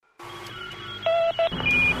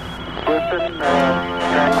Houston,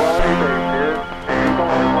 Tranquility Base here. The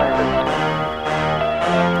Eagle has landed.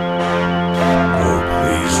 Oh,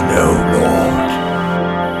 please, no, Lord.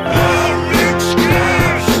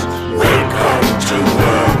 Welcome to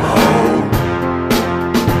Wormhole.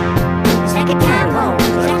 It's like a time hole.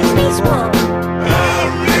 It's like a space war.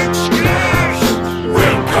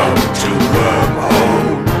 Welcome to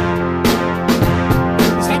Wormhole.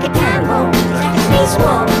 It's like a time hole. It's like a space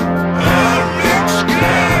war.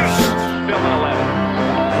 Film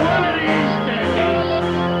 11. One of these days,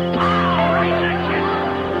 power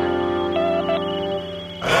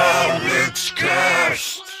It's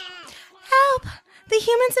cursed. Help! The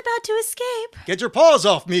human's about to escape. Get your paws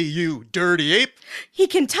off me, you dirty ape! He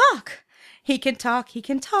can talk. He can talk, he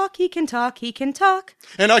can talk, he can talk, he can talk.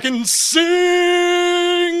 And I can sing!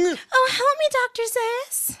 Oh, help me, Dr.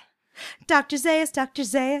 Zaius. Dr. Zaius, Dr.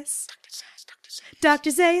 Zaius.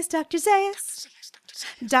 Dr. Zaius, Dr. Zaius.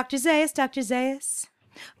 Dr. Zaius, Dr. Zaius.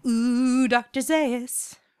 Ooh, Dr.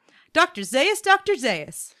 Zaius. Dr. Zaius, Dr.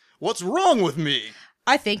 Zaius. What's wrong with me?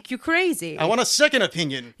 I think you're crazy. I want a second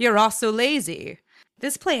opinion. You're also lazy.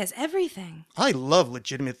 This play has everything. I love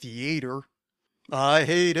legitimate theater. I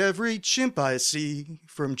hate every chimp I see,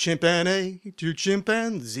 from chimpanzee to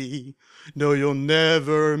chimpanzee. No, you'll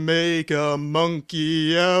never make a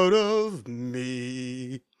monkey out of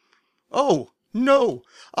me. Oh, no,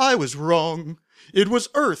 I was wrong. It was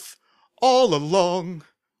Earth all along.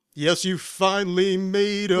 Yes, you finally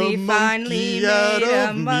made a monkey out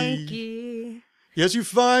of me. Yes, you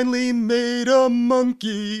finally made a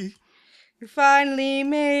monkey. You finally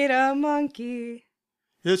made a monkey.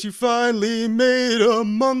 Yes, you finally made a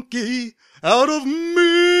monkey out of me.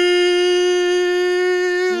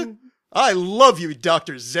 I love you,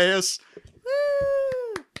 Dr. Zaius.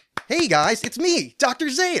 Woo! Hey, guys, it's me, Dr.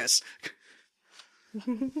 Zaius.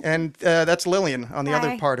 And that's Lillian on the Hi.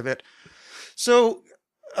 other part of it. So,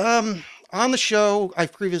 on the show,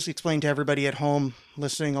 I've previously explained to everybody at home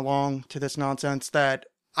listening along to this nonsense that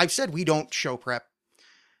I've said we don't show prep.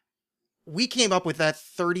 We came up with that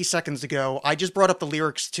 30 seconds ago. I just brought up the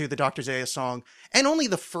lyrics to the Dr. Zaius song, and only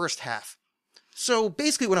the first half. So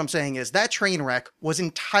basically what I'm saying is that train wreck was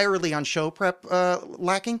entirely on show prep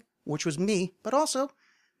lacking, which was me, but also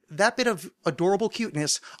that bit of adorable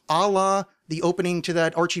cuteness, a la the opening to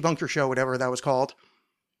that Archie Bunker show, whatever that was called,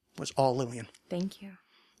 was all Lillian. Thank you.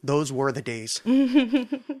 Those were the days. And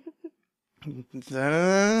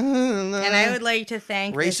I would like to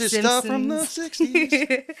thank Racist the stuff from the Simpsons.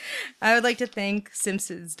 60s. I would like to thank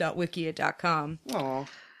simpsons.wikia.com Aw.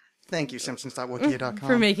 Thank you, Simpsons.wikia.com.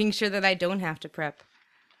 for making sure that I don't have to prep.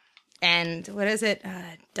 And what is it?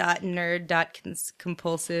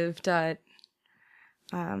 .nerd.compulsive.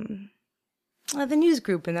 The news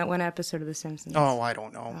group in that one episode of The Simpsons. Oh, I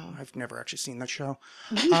don't know. I've never actually seen that show.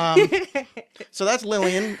 So that's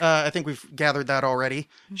Lillian. I think we've gathered that already.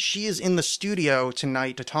 She is in the studio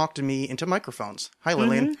tonight to talk to me into microphones. Hi,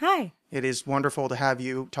 Lillian. Hi. It is wonderful to have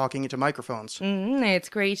you talking into microphones. It's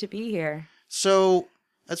great to be here. So,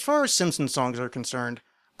 as far as Simpsons songs are concerned,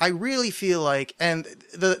 I really feel like, and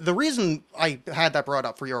the reason I had that brought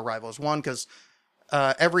up for your arrival is one, because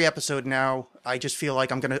every episode now, I just feel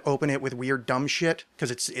like I'm going to open it with weird, dumb shit,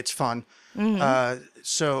 because it's fun.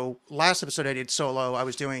 So, last episode I did solo, I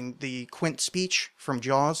was doing the Quint speech from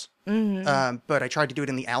Jaws, but I tried to do it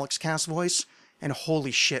in the Alex Cast voice, and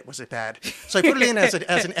holy shit, was it bad. So I put it in as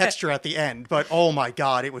an extra at the end, but oh my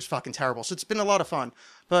god, it was fucking terrible. So it's been a lot of fun.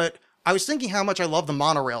 But I was thinking how much I love the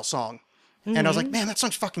Monorail song, and I was like, man, that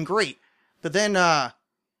song's fucking great. But then, I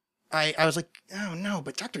was like, oh no,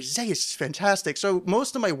 but Dr. Zaius is fantastic. So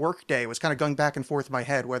most of my work day was kind of going back and forth in my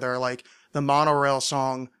head, whether like the Monorail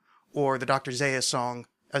song or the Dr. Zaius song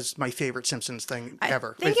as my favorite Simpsons thing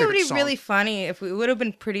ever. I think it would be really funny it would have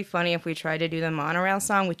been pretty funny if we tried to do the Monorail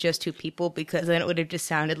song with just two people, because then it would have just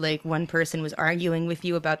sounded like one person was arguing with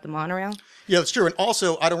you about the monorail. Yeah, that's true. And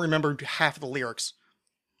also, I don't remember half the lyrics.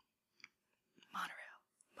 Monorail.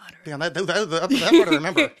 Yeah, that's what I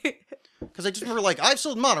remember. Because I just remember, like, I've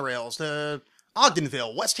sold monorails to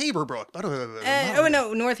Ogdenville, West Haverbrook. Oh,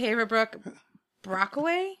 no, North Haverbrook,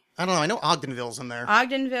 Brockaway? I don't know. I know Ogdenville's in there.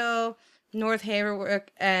 Ogdenville, North Haverbrook,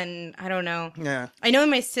 and I don't know. Yeah. I know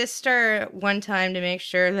my sister, one time, to make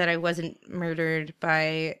sure that I wasn't murdered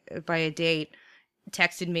by a date,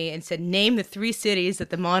 texted me and said, name the 3 cities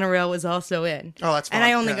that the monorail was also in. Oh, that's fine. And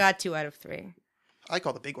I only got 2 out of 3. I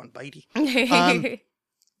call the big one Bitey.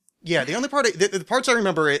 Yeah, the only part, the parts I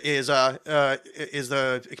remember is the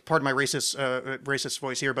part of my racist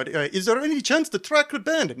voice here, but is there any chance the track could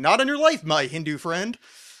bend? Not on your life, my Hindu friend.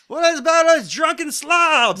 What about us drunken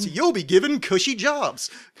slobs? You'll be given cushy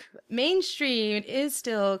jobs. Main Street is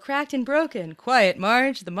still cracked and broken. Quiet,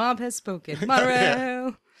 Marge. The mob has spoken.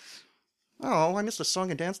 Monorail. Oh, I missed a song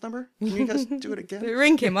and dance number. Can you guys do it again? The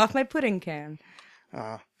ring came off my pudding can.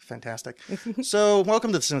 Fantastic. So,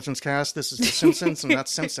 welcome to the Simpsons cast. This is The Simpsons, and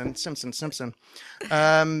that's Simpson.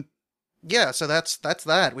 Yeah, so that's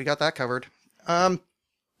that. We got that covered.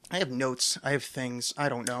 I have notes. I have things. I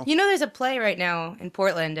don't know. You know, there's a play right now in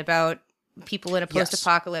Portland about people in a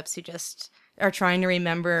post-apocalypse who just are trying to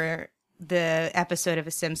remember the episode of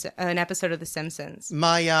an episode of The Simpsons.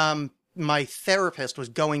 My therapist was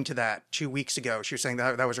going to that 2 weeks ago. She was saying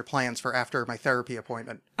that was her plans for after my therapy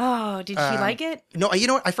appointment. Oh, did she like it? No, you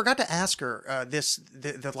know what? I forgot to ask her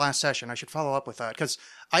the last session. I should follow up with that because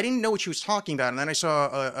I didn't know what she was talking about. And then I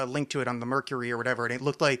saw a link to it on the Mercury or whatever. And it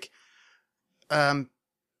looked like,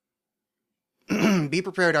 be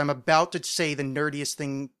prepared. I'm about to say the nerdiest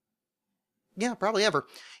thing. Yeah, probably ever.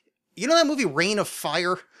 You know that movie Reign of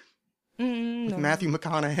Fire? With Matthew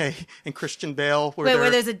McConaughey and Christian Bale, where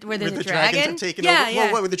there's a dragons dragon? have taken Yeah, over.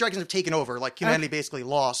 yeah. Well, where the dragons have taken over, like humanity basically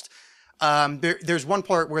lost. There's one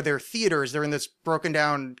part where they're theaters. They're in this broken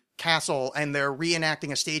down castle, and they're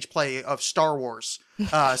reenacting a stage play of Star Wars.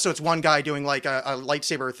 So it's one guy doing like a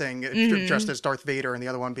lightsaber thing, dressed as Darth Vader, and the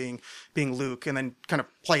other one being Luke, and then kind of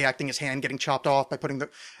play acting his hand getting chopped off by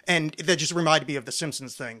and that just reminded me of the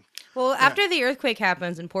Simpsons thing. Well, after the earthquake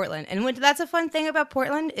happens in Portland, and that's a fun thing about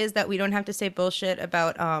Portland is that we don't have to say bullshit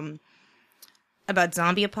about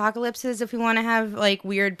zombie apocalypses if we want to have like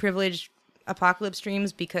weird privileged apocalypse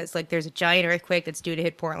dreams, because like there's a giant earthquake that's due to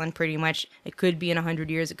hit Portland pretty much. It could be in 100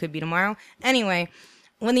 years, it could be tomorrow. Anyway,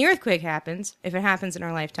 when the earthquake happens, if it happens in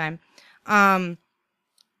our lifetime, I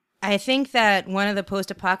think that one of the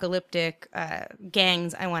post-apocalyptic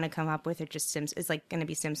gangs I want to come up with are just is like going to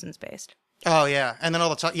be Simpsons based. Oh yeah, and then all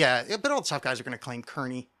the tough guys are going to claim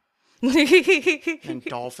Kearney and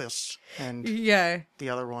Dolphus and the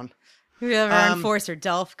other one. We have our enforcer,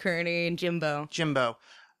 Dolph, Kearney, and Jimbo.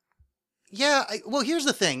 Yeah, well, here's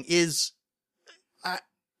the thing: is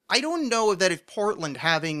I don't know that if Portland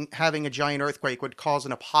having a giant earthquake would cause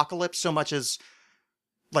an apocalypse so much as,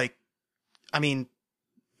 like, I mean,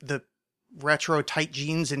 the retro tight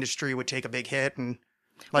jeans industry would take a big hit and.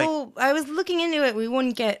 Like, well, I was looking into it. We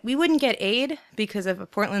wouldn't get aid because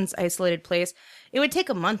of Portland's isolated place. It would take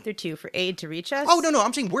a month or two for aid to reach us. Oh no!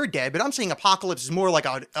 I'm saying we're dead, but I'm saying apocalypse is more like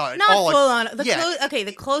a not full on.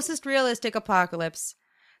 The closest realistic apocalypse.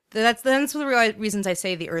 That's one of the reasons I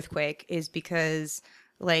say the earthquake is because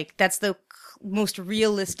like that's the most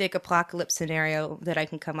realistic apocalypse scenario that I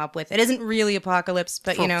can come up with. It isn't really apocalypse,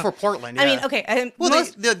 but for Portland. Yeah. I mean, okay.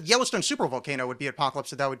 The Yellowstone supervolcano would be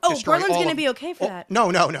apocalypse that would destroy. Portland's going to be okay for that. No.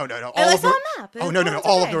 I saw a map. No.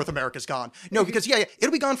 All of North America's gone. No, because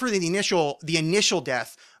it'll be gone for the initial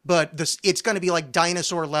death. But it's going to be like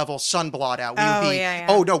dinosaur level sun blot out.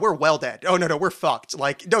 Oh no, we're well dead. Oh no, we're fucked.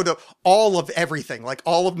 Like no, all of everything, like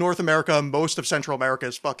all of North America, most of Central America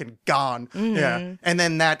is fucking gone. Mm-hmm. Yeah, and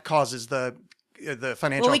then that causes the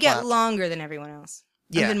financial. Well, we get longer than everyone else.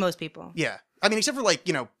 Yeah, than most people. Yeah, I mean, except for like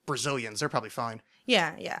Brazilians, they're probably fine.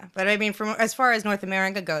 Yeah. But I mean, from as far as North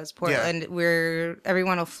America goes, Portland,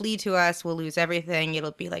 everyone will flee to us. We'll lose everything.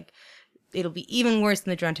 It'll be even worse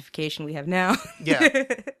than the gentrification we have now. Yeah.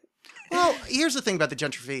 Well, here's the thing about the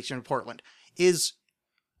gentrification of Portland is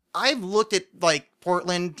I've looked at like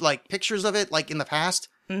Portland, like pictures of it, like in the past.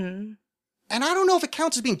 Mm-hmm. And I don't know if it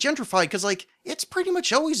counts as being gentrified because like it's pretty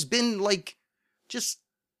much always been like just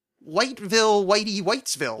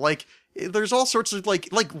Whitesville. Like there's all sorts of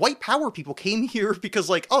like white power people came here because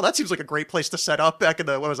like, oh, that seems like a great place to set up back in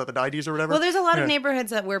the 90s or whatever. Well, there's a lot of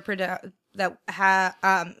neighborhoods that were in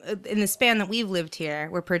the span that we've lived here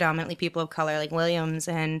were predominantly people of color, like Williams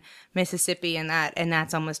and Mississippi, and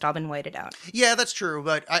that's almost all been whited out. Yeah, that's true,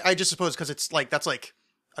 but I just suppose because it's like that's like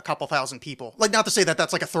a couple thousand people. Like not to say that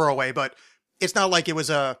that's like a throwaway, but it's not like it was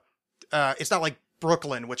it's not like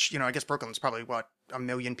Brooklyn, which I guess Brooklyn's probably what 1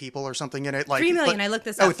 million people or something in it. Like 3 million. I looked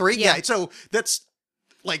this up. Oh, 3? Yeah. So that's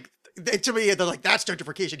like to me, they're like that's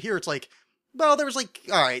gentrification. Here, it's like. Well, there was like,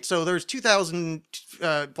 all right, so there's 2,000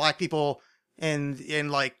 black people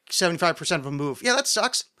and like 75% of them move. Yeah, that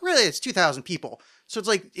sucks. Really, it's 2,000 people. So it's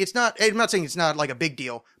like, I'm not saying it's not like a big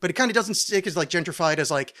deal, but it kind of doesn't stick as like gentrified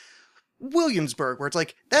as like Williamsburg, where it's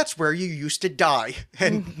like, that's where you used to die.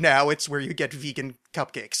 And now it's where you get vegan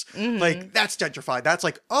cupcakes. Mm-hmm. Like, that's gentrified. That's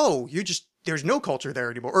like, oh, there's no culture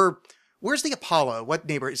there anymore. Or where's the Apollo? What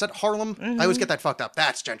neighborhood? Is that Harlem? Mm-hmm. I always get that fucked up.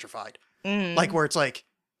 That's gentrified. Mm-hmm. Like where it's like,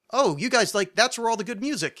 oh, you guys, like, that's where all the good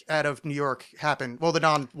music out of New York happened. Well, the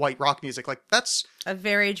non-white rock music, like, that's... A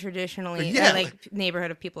very traditionally, Yeah. like,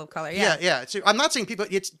 neighborhood of people of color. Yeah. So I'm not saying people,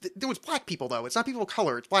 there was black people, though. It's not people of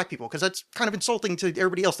color, it's black people, because that's kind of insulting to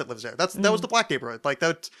everybody else that lives there. That was the black neighborhood. Like,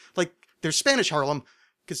 there's Spanish Harlem,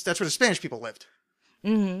 because that's where the Spanish people lived.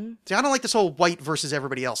 Mm-hmm. See, I don't like this whole white versus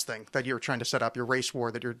everybody else thing that you're trying to set up, your race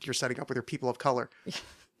war that you're setting up with your people of color.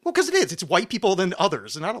 Well, because it is. It's white people than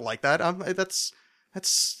others, and I don't like that. That's...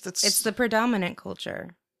 It's the predominant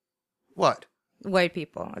culture. What? White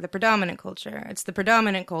people are the predominant culture. It's the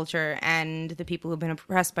predominant culture and the people who've been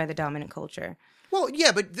oppressed by the dominant culture. Well,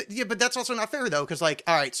 yeah, but that's also not fair though, because like,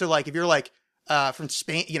 all right, so like if you're like from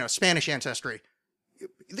Spain, Spanish ancestry,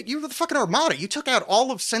 you were the fucking Armada. You took out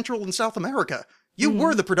all of Central and South America. You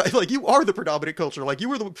were you are the predominant culture. Like you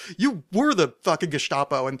were the fucking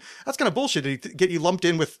Gestapo, and that's kind of bullshit to get you lumped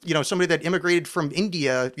in with somebody that immigrated from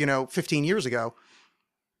India 15 years ago.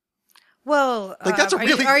 Well, like that's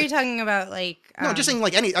are you talking about like? No, I'm just saying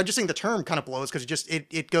I'm just saying the term kind of blows because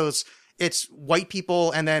it goes. It's white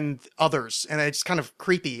people and then others, and it's kind of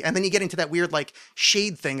creepy. And then you get into that weird like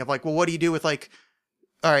shade thing of like, well, what do you do with like?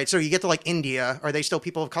 All right, so you get to like India. Are they still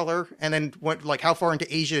people of color? And then what? Like, how far into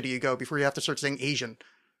Asia do you go before you have to start saying Asian?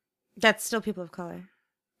 That's still people of color.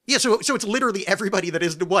 Yeah, so it's literally everybody that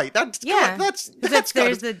isn't white. There's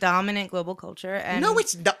the dominant global culture, and no,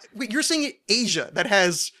 it's not. Wait, you're saying Asia that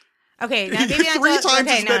has. Okay, now maybe three times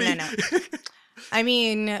as many. No. I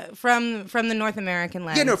mean, from the North American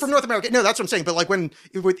lens. Yeah, no, from North America. No, that's what I'm saying. But like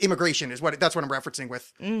with immigration that's what I'm referencing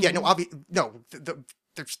with. Mm-hmm. Yeah, no,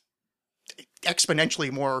 there's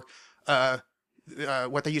exponentially more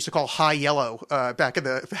what they used to call high yellow back in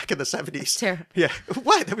the 70s. Terrible. Yeah,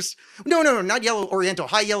 what? That was no, not yellow Oriental.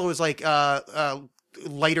 High yellow is like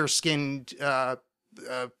lighter skinned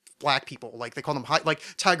black people. Like they call them high. Like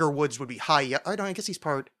Tiger Woods would be high. I guess he's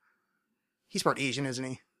part Asian, isn't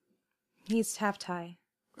he? He's half Thai.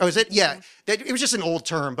 Oh, is it? Yeah. It was just an old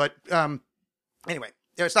term, but anyway,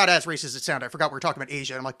 it's not as racist as it sounded. I forgot we were talking about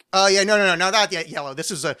Asia. I'm like, oh yeah, no, not yet yellow.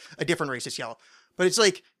 This is a different racist yellow. But it's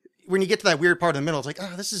like when you get to that weird part in the middle, it's like,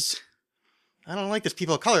 oh, I don't like this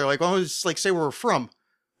people of color. Like, well, just like say where we're from.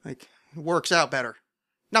 Like, it works out better.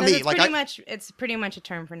 Not me. It's pretty much a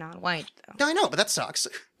term for non-white, though. No, I know, but that sucks.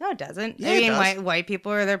 No, it doesn't. Yeah, I mean, it does. white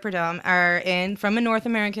people are in from a North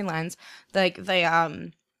American lens, like the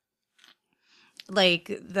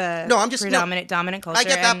dominant culture. I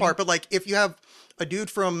get that part, but like if you have a dude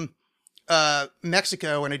from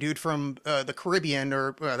Mexico and a dude from the Caribbean,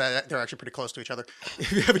 or they're actually pretty close to each other.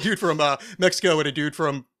 If you have a dude from Mexico and a dude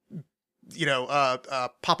from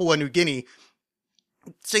Papua New Guinea,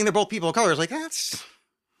 saying they're both people of color is like that's.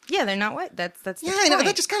 Yeah, they're not white. That's the yeah, point. I know.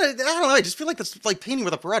 That just kind of I don't know. I just feel like that's like painting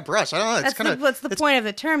with a broad brush. I don't know. It's kind of what's the point of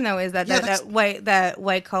the term though is that Yeah, that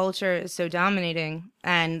white culture is so dominating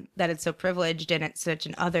and that it's so privileged and it's such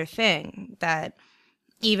an other thing that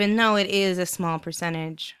even though it is a small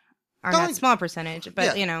percentage, or not small percentage,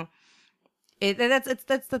 but yeah.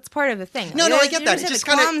 That's part of the thing. No, I get that. It's just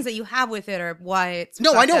the qualms that you have with it are why it's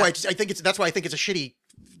no, I know. up. I think that's why I think it's a shitty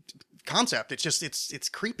concept. It's just it's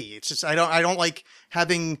creepy. It's just I don't like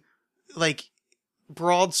having like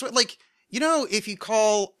broad like if you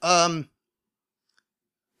call a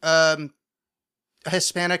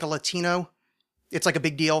Hispanic a Latino, it's like a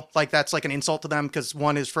big deal. Like that's like an insult to them because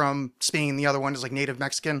one is from Spain, the other one is like native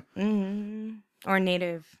Mexican or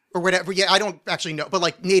native or whatever. Yeah, I don't actually know, but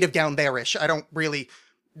like native down there-ish. I don't really.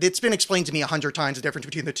 It's been explained to me 100 times the difference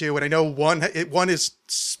between the two, and I know one is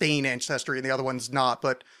Spain ancestry and the other one's not,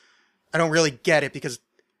 but I don't really get it because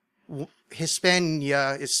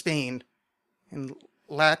Hispania is Spain and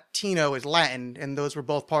Latino is Latin, and those were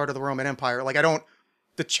both part of the Roman Empire. Like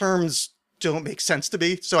the terms don't make sense to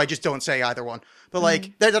me, so I just don't say either one. But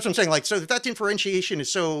like that's what I'm saying. Like, so if that differentiation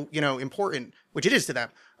is so important, which it is to them.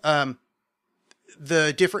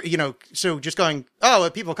 The different, so just going,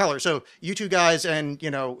 people of color. So you two guys and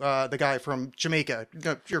the guy from Jamaica,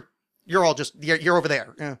 you're all just you're over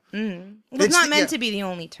there. Yeah. Well, it's not meant to be the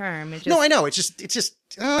only term. It's just, no, I know. It's just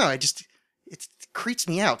it creeps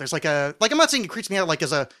me out. There's like I'm not saying it creeps me out like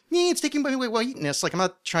as it's taking away whiteness. Like I'm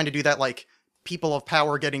not trying to do that like people of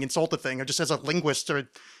power getting insulted thing. Or just as a linguist, or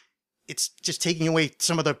it's just taking away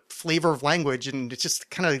some of the flavor of language, and it's just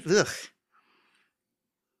kind of ugh.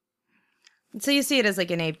 So you see it as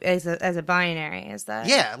like as a binary, is that?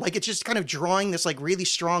 Yeah, like it's just kind of drawing this like really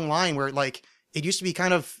strong line where like it used to be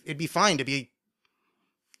it'd be fine to be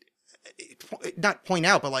not point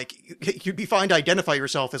out, but like you'd be fine to identify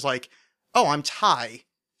yourself as like, oh, I'm Thai,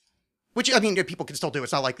 which I mean people can still do.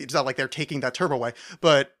 It's not like they're taking that term away,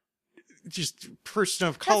 but just person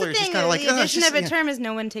of That's color the is just thing. kind of like, The addition just, of a yeah. term is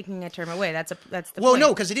no one taking a term away. That's the Well, point.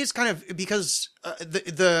 no, because it is kind of because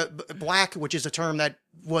the black, which is a term that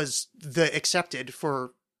was the accepted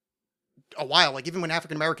for a while. Like even when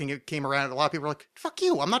African American came around, a lot of people were like, "Fuck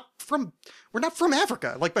you! We're not from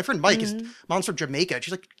Africa." Like my friend Mike, his mom's from Jamaica. And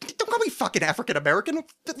she's like, "Don't call me fucking African American.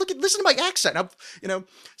 Listen to my accent."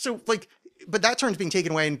 So like, but that term's being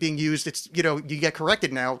taken away and being used. It's you get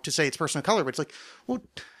corrected now to say it's person of color, but it's like, well,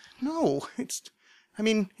 no, it's. I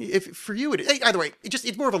mean, if for you, either way,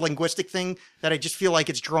 it's more of a linguistic thing that I just feel like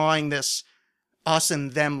it's drawing this us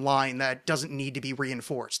and them line that doesn't need to be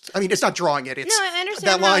reinforced. I mean, it's not drawing it. It's No, I understand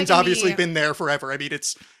that how it line's can obviously be- been there forever. I mean,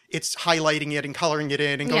 it's highlighting it and coloring it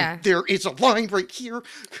in and going, Yeah. there is a line right here.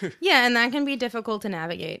 Yeah, and that can be difficult to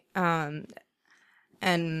navigate. And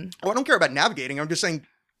Well, I don't care about navigating. I'm just saying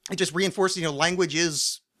it just reinforces, language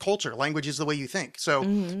is culture. Language is the way you think. So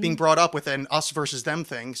being brought up with an us versus them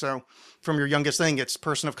thing. So from your youngest thing, it's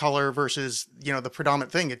person of color versus, the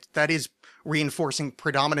predominant thing. That is reinforcing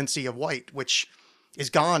predominancy of white, which is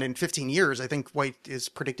gone in 15 years. I think white is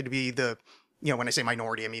predicted to be when I say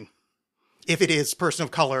minority, I mean, if it is person of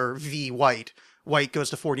color v white goes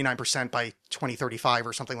to 49% by 2035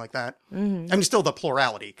 or something like that. I mean, still the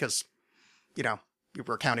plurality because,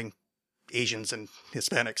 we're counting Asians and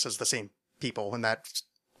Hispanics as the same people in that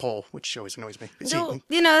poll, which always annoys me. so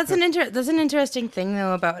that's an interesting thing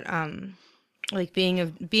though about like being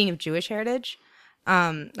of Jewish heritage.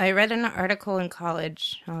 I read an article in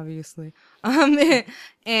college, obviously, and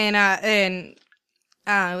it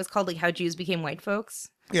was called like How Jews Became White Folks.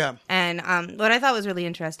 Yeah. And what I thought was really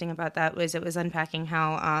interesting about that was it was unpacking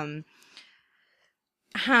how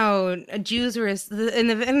Jews were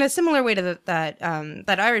in a similar way to that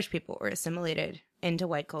Irish people were assimilated into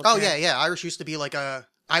white culture. Oh yeah. Irish used to be like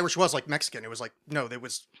Irish was like Mexican. It was like, no, there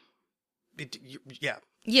was, yeah.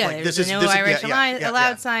 Yeah, Like, there's no Irish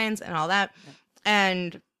allowed signs and all that.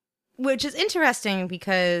 And which is interesting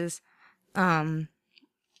because I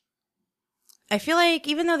feel like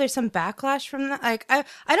even though there's some backlash from that, like I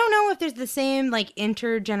don't know if there's the same like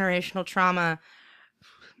intergenerational trauma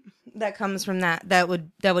that comes from that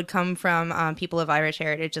would come from people of Irish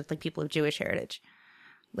heritage as like people of Jewish heritage.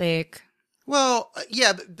 Like, Well,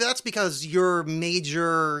 yeah, but that's because your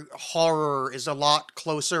major horror is a lot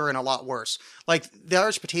closer and a lot worse. Like, the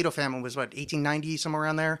Irish potato famine was, 1890, somewhere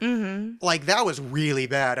around there? Mm-hmm. Like, that was really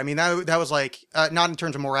bad. I mean, that was, like, not in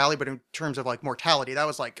terms of morality, but in terms of, like, mortality. That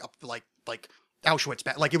was, like Auschwitz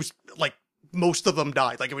bad. Like, it was, like, most of them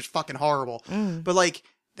died. Like, it was fucking horrible. But, like,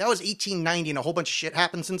 that was 1890, and a whole bunch of shit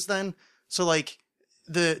happened since then. So, like,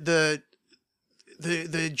 the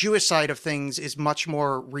Jewish side of things is much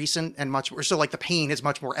more recent and much more, so like the pain is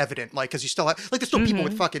much more evident, like, because you still have, like, there's still people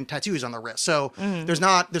with fucking tattoos on their wrists. So there's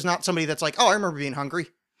not somebody that's like, oh, I remember being hungry.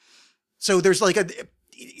 So there's like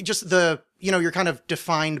you're kind of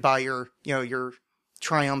defined by your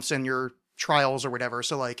triumphs and your trials or whatever.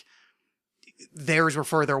 So like theirs were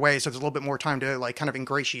further away. So there's a little bit more time to like kind of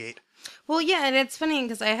ingratiate. well, yeah, and it's funny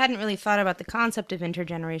because I hadn't really thought about the concept of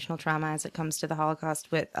intergenerational trauma as it comes to the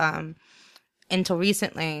Holocaust with until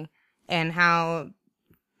recently, and how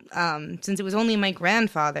since it was only my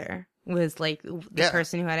grandfather was like the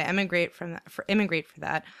person who had to immigrate for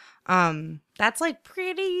that. That's like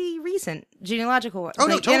pretty recent genealogical. Oh,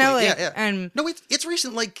 no, like, totally. like, yeah. And no, it's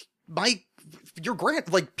recent. Like like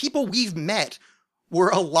people we've met were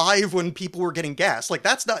alive when people were getting gas. Like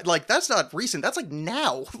that's not recent. That's like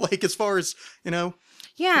now. Like as far as yeah,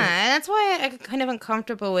 and that's why I'm kind of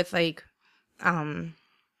uncomfortable with like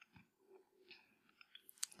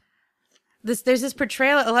there's this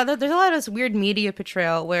portrayal. There's a lot of this weird media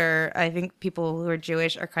portrayal where I think people who are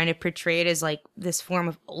Jewish are kind of portrayed as like this form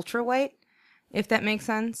of ultra white, if that makes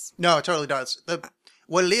sense. No, it totally does.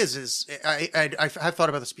 What it is I've thought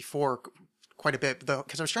about this before quite a bit, though,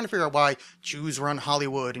 because I was trying to figure out why Jews run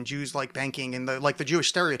Hollywood and Jews like banking and the Jewish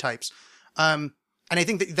stereotypes. And I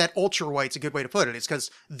think that ultra white's a good way to put it. It's because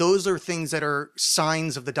those are things that are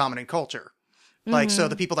signs of the dominant culture. Like, so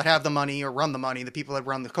the people that have the money or run the money, the people that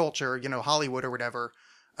run the culture, Hollywood or whatever,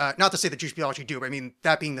 not to say that Jewish people actually do, but I mean,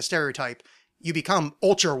 that being the stereotype, you become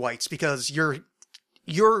ultra whites because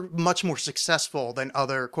you're much more successful than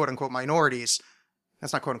other quote unquote minorities.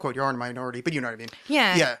 That's not quote unquote, you're a minority, but you know what I mean.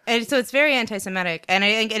 Yeah. Yeah. And so it's very anti-Semitic. And I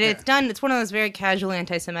think it's one of those very casual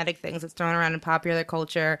anti-Semitic things that's thrown around in popular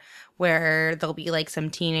culture where there'll be like some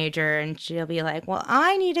teenager and she'll be like, well,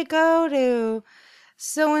 I need to go to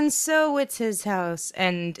so-and-so, it's his house.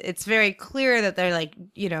 And it's very clear that they're like,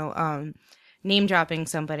 name dropping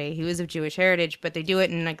somebody who is of Jewish heritage, but they do it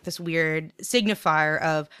in like this weird signifier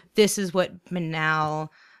of this is what Manal,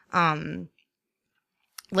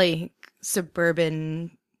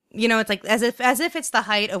 suburban, it's like as if it's the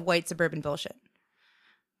height of white suburban bullshit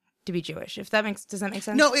to be Jewish. Does that make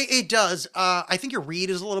sense? No, it does. I think your read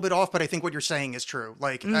is a little bit off, but I think what you're saying is true.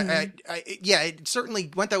 Like, yeah, it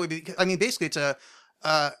certainly went that way. I mean, basically,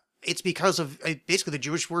 it's because of basically the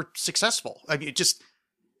Jewish were successful. I mean,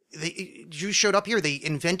 Jews showed up here. They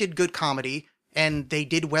invented good comedy, and they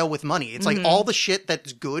did well with money. It's like all the shit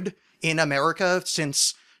that's good in America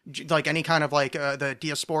since like any kind of like the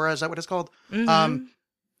diaspora, is that what it's called?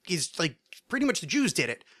 Is like pretty much the Jews did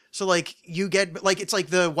it. So like you get like it's like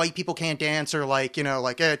the white people can't dance or like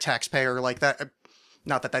like a taxpayer like that.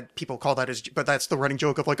 Not that people call that as, but that's the running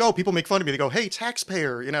joke of like, oh, people make fun of me. They go, hey,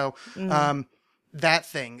 taxpayer, that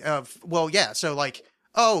thing of, well, yeah. So like,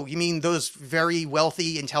 oh, you mean those very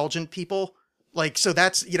wealthy, intelligent people? Like, so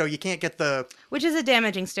that's, you can't get which is a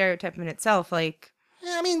damaging stereotype in itself. Like,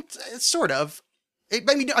 I mean, sort of.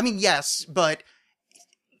 I mean, yes, but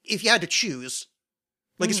if you had to choose,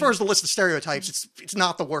 like as far as the list of stereotypes, it's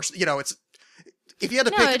not the worst. It's if you had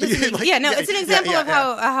to pick. It's an example of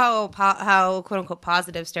how quote unquote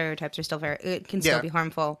positive stereotypes are still can still be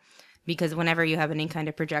harmful, because whenever you have any kind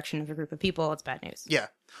of projection of a group of people, it's bad news. Yeah.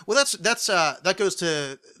 Well, that goes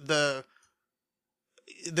to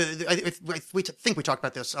we think we talked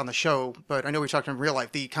about this on the show, but I know we talked in real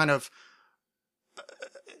life. The kind of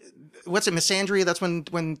what's it, misandry? That's when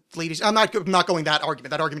ladies. I'm not going that argument.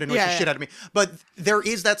 That argument annoys the shit out of me. But there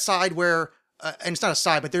is that side where, and it's not a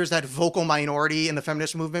side, but there's that vocal minority in the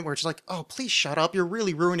feminist movement where it's like, oh, please shut up. You're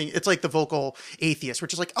really ruining. It's like the vocal atheist,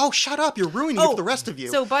 which is like, oh, shut up. You're ruining it for the rest of you.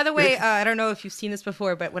 So by the way, I don't know if you've seen this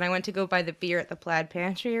before, but when I went to go buy the beer at the Plaid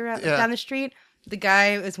Pantry down the street, the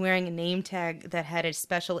guy was wearing a name tag that had a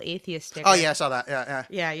special atheist sticker. Oh yeah, I saw that. Yeah.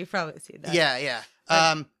 Yeah, you've probably seen that.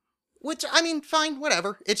 Yeah. Which, I mean, fine,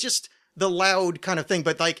 whatever. It's just the loud kind of thing,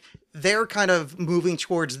 but like they're kind of moving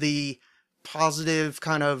towards the positive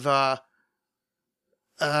kind of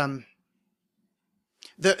the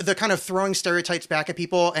kind of throwing stereotypes back at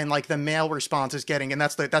people, and like the male response is getting, and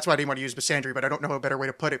that's why I didn't want to use misandry, but I don't know a better way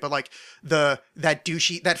to put it. But like that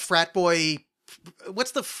frat boy.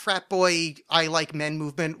 What's the frat boy I like men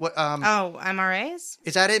movement? What MRAs?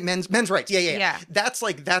 Is that it? Men's rights. Yeah. That's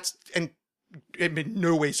and I'm in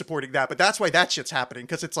no way supporting that, but that's why that shit's happening,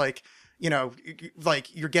 because it's like,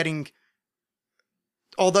 like you're getting,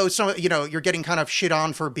 although some, you're getting kind of shit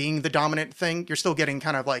on for being the dominant thing, you're still getting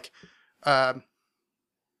kind of like,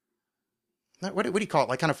 what do you call it?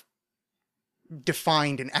 Like kind of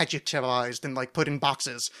defined and adjectivized and like put in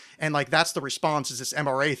boxes, and like that's the response is this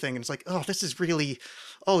MRA thing, and it's like, this is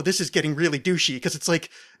getting really douchey, because it's like,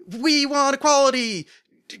 we want equality.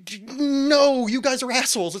 No, you guys are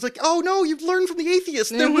assholes. It's like, oh no, you've learned from the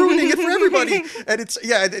atheists. They're ruining it for everybody.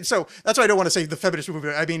 And so that's why I don't want to say the feminist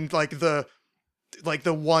movement. I mean, like the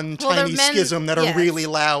one tiny schism that are really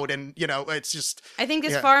loud, and it's just. I think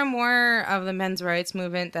it's far more of the men's rights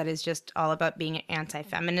movement that is just all about being an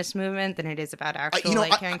anti-feminist movement than it is about actual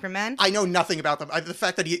caring for men. I know nothing about them. The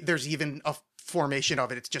fact that there's even a formation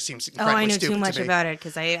of it just seems incredibly stupid. I know too much about it,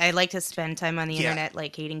 because I like to spend time on the internet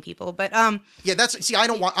like hating people, but I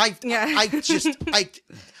don't want.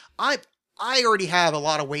 I already have a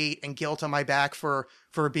lot of weight and guilt on my back for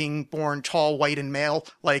being born tall, white, and male.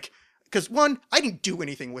 Like, because one, I didn't do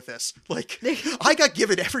anything with this. Like, I got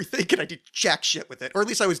given everything and I did jack shit with it. Or at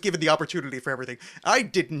least I was given the opportunity for everything. I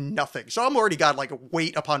did nothing. So I'm already got like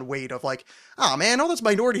weight upon weight of like, oh man, all those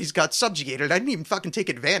minorities got subjugated. I didn't even fucking take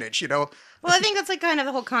advantage, Well, I think that's like kind of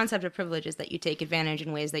the whole concept of privilege, is that you take advantage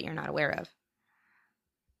in ways that you're not aware of.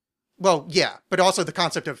 Well, yeah, but also the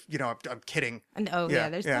concept of, I'm kidding. And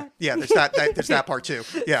there's that. Yeah, there's that. There's that part too.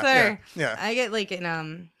 Yeah, yeah. I get like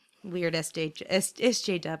an weird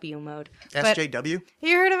SJW mode. SJW?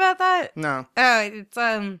 You heard about that? No. It's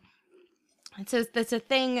a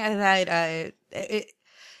thing that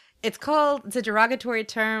it's a derogatory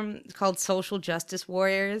term called social justice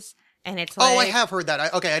warriors, and it's like, I have heard that. I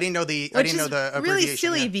didn't know the abbreviation. Really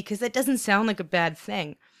silly, because that doesn't sound like a bad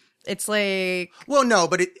thing. It's like, well, no,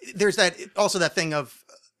 but there's that also that thing of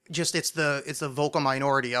just it's the vocal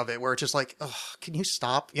minority of it, where it's just like, oh, can you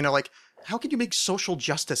stop? Like, how can you make social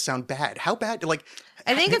justice sound bad? How bad? Like,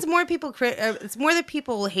 I think it's more it's more the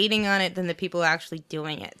people hating on it than the people actually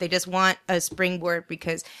doing it. They just want a springboard,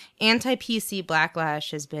 because anti-PC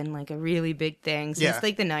backlash has been like a really big thing since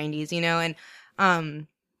like the 90s, and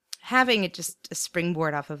having it just a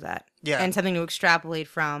springboard off of that, and something to extrapolate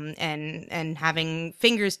from, and having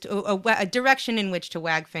fingers a direction in which to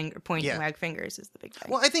point and wag fingers is the big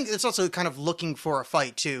thing. Well, I think it's also kind of looking for a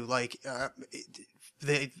fight too, like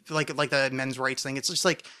the men's rights thing. It's just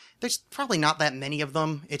like there's probably not that many of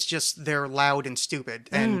them. It's just they're loud and stupid,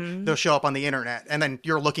 and they'll show up on the internet, and then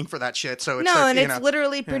you're looking for that shit. So it's No, like, and you it's know,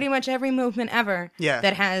 literally pretty much every movement ever Yeah.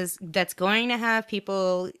 that's going to have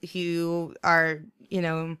people who are,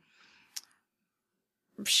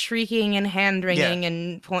 shrieking and hand wringing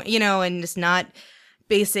and and just not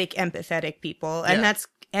basic empathetic people, and Yeah. that's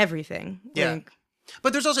everything. Yeah. Like,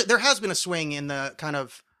 But there has been a swing in the kind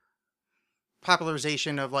of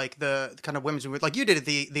popularization of like the kind of women's movement. Like you did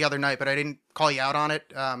it the other night, but I didn't call you out on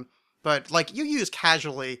it. But like you use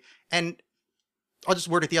casually, and I'll just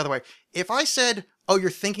word it the other way. If I said, "Oh, you're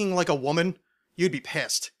thinking like a woman," you'd be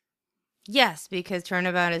pissed. yes, because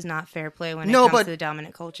turnabout is not fair play when it No, comes but- to the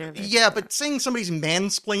dominant culture of it. Yeah, but saying somebody's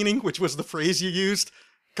mansplaining, which was the phrase you used,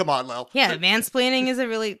 come on, Lil. Yeah, mansplaining is a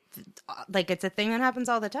really, it's a thing that happens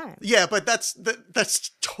all the time. Yeah, but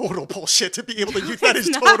that's total bullshit to be able to use. it's That is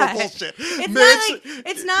not. total bullshit.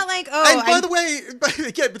 It's not like, oh, And by the way,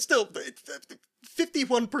 again, but still,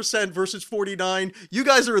 51% versus 49. You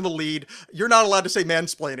guys are in the lead. You're not allowed to say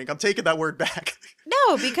mansplaining. I'm taking that word back.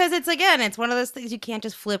 no, because it's one of those things you can't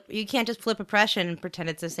just flip oppression and pretend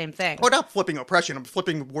it's the same thing. Well, not flipping oppression. I'm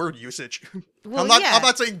flipping word usage. Well, I'm not. yeah. I'm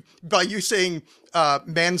not saying by you saying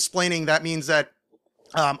mansplaining that means that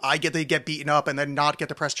I get to get beaten up and then not get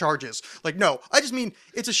to press charges. Like, no, I just mean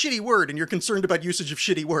it's a shitty word, and you're concerned about usage of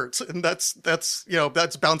shitty words, and that's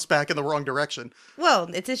bounced back in the wrong direction. Well,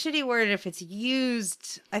 it's a shitty word if it's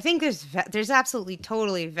used. I think there's absolutely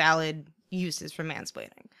totally valid uses for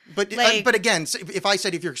mansplaining. But Like- but again, if I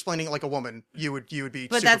said if you're explaining it like a woman, you would be. But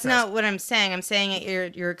super that's pissed. not what I'm saying. I'm saying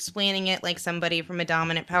you're explaining it like somebody from a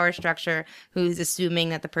dominant power structure who's assuming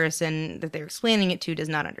that the person that they're explaining it to does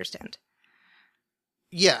not understand.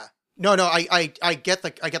 Yeah. No. I get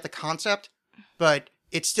the concept, but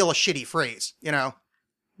it's still a shitty phrase.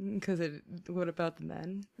 Because what about the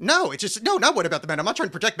men? No, it's just not what about the men. I'm not trying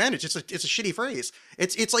to protect men. It's just it's a shitty phrase.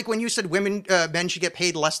 It's like when you said men should get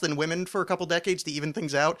paid less than women for a couple decades to even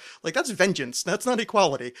things out. Like that's vengeance. That's not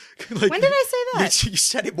equality. Like, When did I say that? You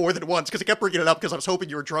said it more than once because I kept bringing it up because I was hoping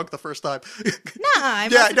you were drunk the first time. Nah, I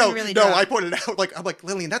must have been really drunk. I pointed it out. I'm like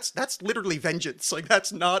Lillian. That's literally vengeance. Like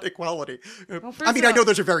that's not equality. first I mean, of I know all-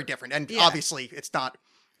 those are very different, and Yeah. obviously it's not.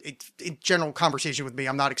 In general conversation with me,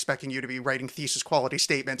 I'm not expecting you to be writing thesis quality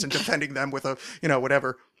statements and defending them with a,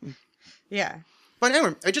 whatever. Yeah. But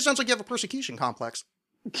anyway, it just sounds like you have a persecution complex.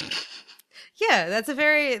 Yeah,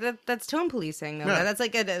 that's tone policing. Though. Yeah. That's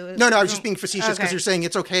like No, I was just being facetious because Okay. you're saying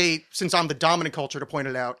it's okay since I'm the dominant culture to point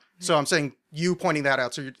it out. So I'm saying you pointing that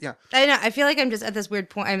out. So yeah. I know. I feel like I'm just at this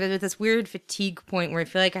weird point. I'm at this weird fatigue point where I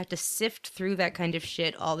feel like I have to sift through that kind of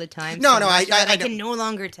shit all the time. No, so no, much that I I can know. no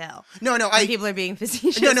longer tell. No, When people are being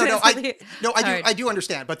facetious. no, It's really hard. I do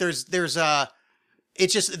understand, but there's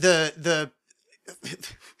it's just the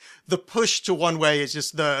push to one way is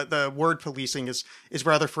just the word policing is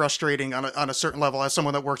rather frustrating on a certain level as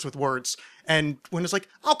someone that works with words. And when it's like,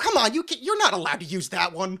 oh come on, you're not allowed to use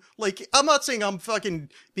that one. Like I'm not saying I'm fucking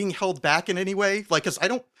being held back in any way. Like because I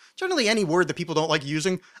don't generally any word that people don't like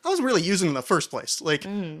using, I wasn't really using in the first place. Like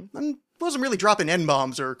I wasn't really dropping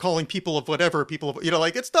N-bombs or calling people of whatever people of,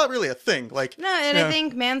 like it's not really a thing. Like No, and yeah. I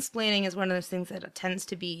think mansplaining is one of those things that tends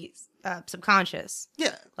to be subconscious.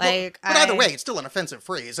 Yeah. Like, but either way, it's still an offensive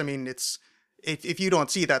phrase. I mean, it's if you don't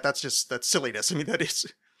see that, that's silliness. I mean, that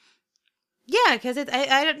is. Yeah, because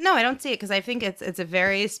I don't see it because I think it's a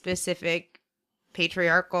very specific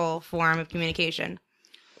patriarchal form of communication,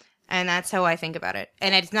 and that's how I think about it.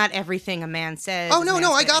 And it's not everything a man says. Oh is no,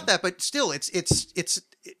 I got mansplaining. that, but still, it's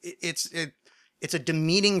a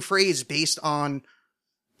demeaning phrase based on,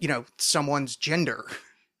 someone's gender.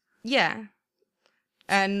 Yeah,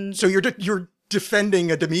 and So you're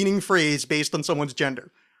defending a demeaning phrase based on someone's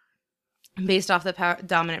gender. based off the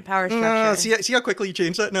dominant power structure. See how quickly you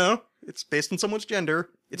changed that? No, it's based on someone's gender.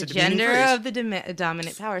 It's the a demeaning gender phrase. of the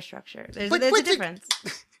dominant power structure. There's But- a but- difference.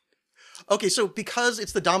 Okay, so because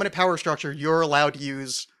it's the dominant power structure, you're allowed to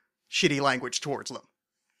use shitty language towards them.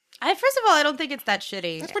 First of all, I don't think it's that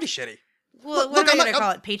shitty. That's pretty shitty. Well, Look, what am I I'm going to not-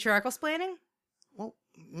 call it? Patriarchal splaining? Well,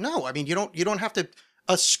 no. I mean, you don't have to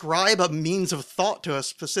ascribe a means of thought to a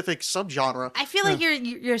specific subgenre. I feel like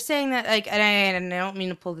you're saying that, like, and I don't mean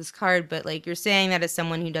to pull this card, but like you're saying that as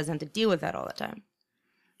someone who doesn't have to deal with that all the time.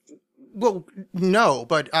 Well, no,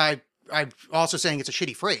 but I'm also saying it's a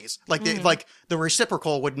shitty phrase. Like, like the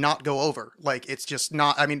reciprocal would not go over. Like, it's just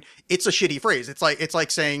not. I mean, it's a shitty phrase. It's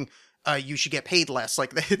like saying you should get paid less.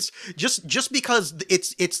 Like, it's just because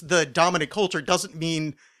it's the dominant culture doesn't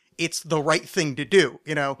mean it's the right thing to do.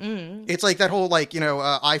 It's like that whole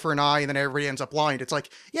eye for an eye, and then everybody ends up blind. It's like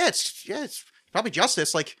it's probably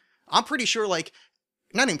justice. Like, I'm pretty sure. Like,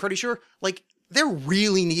 not even pretty sure. Like, there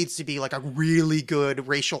really needs to be like a really good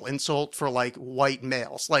racial insult for like white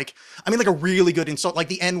males. Like, I mean, like a really good insult, like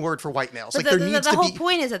the N-word for white males. But Like there needs the to whole be.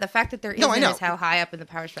 point is that the fact that there No, I isn't know. is how high up in the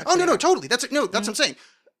power structure. Oh no, they are. totally. That's what I'm saying.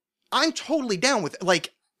 I'm totally down with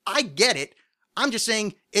like I get it. I'm just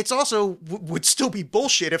saying it's also would still be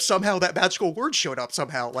bullshit if somehow that magical word showed up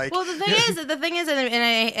somehow. Like, Well, the thing is,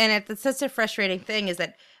 and it's such a frustrating thing is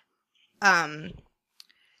that, I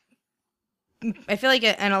feel like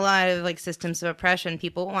in a lot of like systems of oppression,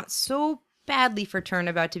 people want so badly for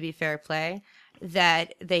turnabout to be fair play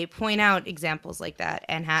that they point out examples like that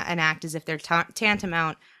and act as if they're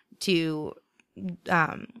tantamount to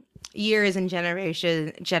years and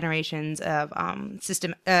generations of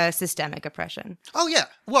systemic oppression. oh yeah.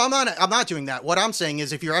 Well, I'm not doing that. What I'm saying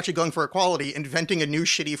is if you're actually going for equality, inventing a new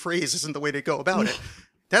shitty phrase isn't the way to go about it.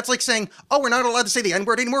 That's like saying, "Oh, we're not allowed to say the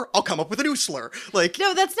N-word anymore. I'll come up with a new slur." Like,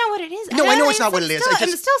 No, that's not what it is. No, I know it's not what it is. I'm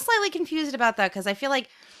still slightly confused about that because I feel like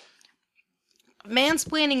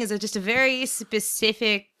mansplaining is just a very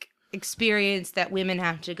specific experience that women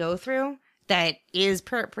have to go through that is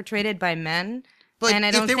perpetrated by men. but And I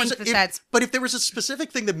if don't there think was, that's... But if there was a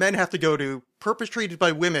specific thing that men have to go to, perpetrated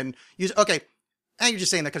by women, okay, and you're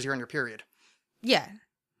just saying that because you're on your period. Yeah.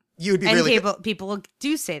 You would be And really people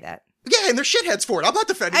do say that. Yeah, and they're shitheads for it. I'm not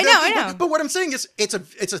defending them. I know. But what I'm saying is, it's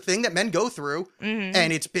a thing that men go through,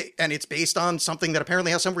 and it's based on something that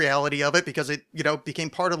apparently has some reality of it because it became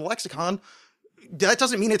part of the lexicon. That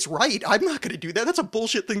doesn't mean it's right. I'm not going to do that. That's a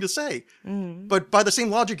bullshit thing to say. But by the same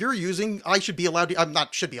logic you're using, I should be allowed to. I'm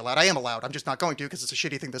not should be allowed. I am allowed. I'm just not going to because it's a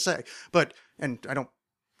shitty thing to say. And I don't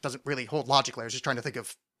doesn't really hold logically. I was just trying to think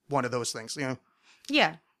of one of those things.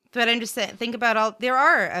 Yeah. But I'm just saying, think about all. There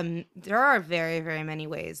are very, very many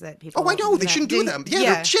ways that people. Oh, I know they shouldn't do them.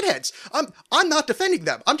 Yeah, they're shitheads. I'm not defending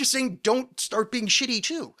them. I'm just saying don't start being shitty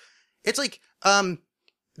too. It's like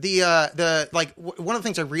the like one of the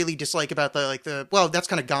things I really dislike about well, that's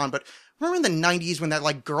kind of gone. But remember in the 90s when that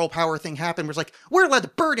like girl power thing happened, where it's like we're allowed to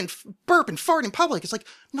burp and fart in public. It's like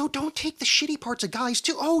no, don't take the shitty parts of guys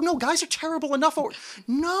too. Oh no, guys are terrible enough.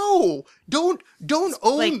 No, don't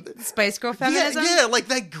own like Spice Girl feminism. Yeah, like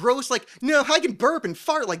that gross. Like no, I can burp and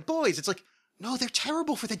fart like boys. It's like. No, they're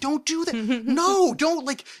terrible for that. Don't do that. No, don't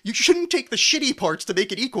like. You shouldn't take the shitty parts to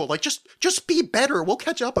make it equal. Like, just be better. We'll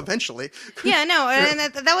catch up eventually. Yeah, no, and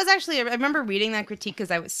that was actually. I remember reading that critique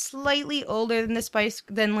because I was slightly older than the Spice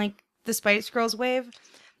Girls wave,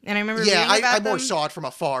 and I remember. Yeah, reading about I more them. saw it from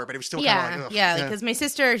afar, but it was still kind of like. Ugh. Yeah, because my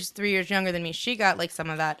sister is 3 years younger than me. She got like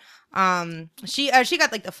some of that. She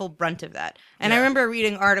got like the full brunt of that, and I remember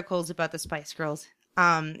reading articles about the Spice Girls.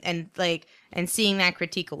 And seeing that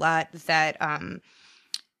critique a lot that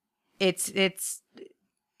it's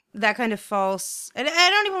that kind of false, and I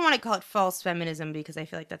don't even want to call it false feminism because I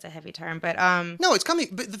feel like that's a heavy term, but no, it's coming,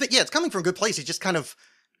 but it's coming from a good place. It's just kind of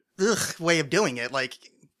way of doing it. Like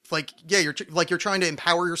yeah, you're trying to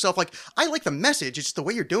empower yourself. Like I like the message. It's just the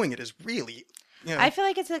way you're doing it is really. I feel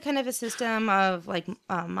like it's a kind of a system of like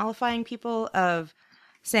mollifying people, of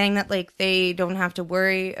saying that like they don't have to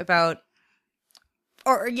worry about.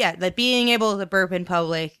 That being able to burp in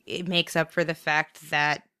public, it makes up for not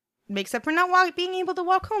being able to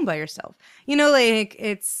walk home by yourself. Like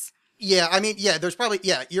it's. Yeah, I mean, there's probably,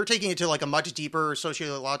 you're taking it to like a much deeper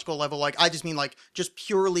sociological level. Like, I just mean like just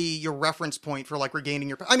purely your reference point for like regaining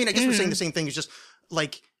your, I mean, I guess we're saying the same thing. It's just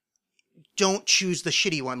like, don't choose the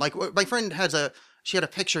shitty one. Like my friend she had a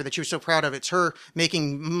picture that she was so proud of. It's her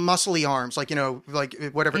making muscly arms, like, like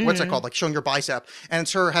whatever, what's that called? Like showing your bicep. And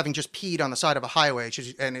it's her having just peed on the side of a highway.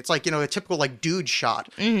 And it's like, a typical like dude shot.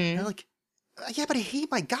 And I'm like, yeah, but I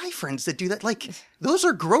hate my guy friends that do that. Like, those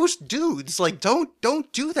are gross dudes. Like, don't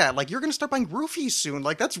do that. Like, you're going to start buying roofies soon.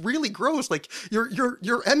 Like, that's really gross. Like, you're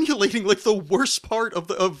emulating like the worst part of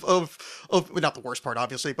well, not the worst part,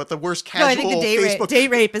 obviously, but the worst casual I think the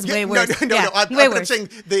date rape is way worse. No, way worse. I'm saying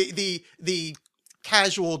the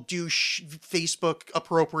casual douche Facebook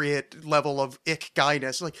appropriate level of ick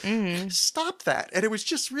guyness. Like, stop that. And it was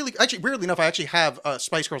just really, actually, weirdly enough, I actually have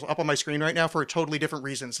Spice Girls up on my screen right now for a totally different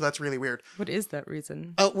reason. So that's really weird. What is that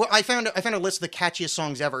reason? Well, I found a list of the catchiest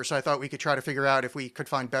songs ever. So I thought we could try to figure out if we could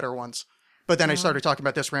find better ones. But then I started talking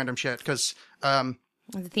about this random shit because, the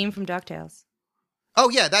theme from DuckTales.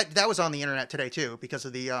 Oh yeah, that was on the internet today too because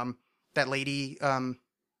of the that lady.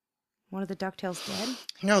 One of the DuckTales dead?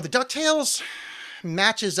 No, the DuckTales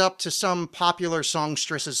matches up to some popular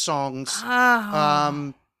songstress's songs.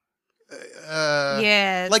 Oh.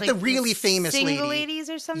 Yeah, like the really famous single lady. ladies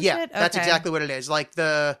or some yeah, shit? that's Okay. exactly what it is. Like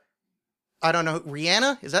the I don't know.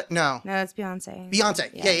 Rihanna? Is that? No. No, that's Beyonce. Beyonce.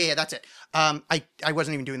 Yeah, that's it. I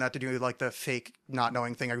wasn't even doing that to do like the fake not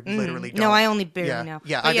knowing thing. I literally don't. No, I only barely know.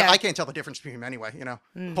 Yeah, But I can't tell the difference between them anyway,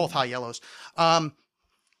 Both high yellows.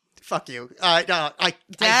 Fuck you. I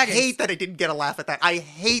hate that I didn't get a laugh at that. I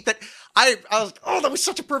hate that. I was, that was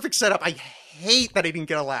such a perfect setup. I hate that I didn't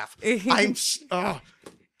get a laugh. I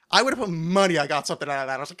would have put money I got something out of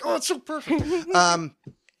that. I was like, it's so perfect.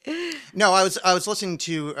 No, I was listening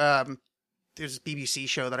to there's this BBC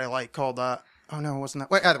show that I like called it wasn't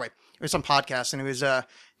that? Wait, either way, it was some podcast, and it was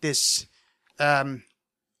this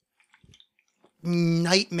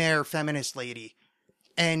nightmare feminist lady,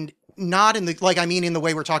 and not in the in the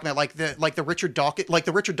way we're talking about the Richard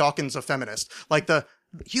Dawkins of feminist,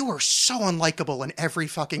 you are so unlikable in every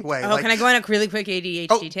fucking way. Can I go on a really quick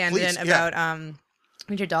ADHD tangent about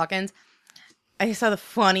Richard Dawkins? I saw the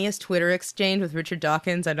funniest Twitter exchange with Richard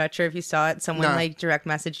Dawkins. I'm not sure if you saw it. Someone direct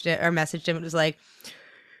messaged it or messaged him. It was like,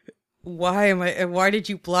 why did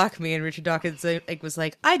you block me? And Richard Dawkins was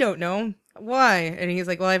like, I don't know. Why? And he's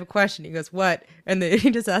like, well, I have a question. He goes, what? And then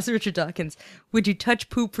he just asked Richard Dawkins, would you touch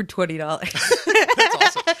poop for $20? That's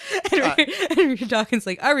awesome. And Richard Dawkins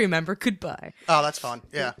like, I remember, goodbye. Oh, that's fun.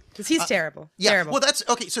 Yeah. Because he's terrible. Yeah. Terrible. Well, that's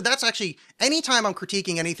okay. So that's actually, anytime I'm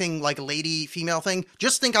critiquing anything like lady, female thing,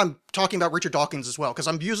 just think I'm talking about Richard Dawkins as well, because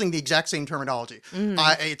I'm using the exact same terminology.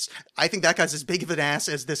 I think that guy's as big of an ass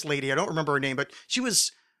as this lady. I don't remember her name, but she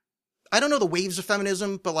was, I don't know the waves of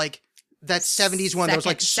feminism, but that 70s one that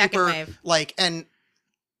was super wave. And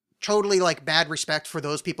totally bad respect for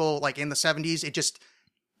those people in the 70s.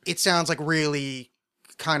 It sounds really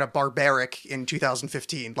kind of barbaric in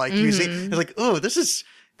 2015. This is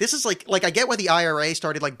I get why the IRA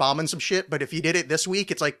started BOMBing some shit, but if you did it this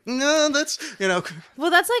week, it's no, that's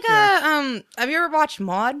Well, that's have you ever watched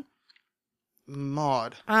Maude?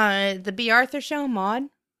 Maude. The B. Arthur show, Maude?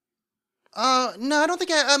 No, I don't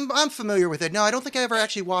think I'm familiar with it. No, I don't think I ever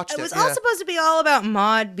actually watched it. It was all supposed to be all about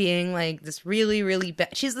Maude being this really, really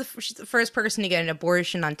bad. She's the first person to get an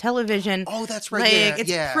abortion on television. Oh, that's right. It's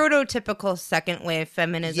prototypical second wave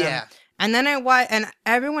feminism. Yeah. And then and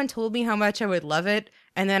everyone told me how much I would love it.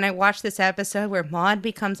 And then I watched this episode where Maude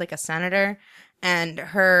becomes a senator, and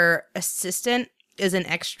her assistant is an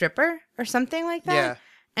ex-stripper or something like that. Yeah.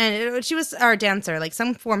 And she was our dancer,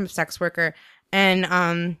 some form of sex worker,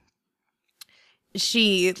 and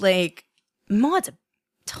she Maud's a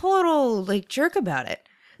total jerk about it.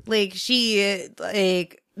 She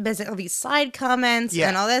does all these side comments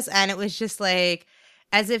and all this, and it was just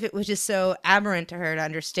as if it was just so aberrant to her to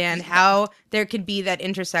understand how there could be that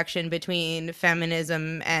intersection between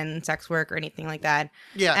feminism and sex work or anything like that.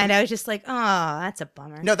 Yeah. And I was just that's a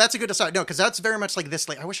bummer. No, that's a good aside. No, because that's very much this.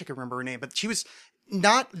 I wish I could remember her name, but she was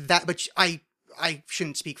not that. But I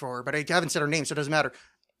shouldn't speak for her, but I haven't said her name, so it doesn't matter.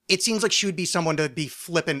 It seems like she would be someone to be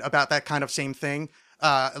flippant about that kind of same thing.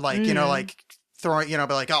 Throwing,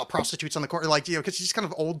 but prostitutes on the court, because she's kind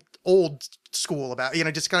of old school about,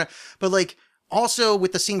 just kind of, but also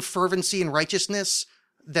with the same fervency and righteousness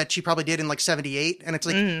that she probably did in 78. And it's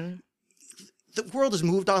the world has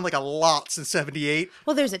moved on a lot since 78.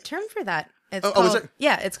 Well, there's a term for that. It's is it?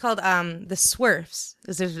 Yeah, it's called the swerfs.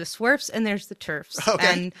 There's the swerfs and there's the turfs.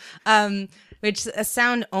 Okay. And which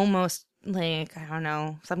sound almost I don't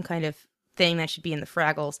know, some kind of thing that should be in the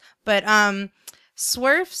Fraggles. But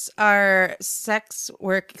swerfs are sex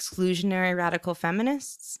work exclusionary radical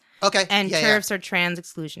feminists. Okay. And TERFs are trans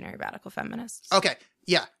exclusionary radical feminists. Okay.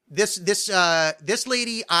 Yeah. This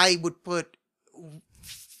lady, I would put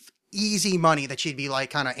easy money that she'd be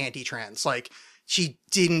kind of anti-trans. She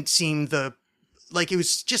didn't seem it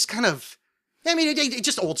was just kind of, it's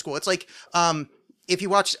just old school. It's if you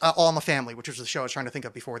watch All in the Family, which was the show I was trying to think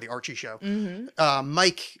of before, the Archie show,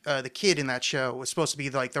 Mike, the kid in that show, was supposed to be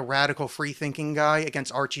the radical free-thinking guy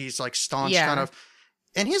against Archie's staunch kind of,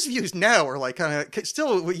 and his views now are kind of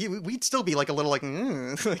still, we'd still be a little well,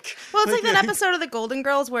 it's that episode of the Golden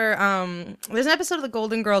Girls where there's an episode of the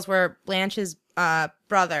Golden Girls where Blanche's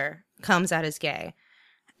brother comes out as gay,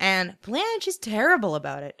 and Blanche is terrible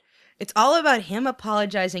about it. It's all about him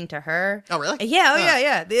apologizing to her. Oh, really? Yeah.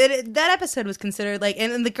 Yeah. That episode was considered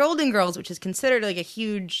and the Golden Girls, which is considered a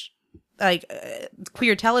huge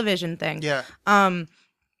queer television thing. Yeah. And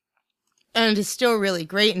it's still really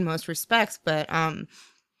great in most respects, but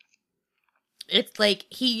it's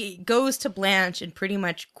he goes to Blanche and pretty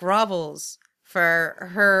much grovels for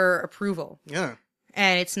her approval. Yeah.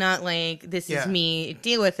 And it's not this is me,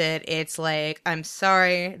 deal with it. It's I'm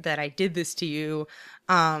sorry that I did this to you.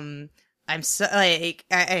 I'm so like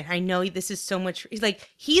I know this is so much like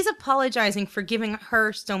he's apologizing for giving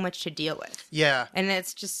her so much to deal with. Yeah. And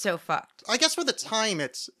it's just so fucked. I guess for the time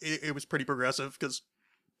it was pretty progressive because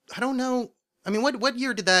I don't know. I mean, what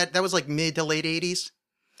year did that was like mid to late 80s?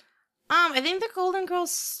 I think the Golden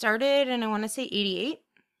Girls started in I want to say 88.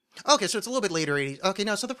 Okay, so it's a little bit later 80s. Okay,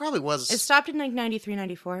 no, so there probably was It stopped in like 93,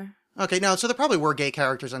 94. Okay, no, so there probably were gay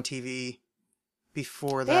characters on TV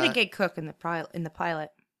before They that. had a gay cook in the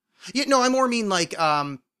pilot. Yeah, no, I more mean like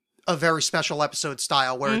a very special episode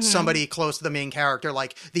style where it's somebody close to the main character.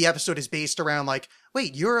 Like the episode is based around like,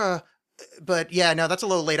 wait, you're a. But yeah, no, that's a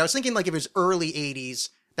little late. I was thinking like if it was early 80s,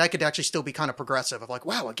 that could actually still be kind of progressive of like,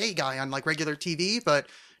 wow, a gay guy on like regular TV. But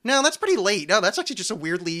no, that's pretty late. No, that's actually just a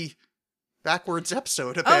weirdly backwards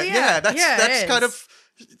episode of that. Yeah, that's kind of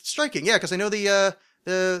striking. Yeah, because I know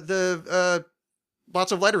the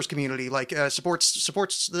lots of letters community like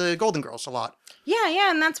supports the Golden Girls a lot. Yeah,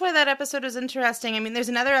 and that's why that episode is interesting. I mean, there's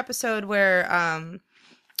another episode where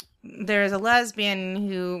there's a lesbian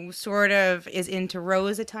who sort of is into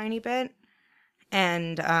Rose a tiny bit,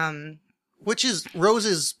 and which is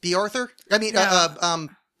Rose's B. Arthur? I mean, No.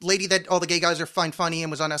 Lady that all the gay guys find funny and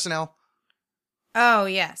was on SNL. Oh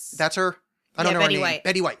yes, That's her. I don't Yeah, know Betty her name. White.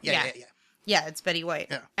 Betty White. Yeah. yeah, it's Betty White.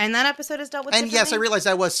 Yeah. And that episode is dealt with. And yes, I differently? realize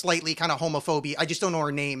that was slightly kind of homophobia. I just don't know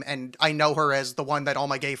her name, and I know her as the one that all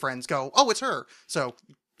my gay friends go, "Oh, it's her." So,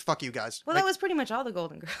 fuck you guys. Well, Like, that was pretty much all the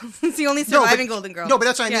Golden Girls. It's the only no, but- surviving Golden Girl. No, but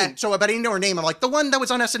that's what I Yeah. mean. So, but I didn't know her name. I'm like the one that was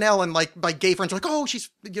on SNL, and like my gay friends were like, "Oh, she's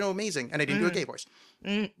amazing," and I didn't do a gay voice.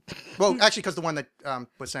 Well, actually, because the one that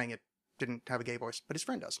was saying it didn't have a gay voice, but his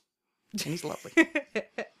friend does, and he's lovely.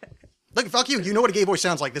 Look, fuck you. You know what a gay voice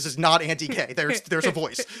sounds like. This is not anti-gay. There's a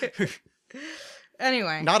voice.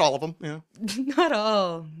 Anyway, Not all of them. Yeah. not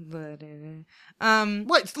all, but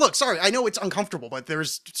What? Look, sorry. I know it's uncomfortable, but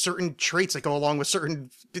there's certain traits that go along with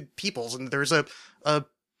certain peoples, and there's a.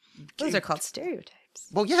 those are called stereotypes.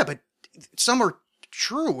 Well, yeah, but some are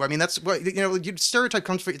true. I mean, that's what stereotype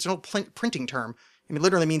comes from. It's an old printing term. I mean, it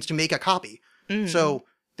literally means to make a copy. So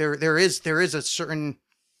there is a certain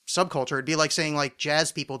subculture. It'd be like saying like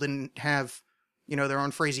jazz people didn't have their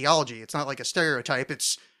own phraseology. It's not like a stereotype.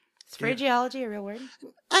 Is phraseology a real word?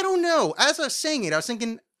 I don't know. As I was saying it, I was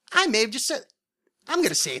thinking I may have just said. I'm going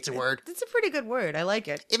to say it's a word. It's a pretty good word. I like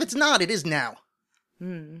it. If it's not, it is now.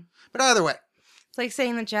 But either way, It's like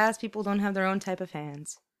saying that jazz people don't have their own type of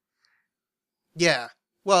hands. yeah.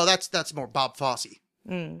 Well, that's more Bob Fosse.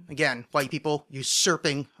 Again, white people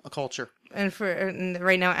usurping a culture. And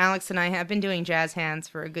right now, Alex and I have been doing jazz hands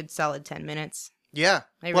for a good solid 10 minutes. Yeah.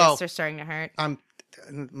 My well, wrists are starting to hurt.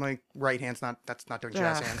 my right hand's not doing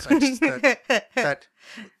jazz Ah. hands. I just, that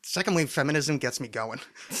second wave feminism gets me going.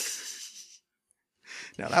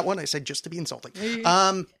 Now that one I said just to be insulting.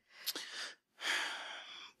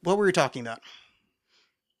 What were we talking about?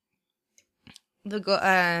 No,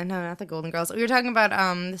 not the Golden Girls. We were talking about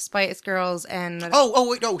the Spice Girls and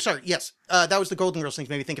Wait, sorry. Yes. That was the Golden Girls thing.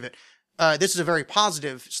 Made me think of it. This is a very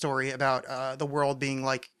positive story about the world being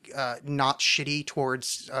like not shitty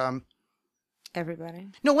towards everybody.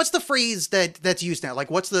 No, what's the phrase that's used now? Like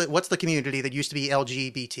what's the community that used to be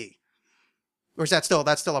LGBT? Or is that's still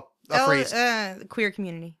a phrase? Queer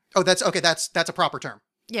community. Oh, that's okay, that's a proper term.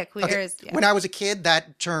 Yeah, queer Okay. is. Yeah. When I was a kid,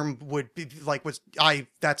 that term would be like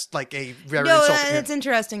that's like a very No, insulting. it's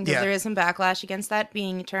interesting because Yeah. there is some backlash against that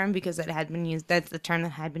being a term because it had been used. That's the term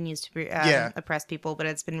that had been used to Yeah. oppress people, but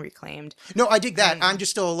it's been reclaimed. No, I dig that. I'm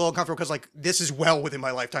just still a little uncomfortable because like this is well within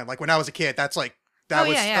my lifetime. Like when I was a kid, that's like that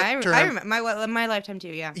was a term. I remember my lifetime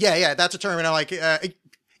too. Yeah. Yeah, that's a term, and I'm like,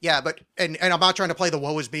 yeah, but and I'm not trying to play the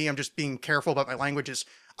woe is me. I'm just being careful about my languages.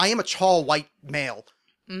 I am a tall white male,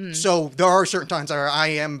 so there are certain times where I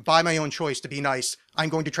am by my own choice to be nice. I'm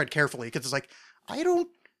going to tread carefully because it's like I don't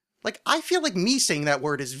like. I feel like me saying that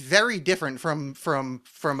word is very different from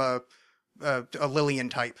a Lillian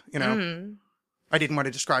type. You know, I didn't want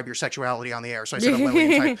to describe your sexuality on the air, so I said a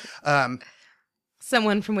Lillian type.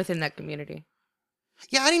 Someone from within that community.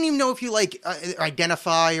 Yeah, I didn't even know if you like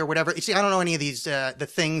identify or whatever. You see, I don't know any of these the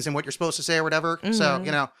things and what you're supposed to say or whatever. So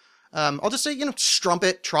I'll just say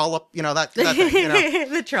strumpet, trollop, that thing.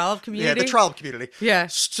 The trollop community. Yeah, the trollop community. Yeah.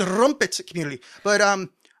 Strumpet community. But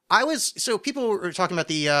people were talking about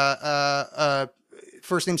the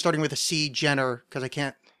first name starting with a C, Jenner, because I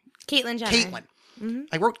can't. Caitlyn Jenner. Caitlyn.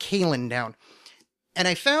 I wrote Kaylin down. And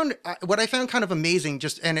I found what I found kind of amazing,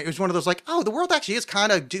 and it was one of those like, oh, the world actually is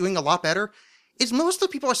kind of doing a lot better. Is most of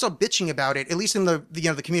the people I saw bitching about it, at least in the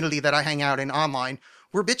community that I hang out in online,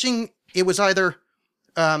 were bitching. It was either,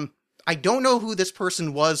 I don't know who this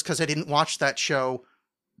person was because I didn't watch that show,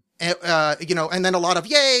 and then a lot of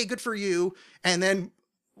yay, good for you, and then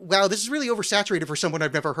wow, this is really oversaturated for someone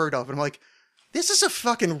I've never heard of. And I'm like, this is a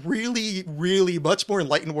fucking really, really much more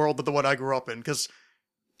enlightened world than the one I grew up in. Because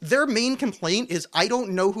their main complaint is, I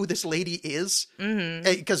don't know who this lady is.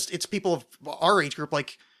 Because it's people of our age group.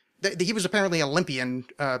 Like, he was apparently an Olympian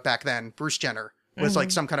back then. Bruce Jenner was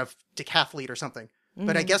like some kind of decathlete or something.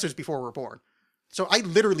 But I guess it was before we were born. So I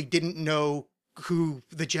literally didn't know who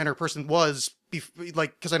the Jenner person was,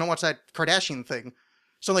 because I don't watch that Kardashian thing.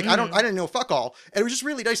 So like, I didn't know fuck all. And it was just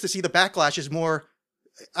really nice to see the backlash is more,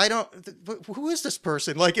 who is this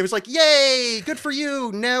person? Like, it was like, yay, good for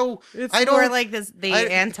you. No, It's I don't more like the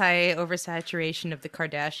anti-oversaturation of the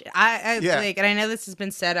Kardashian. Like, and I know this has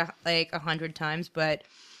been said like 100 times, but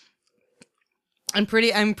I'm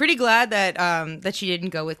pretty glad that that she didn't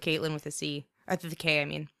go with Caitlyn with a C, or the K. I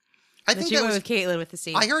mean, I think she that went was, with Caitlyn with a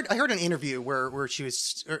C. I heard an interview where she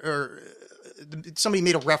was, or somebody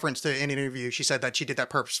made a reference to in an interview. She said that she did that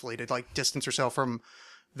purposefully to like distance herself from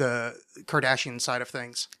the Kardashian side of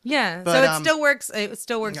things. Yeah, but, so it still works. It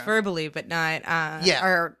still works verbally, but not. Yeah.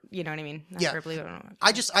 Or you know what I mean? Not verbally.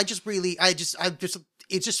 It's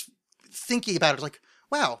just thinking about it, like,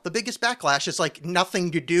 wow, the biggest backlash is like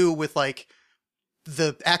nothing to do with like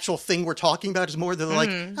the actual thing we're talking about. Is more than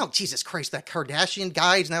like, oh Jesus Christ, that Kardashian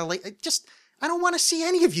guy's now like, I don't want to see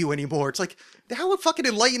any of you anymore. It's like, how fucking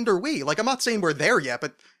enlightened are we? Like, I'm not saying we're there yet,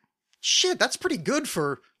 but shit, that's pretty good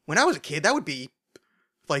for when I was a kid. That would be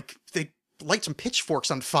like, they light some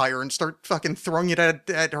pitchforks on fire and start fucking throwing it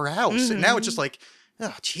at her house. And now it's just like,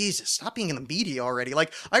 oh, Jesus, stop being in the media already.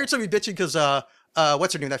 Like, I heard somebody bitching because,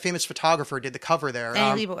 what's her name? That famous photographer did the cover there.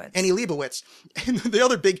 Annie Leibovitz. And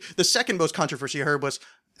the second most controversy I heard was,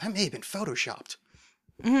 that may have been photoshopped.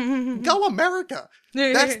 Go America!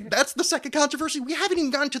 That's the second controversy. We haven't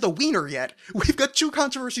even gotten to the wiener yet. We've got 2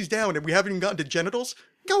 controversies down, and we haven't even gotten to genitals.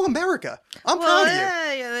 Go America! I'm proud of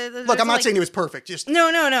you. Look, I'm not saying it was perfect. Just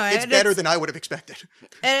no. It's better than I would have expected.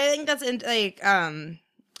 And I think that's like I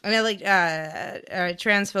know like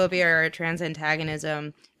transphobia or trans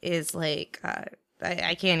antagonism is like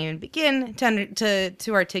I can't even begin to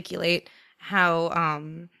articulate how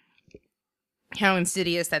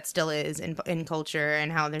insidious that still is in culture,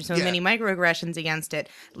 and how there's so many microaggressions against it.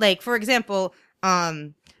 Like, for example,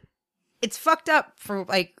 it's fucked up for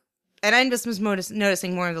like, and I just was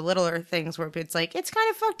noticing more of the littler things where it's like, it's kind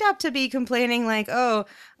of fucked up to be complaining like, for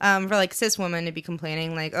like cis women to be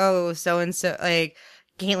complaining like, oh, so-and-so, like,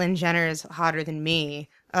 Caitlyn Jenner is hotter than me.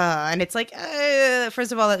 And it's like,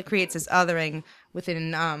 first of all, it creates this othering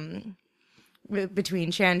within,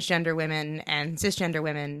 between transgender women and cisgender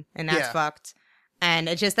women, and that's fucked. And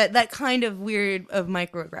it's just that kind of weird of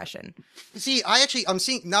microaggression. See, I'm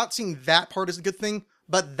not seeing that part as a good thing,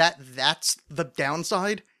 but that's the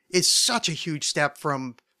downside is such a huge step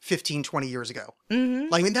from 15, 20 years ago.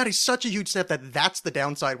 Like, I mean, that is such a huge step that's the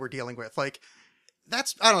downside we're dealing with. Like,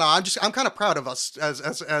 that's, I don't know, I'm kind of proud of us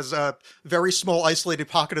as a very small isolated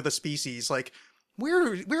pocket of the species. Like,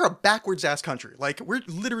 we're a backwards ass country. Like, we're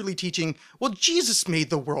literally teaching, well, Jesus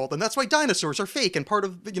made the world, and that's why dinosaurs are fake and part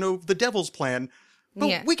of, the devil's plan.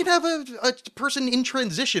 But we can have a person in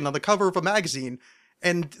transition on the cover of a magazine,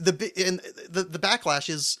 and the backlash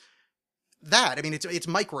is that. I mean, it's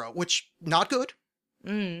micro, which not good.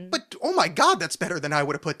 But oh my God, that's better than I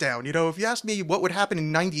would have put down. If you asked me what would happen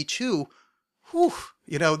in '92, whew,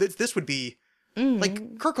 this would be.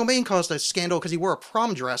 Like, Kurt Cobain caused a scandal because he wore a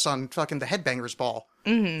prom dress on fucking the Headbangers Ball.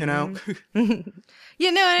 Yeah, no,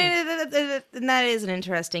 that is an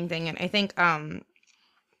interesting thing, and I think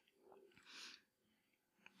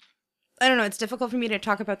I don't know. It's difficult for me to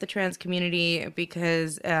talk about the trans community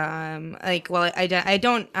because, I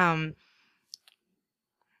don't.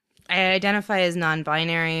 I identify as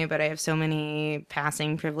non-binary, but I have so many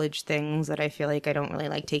passing privileged things that I feel like I don't really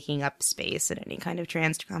like taking up space in any kind of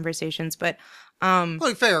trans conversations. But,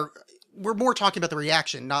 well, fair. We're more talking about the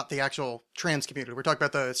reaction, not the actual trans community. We're talking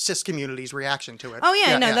about the cis community's reaction to it. Oh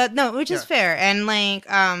yeah, which is fair. And like,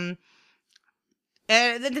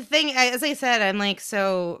 the thing, as I said, I'm like,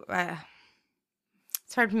 so,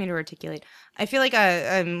 it's hard for me to articulate. I feel like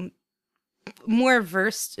I'm more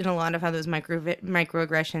versed in a lot of how those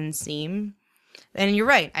microaggressions seem. And you're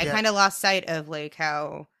right. I kind of lost sight of like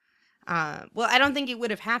how, I don't think it would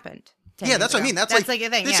have happened. Yeah, that's what I mean. That's like a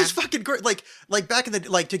thing. This is fucking great. Like back in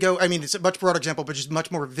the, like, to go, I mean, it's a much broader example, but just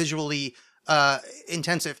much more visually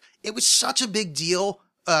intensive. It was such a big deal.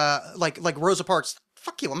 Like Rosa Parks,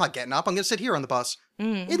 fuck you, I'm not getting up. I'm going to sit here on the bus.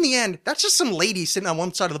 In the end, that's just some lady sitting on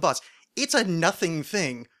one side of the bus. It's a nothing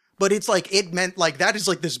thing, but it's like, it meant like, that is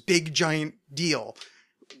like this big giant deal.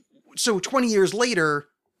 So 20 years later,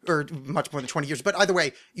 or much more than 20 years. But either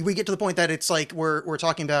way, we get to the point that it's like we're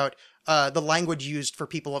talking about the language used for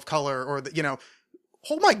people of color, or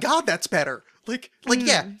oh my God, that's better. Like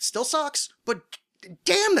yeah, still sucks, but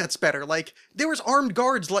damn, that's better. Like, there was armed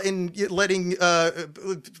guards letting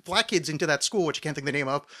black kids into that school, which I can't think of the name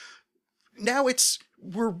of. Now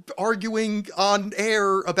we're arguing on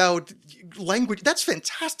air about language. That's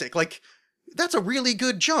fantastic. Like, that's a really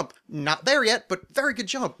good jump. Not there yet, but very good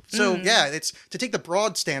jump. So yeah, it's to take the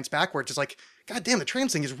broad stance backwards. It's like, God damn, the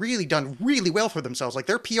trans thing has really done really well for themselves. Like,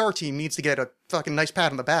 their PR team needs to get a fucking nice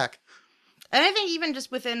pat on the back. And I think even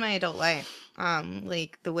just within my adult life,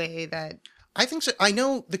 like the way that I think so. I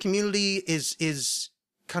know the community is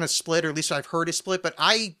kind of split, or at least I've heard is split, but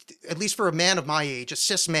at least for a man of my age, a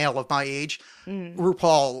cis male of my age,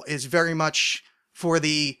 RuPaul is very much for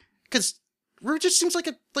because Ru just seems like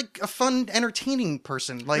a fun, entertaining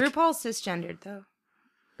person. Like, RuPaul's cisgendered, though.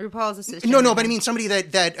 RuPaul's a cisgendered. No, but I mean somebody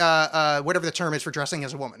that whatever the term is for dressing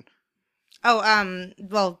as a woman. Oh,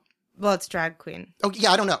 well, it's drag queen. Oh,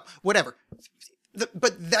 yeah, I don't know. Whatever.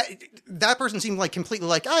 But that person seemed like completely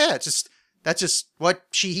like, oh yeah, that's just what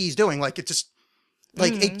he's doing. Like, it just,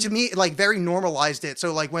 like, it, to me, like, very normalized it.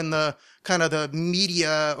 So, like, when the kind of the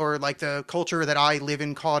media or, like, the culture that I live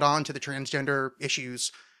in caught on to the transgender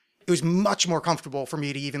issues, it was much more comfortable for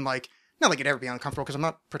me to even, like, not like it'd ever be uncomfortable because I'm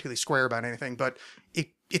not particularly square about anything, but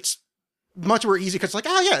it's much more easy because it's like,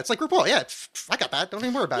 oh yeah, it's like RuPaul. Yeah, I got that. Don't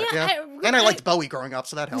even worry about it. Yeah. And I liked Bowie growing up,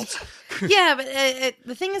 so that helps. Yeah, but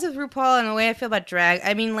the thing is with RuPaul and the way I feel about drag,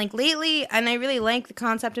 I mean, like, lately, and I really like the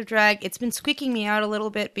concept of drag, it's been squeaking me out a little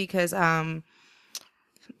bit because, and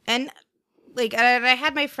like, I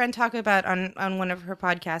had my friend talk about on one of her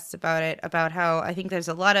podcasts about it, about how I think there's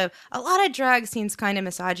a lot of drag seems kind of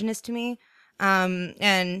misogynist to me.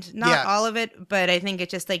 And not all of it, but I think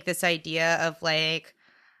it's just like this idea of like,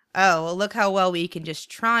 oh, well, look how well we can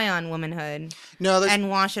just try on womanhood and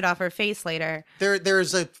wash it off our face later.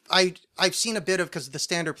 I've seen a bit of, because the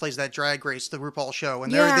Standard plays that Drag Race, the RuPaul show,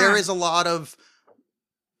 and there is a lot of,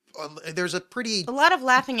 there's a lot of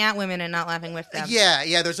laughing at women and not laughing with them.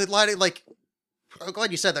 Yeah, there's a lot of, like, I'm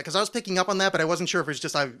glad you said that, because I was picking up on that, but I wasn't sure if it's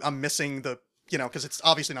just I'm missing the, because it's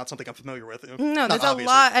obviously not something I'm familiar with. No,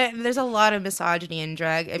 there's a lot of misogyny in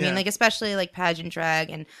drag. I mean, like, especially like pageant drag,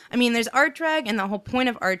 and I mean, there's art drag, and the whole point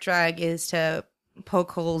of art drag is to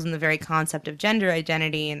poke holes in the very concept of gender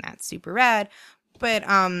identity, and that's super rad. But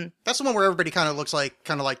that's the one where everybody kind of looks like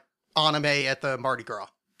anime at the Mardi Gras,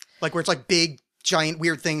 like where it's like big, giant,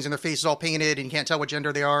 weird things, and their faces all painted, and you can't tell what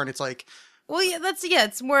gender they are, and it's like, well, yeah,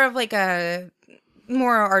 it's more of like a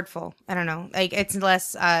more artful. I don't know. Like, it's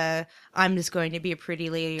less, I'm just going to be a pretty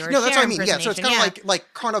lady or no, that's what I mean. Yeah, so it's kind of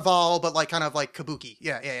like Carnival, but like kind of like kabuki.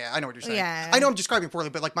 Yeah. I know what you're saying. Yeah. I know I'm describing poorly,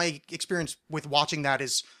 but like my experience with watching that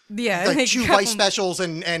is like 2 Vice specials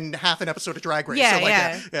and half an episode of Drag Race. Yeah, so like,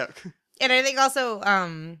 yeah. And I think also,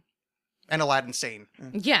 and Aladdin Sane.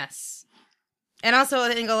 Yes. And also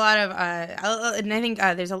I think a lot of, and I think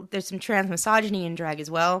there's some trans misogyny in drag as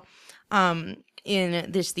well. In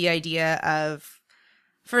this, the idea of,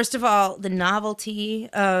 first of all, the novelty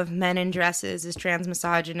of men in dresses is trans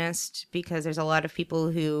misogynist, because there's a lot of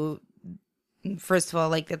people who, first of all,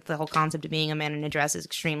 like the whole concept of being a man in a dress is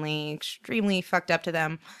extremely, extremely fucked up to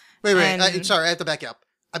them. Wait, sorry, I have to back up.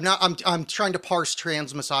 I'm trying to parse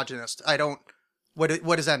trans misogynist. I don't,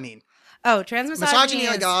 what does that mean? Oh, trans misogyny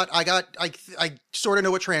I sort of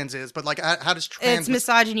know what trans is, but like, how does trans... It's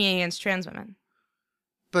misogyny against trans women.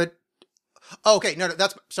 But, okay, no,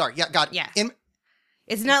 that's, sorry, yeah, got it. Yeah.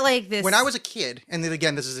 It's not like this. When I was a kid, and then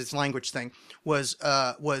again, this is its language thing, was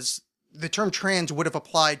the term trans would have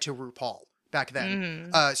applied to RuPaul back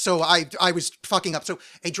then. Mm-hmm. So I was fucking up. So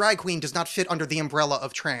a drag queen does not fit under the umbrella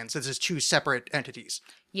of trans. This is 2 separate entities.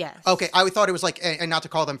 Yes. Okay, I thought it was like, and not to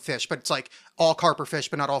call them fish, but it's like all carp are fish,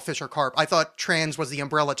 but not all fish are carp. I thought trans was the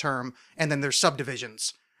umbrella term, and then there's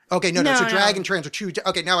subdivisions. Okay, no. So drag and trans are 2.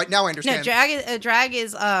 Okay, now I understand. No, drag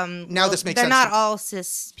is now this makes sense. They're not all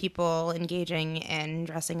cis people engaging and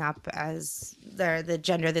dressing up as the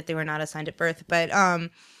gender that they were not assigned at birth, but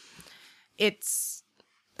it's,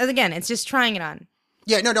 again, it's just trying it on.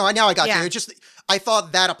 Yeah, no. Now I got you. It just, I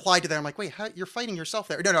thought that applied to there. I'm like, wait, you're fighting yourself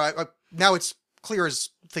there? No. Now it's clear as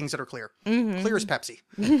things that are clear. Mm-hmm. Clear as Pepsi.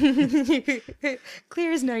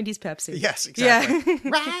 Clear as 90s Pepsi. Yes, exactly. Yeah.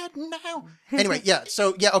 Right now. Anyway, yeah.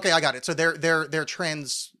 So yeah, okay, I got it. So they're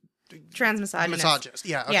trans misogynist.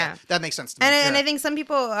 Yeah, okay. Yeah. That makes sense to me. And I think some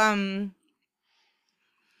people I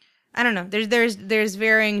don't know. There's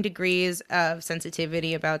varying degrees of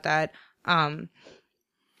sensitivity about that. Well,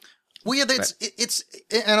 yeah, it's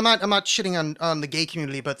and I'm not shitting on the gay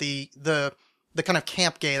community, but the kind of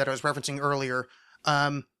camp gay that I was referencing earlier,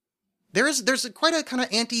 there's quite a kind of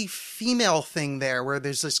anti-female thing there where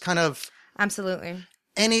there's this kind of, Absolutely.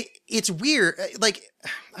 and it's weird. Like,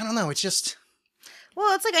 I don't know. It's just,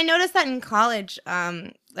 Well, it's like I noticed that in college.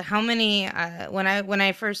 How many when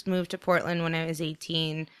I first moved to Portland when I was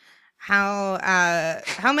 18, how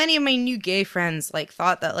many of my new gay friends like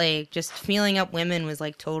thought that like just feeling up women was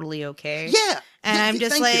like totally okay. yeah. And Yeah, I'm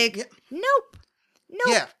just thank like, you. nope.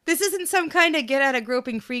 Yeah. This isn't some kind of get out of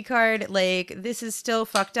groping free card. Like, this is still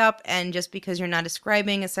fucked up. And just because you're not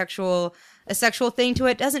ascribing a sexual thing to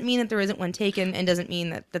it doesn't mean that there isn't one taken, and doesn't mean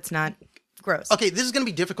that that's not gross. Okay, this is going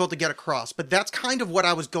to be difficult to get across, but that's kind of what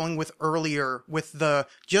I was going with earlier with the,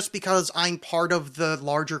 just because I'm part of the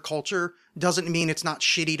larger culture doesn't mean it's not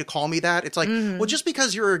shitty to call me that. It's like, well, just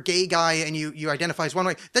because you're a gay guy and you identify as one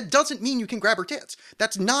way, that doesn't mean you can grab her tits.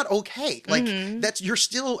 That's not okay. Like, you're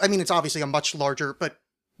still, I mean, it's obviously a much larger, but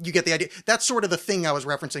you get the idea. That's sort of the thing I was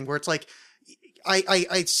referencing, where it's like,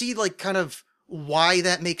 I see like kind of why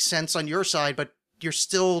that makes sense on your side, but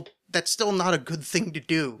that's still not a good thing to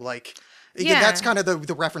do. Like, yeah, that's kind of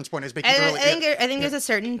the reference point I was making earlier. I think there's a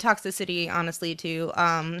certain toxicity, honestly, to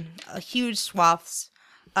a huge swaths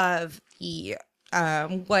of the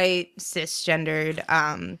white cisgendered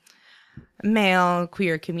male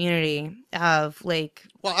queer community of like.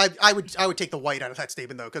 Well, I would take the white out of that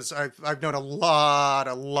statement though, because I've known a lot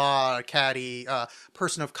of catty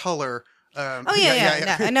person of color. No, I'm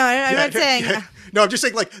not saying. No, I'm just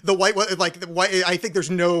saying like the white one, like the white. I think there's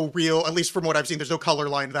no real, at least from what I've seen, there's no color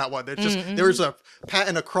line to that one. There's just there's a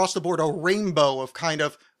pattern across the board, a rainbow of kind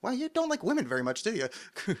of. Well, you don't like women very much, do you?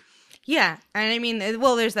 Yeah, and I mean,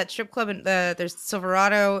 well, there's that strip club. There's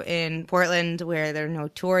Silverado in Portland where they're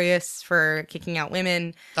notorious for kicking out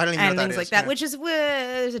women. I don't even know and what things that like is, that, yeah. which is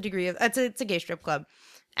there's a degree of it's a gay strip club.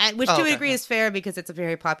 And which to a degree is fair because it's a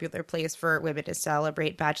very popular place for women to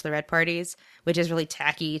celebrate bachelorette parties, which is really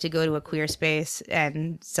tacky to go to a queer space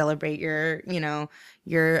and celebrate your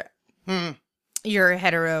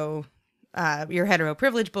hetero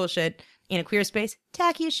privilege bullshit in a queer space.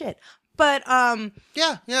 Tacky as shit. But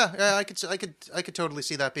Yeah, I could totally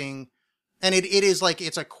see that being, and it is like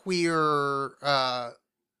it's a queer or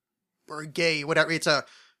gay, whatever.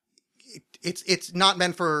 It's not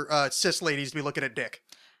meant for cis ladies to be looking at dick.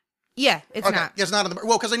 yeah, it's not. It's not on the,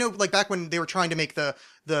 well, because I know like back when they were trying to make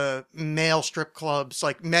the male strip clubs,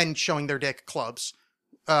 like men showing their dick clubs.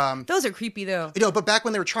 Those are creepy though. But back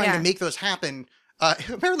when they were trying to make those happen,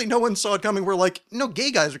 apparently no one saw it coming. We're like, no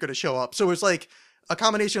gay guys are going to show up. So it was like a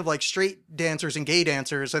combination of like straight dancers and gay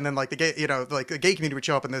dancers, and then like the gay, like the gay community would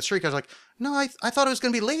show up, and the straight guys were like, no, I thought it was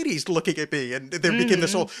going to be ladies looking at me, and there became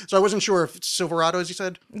this whole. So I wasn't sure if Silverado, as you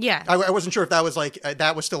said, Yeah. I wasn't sure if that was like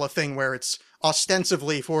that was still a thing where it's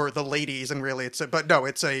ostensibly for the ladies, and really but no,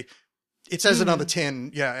 it says it on the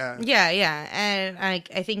tin, yeah, and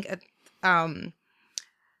I think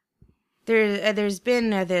there's been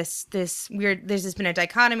there's been a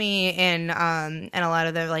dichotomy in a lot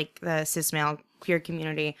of the cis male queer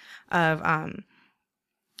community of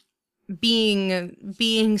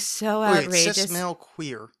being so outrageous. Cis male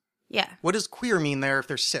queer. Yeah. What does queer mean there if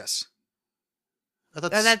they're cis? I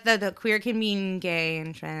thought The queer can mean gay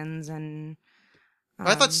and trans and.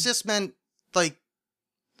 I thought cis meant like.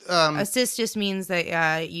 A cis just means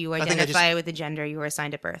that you identify with the gender you were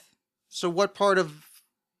assigned at birth. So what part of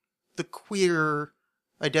the queer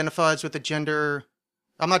identifies with the gender?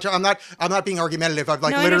 I'm not being argumentative. I've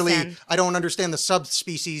like literally. I don't understand the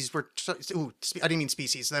subspecies. I didn't mean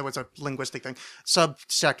species. That was a linguistic thing.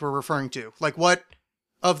 Subsect we're referring to. Like what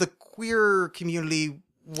of the queer community?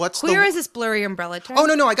 Queer is this blurry umbrella term. Oh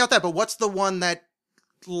no, I got that. But what's the one that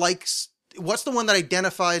likes? What's the one that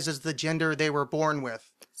identifies as the gender they were born with?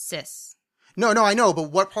 Cis. No, I know.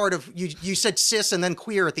 But what part of you said cis and then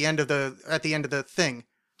queer at the end of the thing?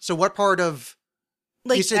 So what part of?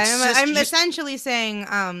 Like you said I'm essentially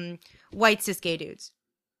saying white cis gay dudes.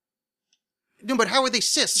 No, but how are they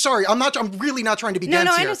cis? Sorry, I'm really not trying to be dense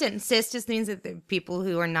No, I here. understand. Cis just means that the people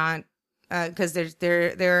who are not, because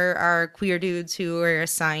there are queer dudes who are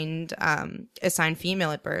assigned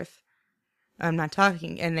female at birth. I'm not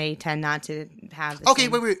talking, and they tend not to have. Okay,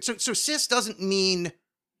 wait. So cis doesn't mean.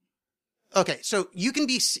 Okay, so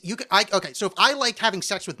so if I liked having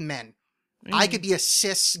sex with men, I could be a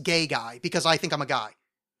cis gay guy because I think I'm a guy.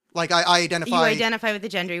 Like I identify. You identify with the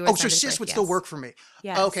gender you were. Oh, so cis would still work for me.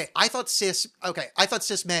 Yes. Okay, I thought cis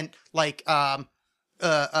meant like to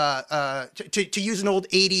use an old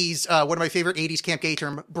 80s one of my favorite 80s camp gay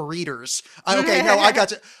term, breeders. Okay, no, I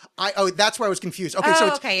got you. That's where I was confused. Okay,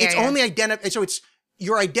 so it's only so it's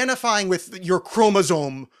you're identifying with your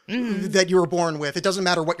chromosome that you were born with. It doesn't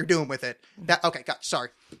matter what you're doing with it. Sorry.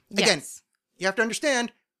 Again, Yes. you have to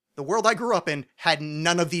understand the world I grew up in had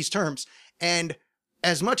none of these terms. And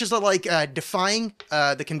as much as I like defying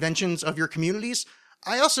the conventions of your communities,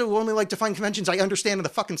 I also only like define conventions I understand in the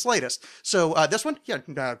fucking slightest. So this one, yeah.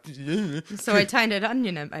 So I tied an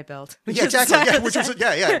onion at my belt. Yeah, exactly. Yeah, which is,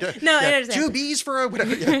 yeah. No, I yeah. understand. 2 B's for a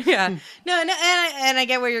whatever. Yeah. Yeah. No, and I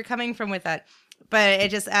get where you're coming from with that. But it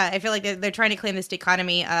just, I feel like they're trying to claim this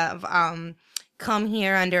dichotomy of come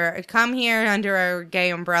here under our gay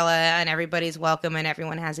umbrella and everybody's welcome and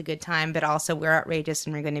everyone has a good time, but also we're outrageous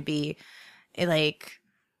and we're going to be like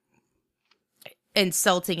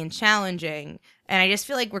insulting and challenging. And I just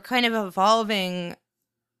feel like we're kind of evolving.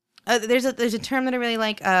 There's a term that I really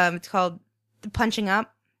like. It's called punching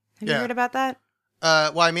up. Have you heard about that?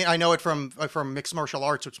 Well, I mean, I know it from mixed martial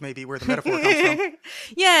arts, which may be where the metaphor comes from.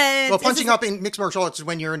 Yeah. Well, punching up in mixed martial arts is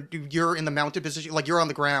when you're in the mounted position, like you're on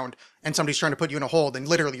the ground and somebody's trying to put you in a hold, and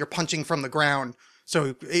literally you're punching from the ground.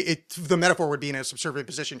 So the metaphor would be in a subservient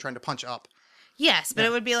position trying to punch up. Yes, but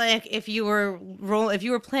it would be like if you were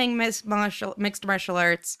playing mixed martial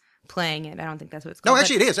arts. Playing it. I don't think that's what it's called. No,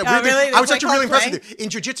 actually, it is. Really? I was actually really impressed playing? with you. In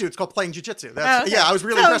jiu-jitsu, it's called playing jiu-jitsu. Okay. Yeah, I was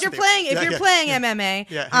really impressed if with you're you. playing MMA,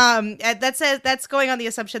 that's going on the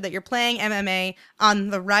assumption that you're playing MMA on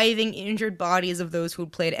the writhing, injured bodies of those who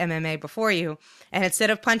played MMA before you, and instead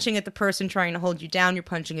of punching at the person trying to hold you down, you're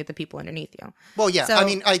punching at the people underneath you. Well, yeah. So, I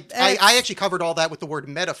mean, I actually covered all that with the word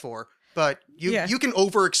metaphor. But you can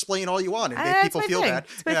over-explain all you want and make people feel bad.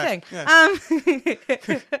 It's my thing. Yeah.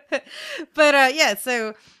 But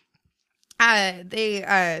so I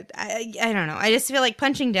don't know. I just feel like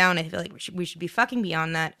punching down. I feel like we should be fucking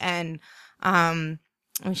beyond that, and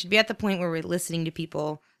we should be at the point where we're listening to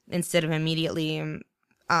people instead of immediately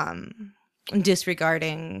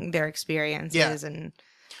disregarding their experiences. Yeah. And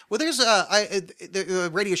well, there's the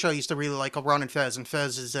radio show I used to really like, Ron and Fez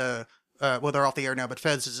is well, they're off the air now, but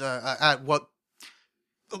Fez is at what,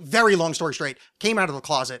 very long story straight, came out of the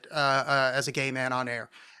closet as a gay man on air,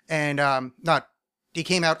 and he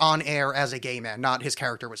came out on air as a gay man, not his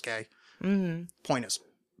character was gay. mm-hmm. Point is,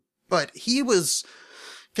 but he was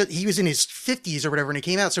in his 50s or whatever, and he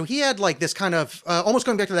came out, so he had like this kind of almost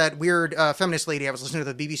going back to that weird feminist lady I was listening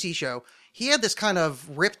to the BBC show. He had this kind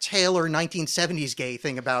of Rip Taylor 1970s gay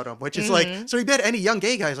thing about him, which is like, so he bet any young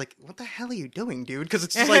gay guy is like, what the hell are you doing, dude? Because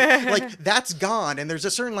it's just like that's gone. And there's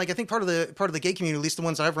a certain, like, I think part of the gay community, at least the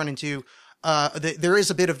ones that I've run into, there is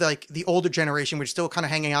a bit of like the older generation, which is still kind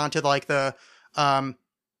of hanging on to like the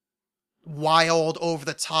wild, over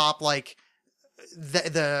the top, like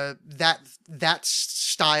that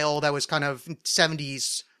style that was kind of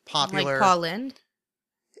 70s popular. Like Paul Lynde.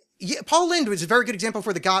 Yeah, Paul Lynde was a very good example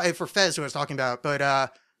for the guy, for Fez, who I was talking about.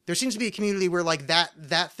 But there seems to be a community where like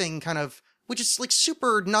that thing kind of, which is like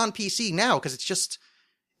super non-PC now, because it's just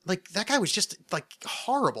like that guy was just like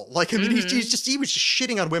horrible. Like I mean, he was just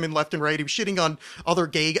shitting on women left and right. He was shitting on other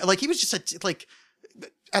gay, like he was just like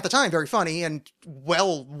at the time very funny and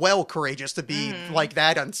well courageous to be like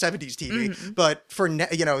that on 70s TV. But for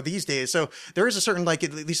these days, so there is a certain, like,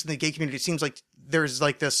 at least in the gay community, it seems like there's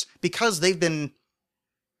like this, because they've been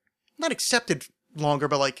not accepted longer,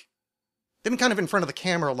 but like they've been kind of in front of the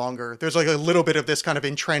camera longer. There's like a little bit of this kind of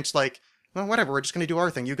entrenched, like, well, whatever, we're just going to do our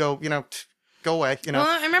thing. You go, go away, Well,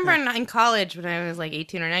 I remember in college when I was like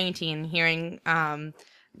 18 or 19 hearing,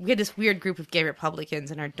 we had this weird group of gay Republicans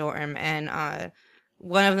in our dorm, and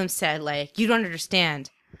one of them said, like, you don't understand.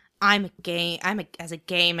 As a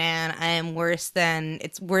gay man, I am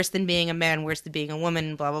it's worse than being a man, worse than being a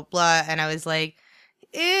woman, blah, blah, blah. And I was like,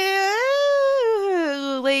 ew.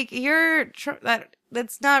 Like,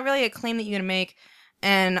 that's not really a claim that you're gonna make,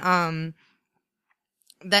 and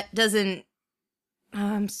that doesn't.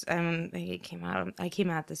 I came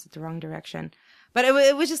at this at the wrong direction, but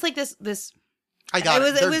it was just like this. I got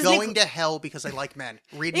it. They're going to hell because they like men.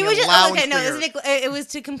 Read me just, loud okay, and no, clear. it was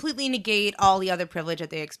to completely negate all the other privilege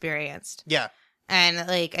that they experienced. Yeah, and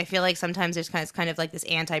like I feel like sometimes there's kind of like this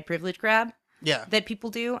anti-privilege grab. Yeah, that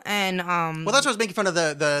people do, and well, that's what I was making fun of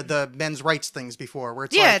the men's rights things before, where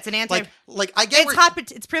it's it's an anti, like I get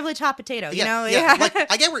it's privilege hot potato, you know,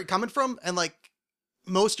 like I get where you're coming from, and like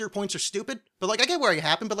most of your points are stupid, but like I get where you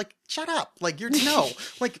happen, but like shut up, like you're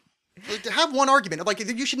like have one argument, like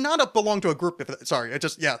you should not belong to a group. Sorry, I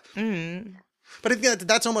just but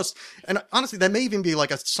that's almost, and honestly, that may even be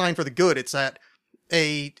like a sign for the good. It's that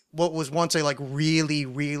what was once a like really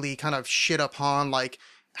really kind of shit upon, like,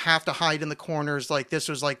 have to hide in the corners, like this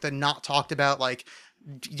was like the not talked about, like,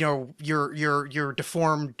 your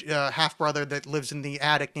deformed half brother that lives in the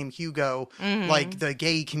attic named Hugo, like the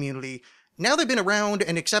gay community. Now they've been around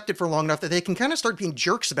and accepted for long enough that they can kind of start being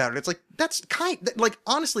jerks about it. It's like,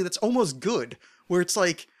 honestly, that's almost good, where it's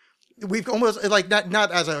like, we've almost like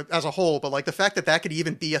not as a whole, but like the fact that could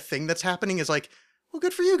even be a thing that's happening is like, well,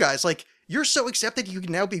 good for you guys. Like, you're so accepted, you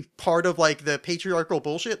can now be part of like the patriarchal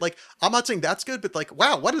bullshit. Like, I'm not saying that's good, but like,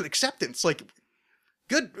 wow, what an acceptance. Like,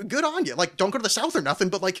 good on you. Like, don't go to the South or nothing,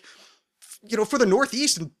 but like, you know, for the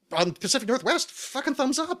Northeast and on Pacific Northwest, fucking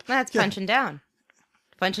thumbs up. That's punching down.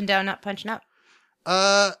 Punching down, not punching up.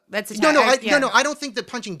 That's no. I don't think the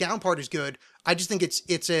punching down part is good. I just think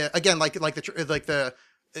it's again like the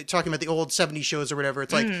talking about the old 70s shows or whatever.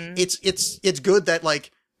 It's like it's good that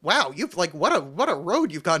like, wow, you've like what a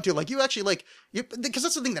road you've gone to. Like, you actually like because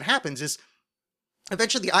that's the thing that happens is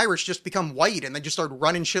eventually the Irish just become white and they just start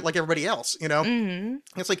running shit like everybody else. You know,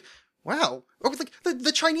 it's like, wow. Or with like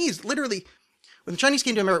the Chinese, literally. When the Chinese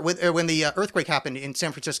came to America, when the earthquake happened in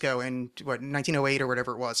San Francisco in 1908 or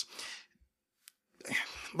whatever it was,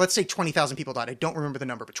 let's say 20,000 people died. I don't remember the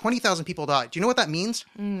number, but 20,000 people died. Do you know what that means?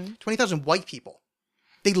 20,000 white people.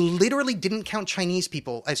 They literally didn't count Chinese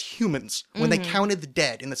people as humans when they counted the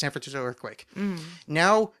dead in the San Francisco earthquake.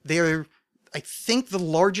 Now they're, I think, the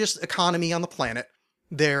largest economy on the planet.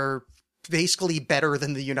 They're basically better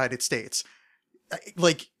than the United States.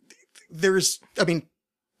 Like,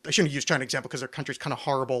 I shouldn't use China example because their country's kind of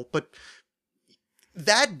horrible, but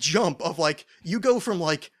that jump of like, you go from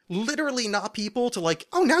like literally not people to like,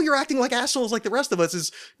 oh, now you're acting like assholes like the rest of us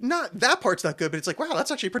is not, that part's not good, but it's like, wow, that's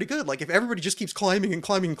actually pretty good. Like, if everybody just keeps climbing and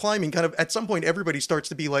climbing and climbing, kind of at some point, everybody starts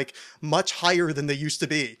to be like much higher than they used to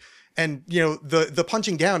be. And, you know, the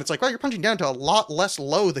punching down, it's like, well, you're punching down to a lot less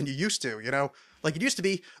low than you used to, you know, like it used to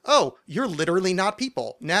be, oh, you're literally not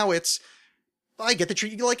people. Now it's, I get to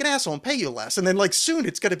treat you like an asshole and pay you less. And then like soon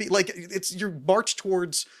it's going to be like, it's your march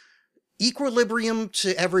towards equilibrium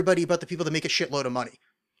to everybody but the people that make a shitload of money.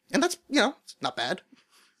 And that's, you know, it's not bad.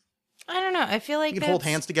 I don't know. I feel like you can hold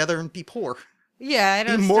hands together and be poor. Yeah, I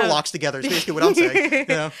don't. Be Morlocks together is basically what I'm saying. You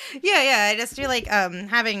know? Yeah. I just feel like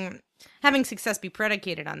having success be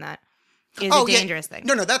predicated on that is a dangerous thing.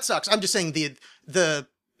 No, that sucks. I'm just saying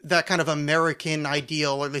that kind of American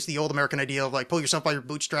ideal, or at least the old American ideal of like pull yourself by your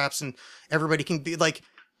bootstraps and everybody can be like,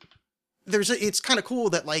 it's kind of cool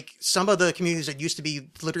that like some of the communities that used to be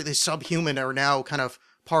literally subhuman are now kind of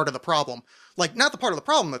part of the problem. Like, not the part of the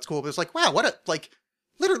problem that's cool, but it's like, wow,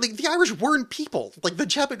 literally the Irish weren't people. Like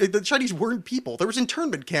the Chinese weren't people. There was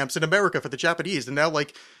internment camps in America for the Japanese. And now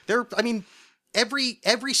like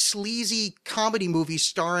every sleazy comedy movie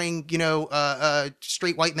starring, you know,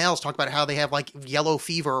 straight white males talk about how they have like yellow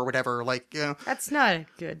fever or whatever. Like, you know, that's not a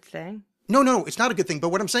good thing. No, it's not a good thing. But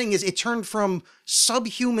what I'm saying is it turned from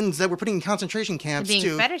subhumans that were putting in concentration camps being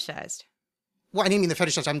fetishized. Well, I didn't mean the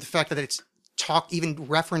fetishized. I mean the fact that it's even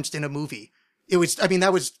referenced in a movie. It was, I mean,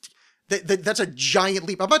 that's a giant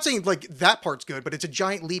leap. I'm not saying like that part's good, but it's a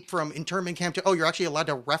giant leap from internment camp to, oh, you're actually allowed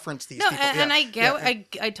to reference these people. And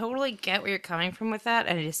I totally get where you're coming from with that.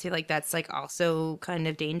 And I just feel like that's like also kind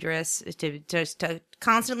of dangerous to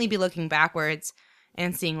constantly be looking backwards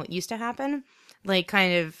and seeing what used to happen. Like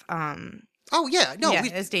kind of,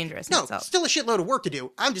 it's dangerous. No, still a shitload of work to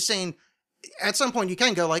do. I'm just saying, at some point you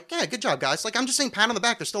can go like, yeah, good job, guys. Like, I'm just saying, pat on the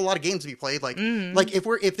back. There's still a lot of games to be played. Like, like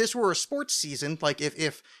if this were a sports season, like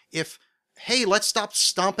if hey, let's stop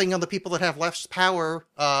stomping on the people that have less power,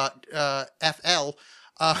 FL.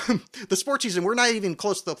 The sports season, we're not even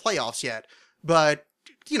close to the playoffs yet, but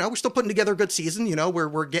you know, we're still putting together a good season. You know,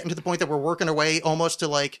 we're getting to the point that we're working our way almost to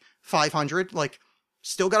like 500. Like,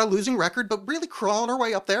 still got a losing record, but really crawling our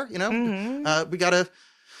way up there. You know, we gotta,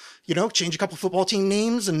 you know, change a couple football team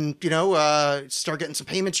names and, you know, start getting some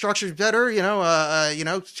payment structures better.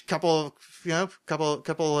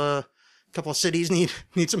 Couple of cities need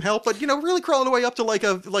some help, but, you know, really crawling away up to like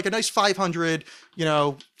a nice 500, you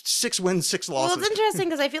know, 6 wins, 6 losses. Well, it's interesting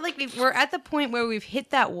because I feel like we're at the point where we've hit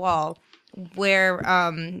that wall where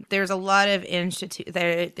there's a lot of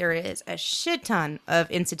there is a shit ton of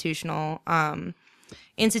institutional and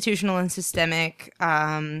systemic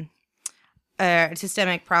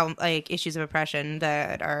systemic problem, like issues of oppression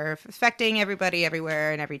that are affecting everybody,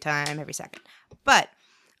 everywhere, and every time, every second. But,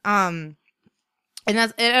 and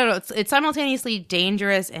that's, I don't know, it's simultaneously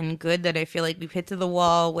dangerous and good that I feel like we've hit to the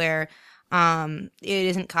wall where it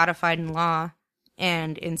isn't codified in law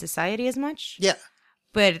and in society as much. Yeah.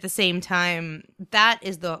 But at the same time, that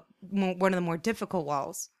is one of the more difficult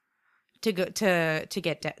walls to bring down.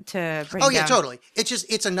 Oh yeah, totally.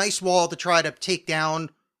 It's a nice wall to try to take down.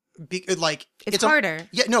 It's harder.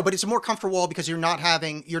 But it's a more comfortable wall because you're not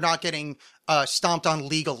getting stomped on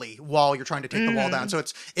legally while you're trying to take the wall down. So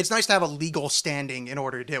it's nice to have a legal standing in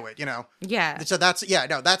order to do it, you know? Yeah. So that's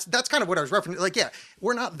kind of what I was referencing. Like, yeah,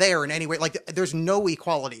 we're not there in any way. Like, there's no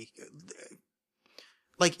equality.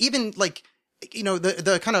 Like, even like, you know,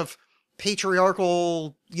 the kind of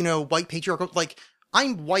patriarchal, white patriarchal, like,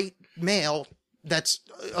 I'm white male that's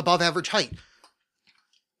above average height.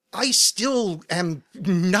 I still am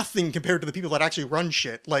nothing compared to the people that actually run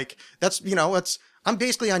shit. Like, I'm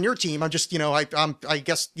basically on your team. I'm just, I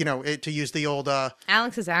guess, to use the old,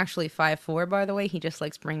 Alex is actually 5'4", by the way. He just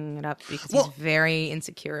likes bringing it up because he's very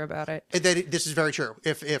insecure about it. This is very true.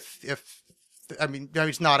 I mean, no,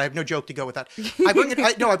 it's not. I have no joke to go with that. I bring it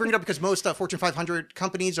up because most Fortune 500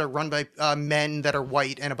 companies are run by men that are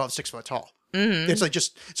white and above 6 foot tall. Mm-hmm. It's like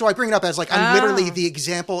so I bring it up as like, I'm literally the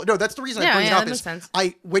example. No, that's the reason I bring it up is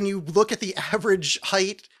when you look at the average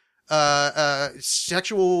height,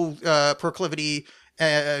 sexual proclivity,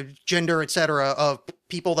 gender, etc. of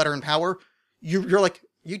people that are in power, you're like,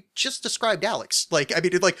 you just described Alex. Like, I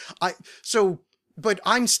mean, but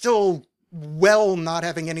I'm still not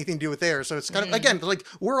having anything to do with theirs. So it's kind of, again, like,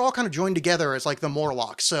 we're all kind of joined together as like the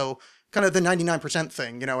Morlocks. So kind of the 99%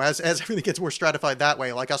 thing, as everything gets more stratified that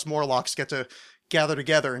way, like us Morlocks get to gather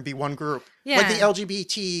together and be one group. Yeah. Like the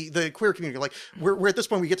LGBT, the queer community, like we're at this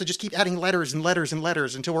point, we get to just keep adding letters and letters and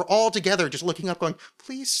letters until we're all together just looking up going,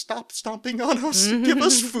 please stop stomping on us. Give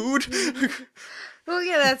us food. Well,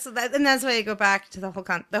 yeah, that's why I go back to the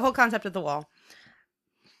whole concept of the wall.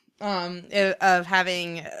 Of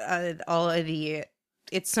having all of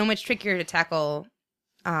it's so much trickier to tackle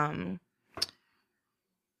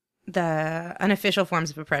the unofficial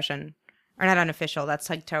forms of oppression, or not unofficial.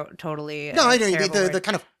 That's like totally no. I know the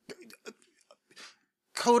kind of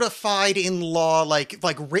codified in law, like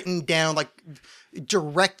written down, like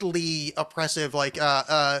directly oppressive, like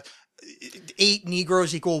 8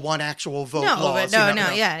 Negroes equal 1 actual vote laws.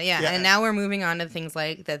 Yeah. And now we're moving on to things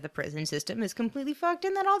like that the prison system is completely fucked,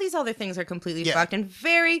 and that all these other things are completely fucked, and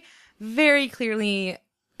very, very clearly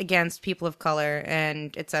against people of color,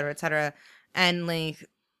 and et cetera, and like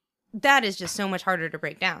that is just so much harder to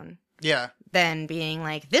break down. Yeah. Than being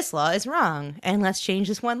like, this law is wrong, and let's change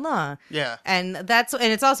this one law. Yeah. And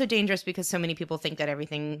it's also dangerous because so many people think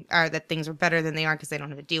that things are better than they are because they don't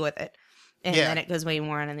have to deal with it. And then it goes way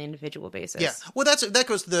more on an individual basis. Yeah. Well, that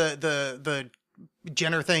goes to the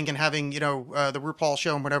gender thing and having, the RuPaul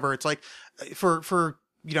show and whatever. It's like for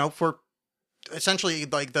essentially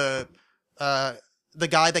like the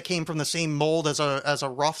guy that came from the same mold as a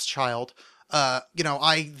Rothschild.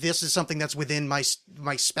 This is something that's within my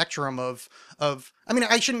spectrum of, I mean,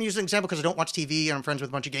 I shouldn't use an example because I don't watch TV and I'm friends with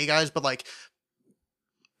a bunch of gay guys, but like,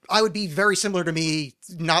 I would be very similar to me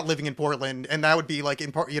not living in Portland, and that would be like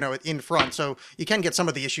in front. So you can get some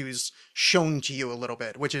of the issues shown to you a little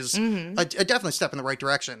bit, which is a definite step in the right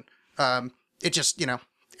direction. It just,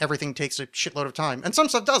 everything takes a shitload of time, and some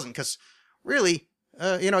stuff doesn't, because really,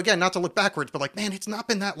 again, not to look backwards, but like, man, it's not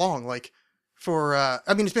been that long. Like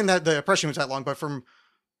it's been that the oppression was that long, but from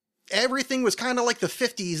everything was kind of like the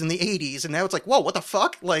 50s and the 80s, and now it's like, whoa, what the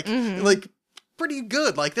fuck? Like, pretty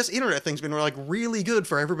good. Like, this internet thing's been like really good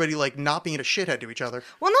for everybody, like, not being a shithead to each other.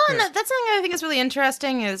 Well, no, that's something I think is really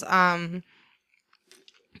interesting is, and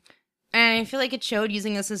I feel like it showed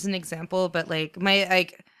using this as an example, but like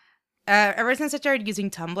ever since I started using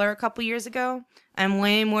Tumblr a couple years ago, I'm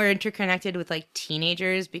way more interconnected with like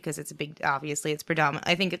teenagers because it's obviously it's predominant.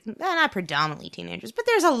 I think it's not predominantly teenagers, but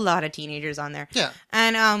there's a lot of teenagers on there. Yeah.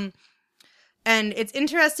 And it's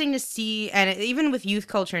interesting to see, and even with youth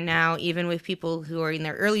culture now, even with people who are in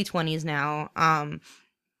their early 20s now,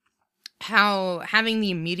 how having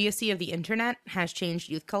the immediacy of the internet has changed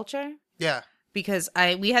youth culture. Yeah. Because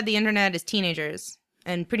we had the internet as teenagers,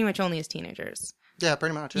 and pretty much only as teenagers. Yeah,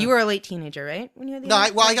 pretty much. Yeah. You were a late teenager, right? When you had the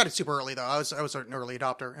I got it super early though. I was an early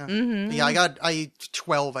adopter. Yeah, Mm-hmm. I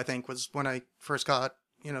 12, I think, was when I first got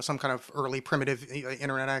some kind of early primitive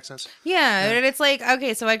internet access. Yeah, and it's like,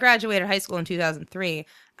 okay, so I graduated high school in 2003.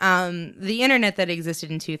 The internet that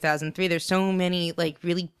existed in 2003, there's so many like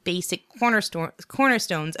really basic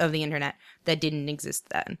cornerstones of the internet that didn't exist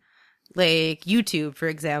then. Like YouTube, for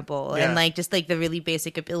example, and like just like the really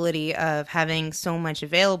basic ability of having so much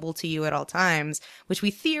available to you at all times, which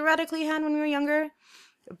we theoretically had when we were younger,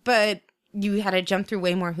 but you had to jump through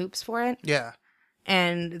way more hoops for it. Yeah.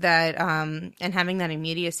 And that, and having that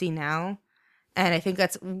immediacy now. And I think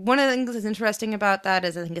that's one of the things that's interesting about that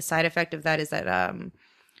is I think a side effect of that is that,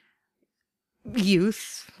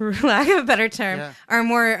 youth, for lack of a better term, are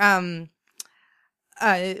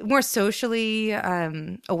more socially,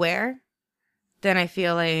 aware than I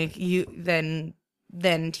feel like than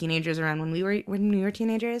teenagers around when we were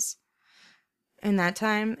teenagers in that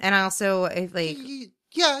time. And I also like,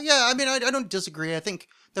 yeah. I mean, I don't disagree. I think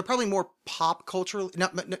they're probably more pop culture,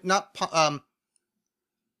 not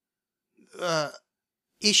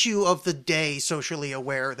issue of the day socially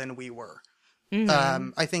aware than we were.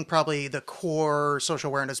 I think probably the core social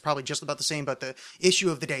awareness is probably just about the same, but the issue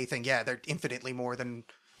of the day thing, yeah, they're infinitely more than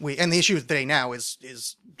and the issue of the day now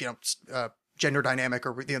is gender dynamic,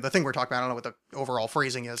 or the thing we're talking about. I don't know what the overall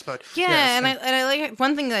phrasing is, but and I like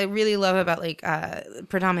one thing that I really love about like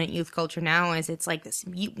predominant youth culture now is it's like this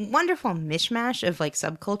wonderful mishmash of like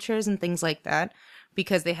subcultures and things like that,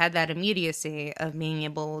 because they had that immediacy of being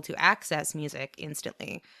able to access music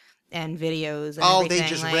instantly and videos and everything. They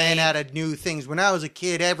just ran out of new things. When I was a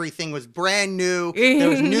kid, everything was brand new. There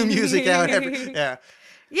was new music out.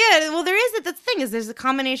 Yeah, well, there is. The thing is, there's a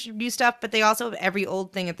combination of new stuff, but they also have every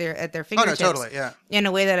old thing at their fingertips. Oh, no, totally, yeah. In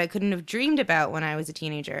a way that I couldn't have dreamed about when I was a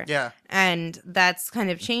teenager. Yeah. And that's kind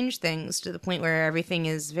of changed things to the point where everything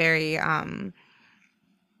is very, I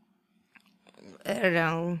don't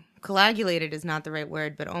know, coagulated is not the right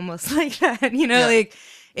word, but almost like that, like,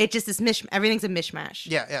 it just is everything's a mishmash.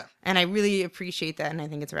 Yeah. And I really appreciate that, and I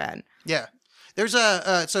think it's rad. Yeah. There's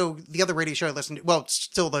so the other radio show I listened to, well,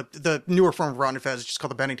 still the newer form of Ron and Fez, is just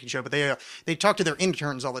called the Bennington Show, but they talk to their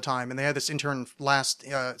interns all the time, and they had this intern last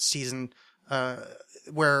season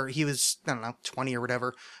where he was, I don't know, 20 or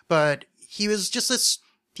whatever, but he was just this,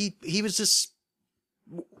 he was this,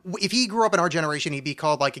 if he grew up in our generation, he'd be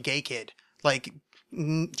called like a gay kid. Like,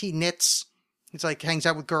 he knits, he's like, hangs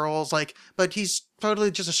out with girls, like, but he's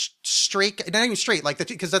totally just a straight, not even straight, like,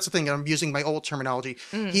 because that's the thing, I'm using my old terminology.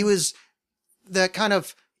 He was that kind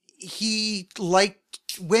of, he liked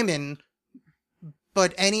women,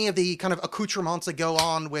 but any of the kind of accoutrements that go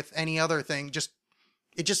on with any other thing,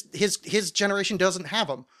 his generation doesn't have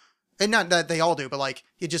them. And not that they all do, but like,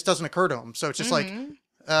 it just doesn't occur to him. So it's just like,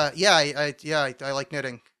 I like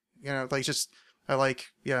knitting, like just, I like,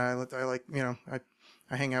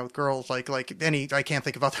 I hang out with girls, like I can't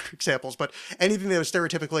think of other examples, but anything that was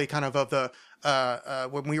stereotypically kind of the,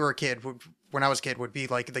 when we were a kid, when I was a kid, would be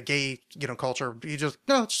like the gay, culture. You just,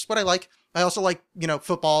 no, it's just what I like. I also like,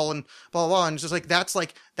 football and blah, blah, blah. And it's just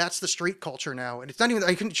like, that's the straight culture now. And it's not even,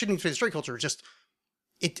 shouldn't even say the straight culture. It's just,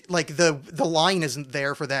 like the line isn't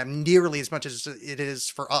there for them nearly as much as it is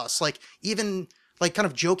for us. Like, even like kind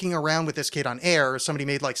of joking around with this kid on air, somebody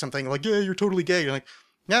made like something like, yeah, you're totally gay. You're like,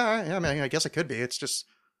 yeah, I mean, I guess it could be. It's just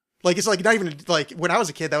like, it's like not even like when I was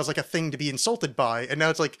a kid, that was like a thing to be insulted by. And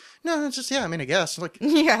now it's like, no, it's just, yeah, I mean, I guess like,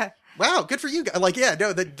 yeah, wow, good for you guys. Like, yeah,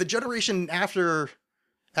 no, the generation after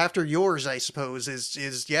yours, I suppose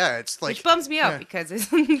is yeah, it's like, which bums me out because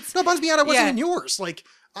it's no, bums me out. I wasn't in yours. Like,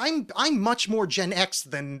 I'm much more Gen X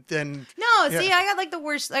than. No, see, I got like the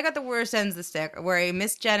worst. I got the worst ends of the stick where I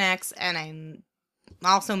missed Gen X and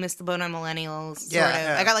I also missed the boat on millennials. Sort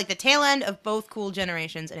of. I got like the tail end of both cool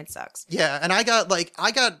generations, and it sucks. Yeah, and I got the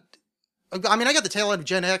tail end of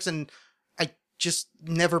Gen X, and I just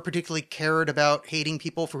never particularly cared about hating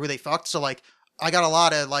people for who they fucked. So like, I got a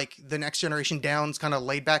lot of like the next generation downs kind of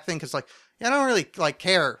laid back thing, because like, I don't really like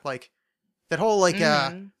care, like that whole like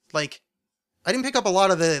like, I didn't pick up a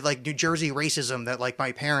lot of the like New Jersey racism that like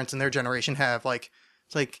my parents and their generation have. Like,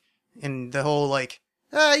 it's like, in the whole like,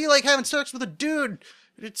 you like having sex with a dude,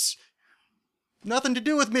 it's nothing to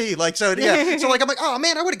do with me. Like, so yeah, so like, I'm like, oh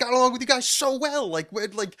man, I would have got along with you guys so well. Like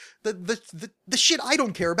the shit I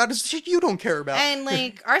don't care about is the shit you don't care about. And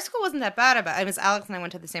like, our school wasn't that bad about it. I was Alex and I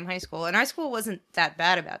went to the same high school, and our school wasn't that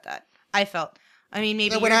bad about that. I felt. I mean,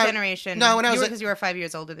 maybe your generation. No, when I was because you were 5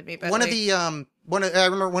 years older than me. But I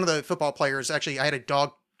remember one of the football players. Actually, I had a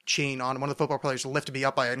dog chain on. One of the football players lifted me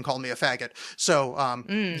up by it and called me a faggot. So,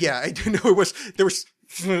 yeah, I do know it was a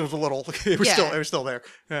little. It was still there.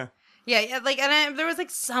 Yeah. Yeah, like, and there was like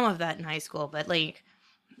some of that in high school, but like,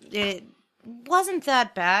 it wasn't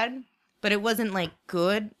that bad. But it wasn't like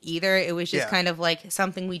good either. It was just kind of like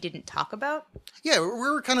something we didn't talk about. Yeah, we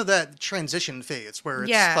were kind of that transition phase where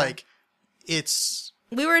it's like.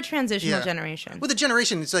 We were a transitional generation. With a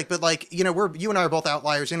generation, it's like, but like, you and I are both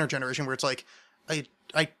outliers in our generation where it's like, I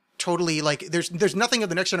totally like, there's nothing of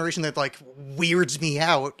the next generation that like weirds me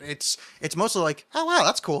out. It's mostly like, oh wow,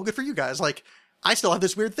 that's cool. Good for you guys. Like, I still have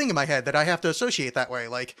this weird thing in my head that I have to associate that way.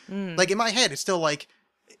 Like, like in my head, it's still like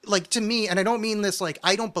to me, and I don't mean this, like,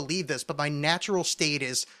 I don't believe this, but my natural state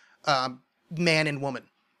is, man and woman.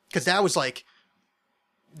 'Cause that was like,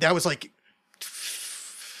 I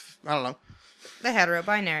don't know. The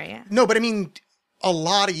hetero-binary, yeah. No, but I mean, a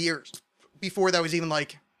lot of years before that was even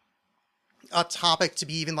like a topic to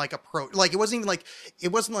be even like approached. Like, it wasn't like, there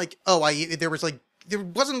wasn't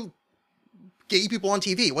gay people on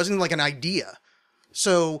TV. It wasn't like an idea.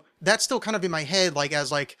 So that's still kind of in my head, like,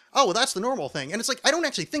 as like, oh, well, that's the normal thing. And it's like, I don't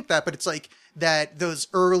actually think that, but it's like that those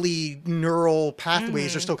early neural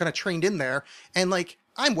pathways are still kind of trained in there. And like,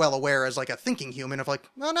 I'm well aware as like a thinking human of like,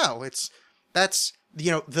 oh no,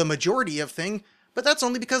 the majority of thing, but that's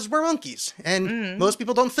only because we're monkeys, and most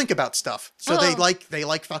people don't think about stuff. So they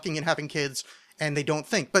like fucking and having kids, and they don't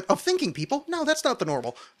think. But of thinking people, no, that's not the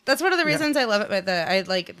normal. That's one of the reasons I love it. With I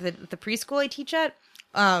like the preschool I teach at.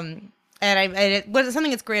 And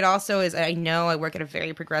something that's great also is I know I work at a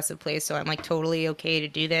very progressive place, so I'm like totally okay to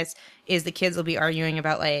do this. Is the kids will be arguing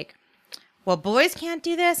about like, well, boys can't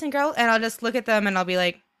do this and girls, and I'll just look at them and I'll be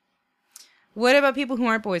like, what about people who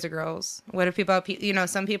aren't boys or girls? What if people,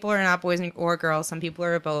 some people are not boys or girls, some people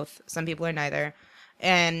are both, some people are neither,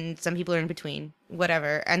 and some people are in between,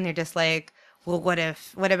 whatever. And they're just like, well,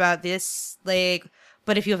 what about this? Like,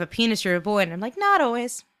 but if you have a penis, you're a boy. And I'm like, not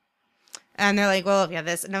always. And they're like, well, yeah,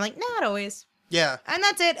 this. And I'm like, not always. Yeah. And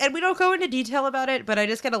that's it. And we don't go into detail about it, but I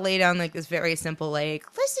just got to lay down like this very simple, like,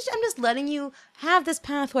 I'm just letting you have this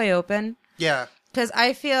pathway open. Yeah. Because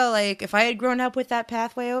I feel like if I had grown up with that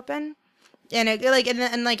pathway open, and I feel like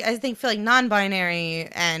non-binary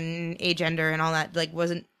and agender and all that like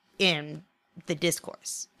wasn't in the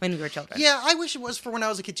discourse when we were children. Yeah, I wish it was for when I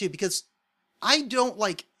was a kid too, because I don't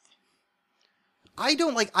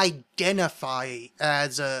identify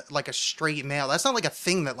as a straight male. That's not like a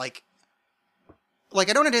thing that like I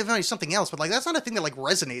don't identify as something else, but like that's not a thing that like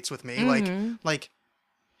resonates with me. Mm-hmm. Like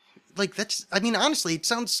that's, I mean, honestly, it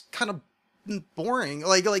sounds kind of boring.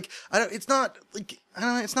 It's not like,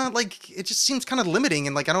 it just seems kind of limiting,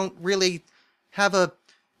 and like I don't really have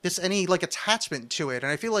any like attachment to it.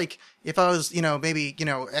 And I feel like if I was, maybe,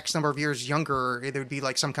 X number of years younger, there would be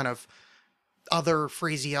like some kind of other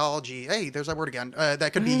phraseology. Hey, there's that word again.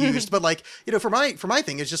 That could be used. But like, for my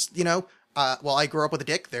thing is just, well, I grew up with a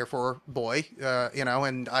dick, therefore boy,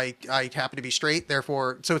 and I happen to be straight,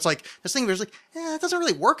 therefore. So it's like this thing where it's like, it doesn't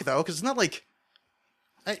really work though, because it's not like.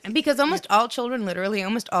 Because almost all children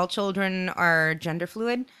are gender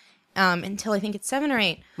fluid, until I think it's 7 or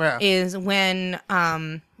 8, is when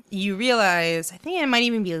you realize, I think it might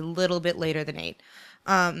even be a little bit later than 8.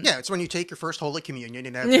 It's when you take your first Holy Communion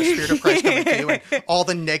and have the Spirit of Christ coming to you, and all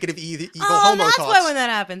the negative, evil homo that's thoughts. why when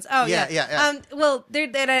that happens. Oh, yeah. Yeah. Well,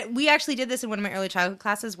 we actually did this in one of my early childhood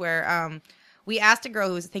classes where we asked a girl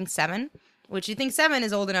who was, I think, 7, which you think 7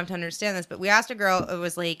 is old enough to understand this, but we asked a girl, it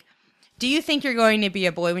was like, do you think you're going to be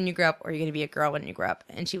a boy when you grow up, or are you going to be a girl when you grow up?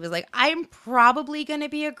 And she was like, I'm probably going to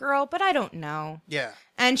be a girl, but I don't know. Yeah.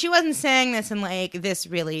 And she wasn't saying this in like this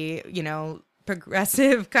really,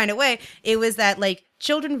 progressive kind of way. It was that like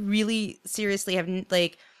children really seriously have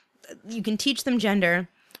like, you can teach them gender,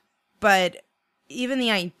 but even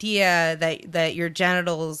the idea that your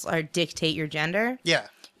genitals dictate your gender. Yeah.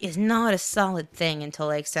 Is not a solid thing until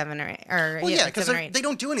like 7 or 8. Well, yeah, because they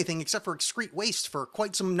don't do anything except for excrete waste for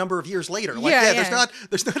quite some number of years later. Like,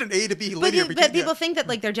 there's not an A to B linear. But people think that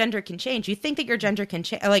like their gender can change. You think that your gender can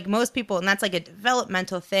change, like most people, and that's like a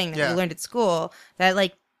developmental thing that you learned at school. That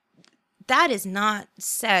like that is not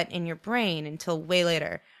set in your brain until way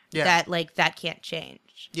later. Yeah. That can't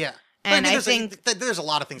change. Yeah. And I think there's a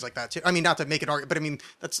lot of things like that too. I mean, not to make it argument, but I mean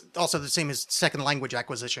that's also the same as second language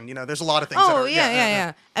acquisition. There's a lot of things. Oh,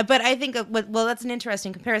 yeah. But I think that's an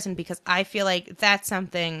interesting comparison, because I feel like that's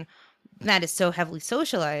something that is so heavily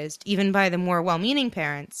socialized, even by the more well-meaning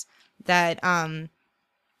parents. That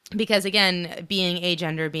because again, being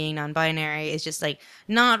agender, being non-binary is just like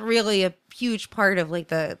not really a huge part of like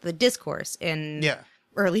the discourse in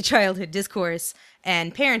early childhood discourse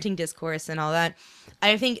and parenting discourse and all that.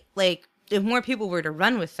 I think, like, if more people were to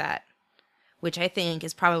run with that, which I think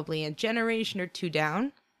is probably a generation or 2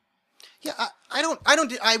 down. Yeah,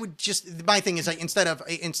 I would just, my thing is, like, instead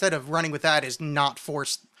of running with that is not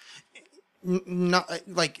force the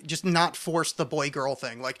boy-girl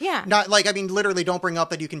thing. Like, not, like, I mean, literally don't bring up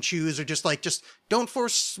that you can choose, or just don't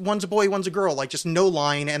force one's a boy, one's a girl. Like, just no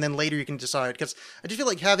line, and then later you can decide. Because I just feel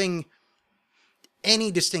like having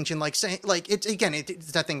any distinction, like saying, like it's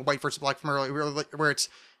that thing white versus black from earlier, where it's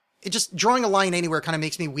just drawing a line anywhere kind of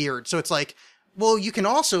makes me weird. So it's like, well, you can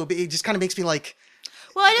also be, it just kind of makes me like.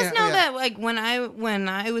 Well, I just know that like when I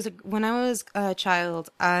was a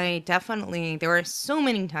child, I definitely, there were so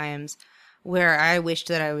many times where I wished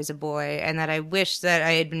that I was a boy, and that I wished that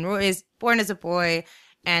I had been born as a boy,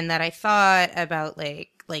 and that I thought about like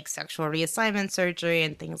sexual reassignment surgery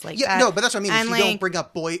and things like that. Yeah, no, but that's what I mean. And if you don't bring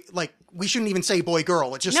up boy, like, we shouldn't even say boy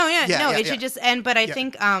girl. It's just it should just end. But I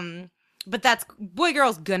think but that's boy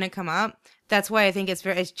girl's gonna come up. That's why I think it's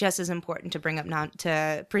just as important to bring up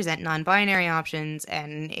to present non-binary options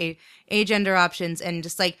and agender options, and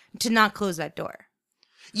just like to not close that door.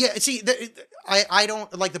 Yeah, see, I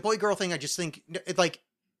don't like the boy girl thing. I just think like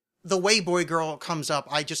the way boy girl comes up.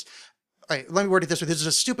 All right, let me word it this way. This is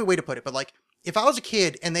a stupid way to put it, but like, if I was a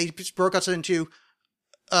kid and they just broke us into,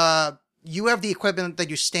 you have the equipment that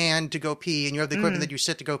you stand to go pee, and you have the equipment that you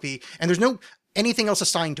sit to go pee, and there's no anything else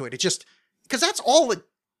assigned to it. It's just because that's all it.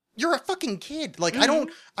 You're a fucking kid. Like I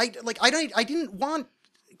don't want it.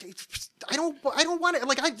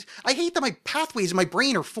 Like I hate that my pathways in my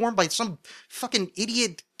brain are formed by some fucking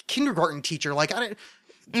idiot kindergarten teacher. Like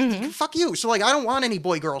fuck you. So like I don't want any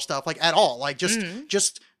boy girl stuff like at all. Like just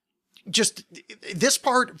this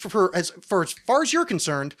part for as far as you're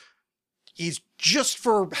concerned is just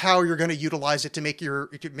for how you're going to utilize it to make your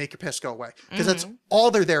piss go away, because that's all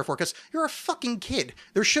they're there for. Because you're a fucking kid.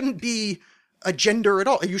 There shouldn't be a gender at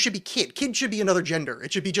all. You should be kid. Kid should be another gender.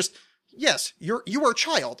 It should be just yes. You are a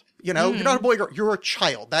child. You know, you're not a boy girl. You're a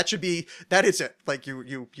child. That is it. Like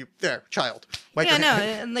you there, child. Like, yeah, no,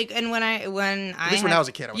 and like, and when I at least when I was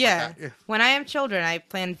a kid, I was like that. When I have children, I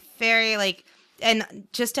plan very like. And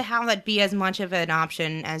just to have that be as much of an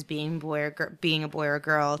option as being being a boy or a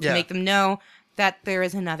girl, to make them know that there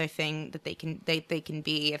is another thing that they can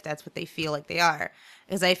be if that's what they feel like they are.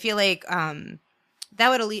 Because I feel like that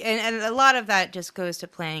would and a lot of that just goes to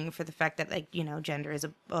playing for the fact that, like, you know, gender is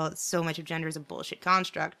so much of gender is a bullshit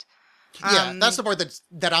construct. Yeah, that's the part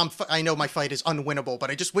that I know my fight is unwinnable, but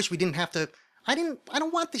I just wish we didn't have to. I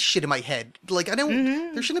don't want this shit in my head. Like I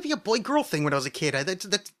don't. There shouldn't be a boy girl thing when I was a kid.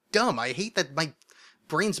 That's dumb. I hate that my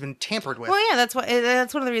brain's been tampered with. Well, yeah, that's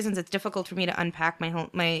one of the reasons it's difficult for me to unpack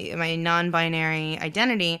my non-binary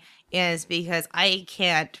identity, is because I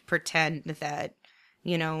can't pretend that,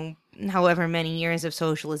 you know, however many years of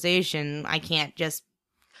socialization, I can't just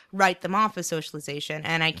write them off as socialization,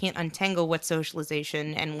 and I can't untangle what's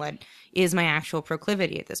socialization and what is my actual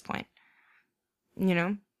proclivity at this point. You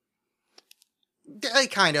know?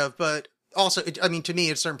 Kind of, but also, I mean, to me,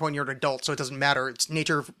 at a certain point, you're an adult, so it doesn't matter. It's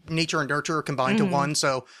nature and nurture combined to one,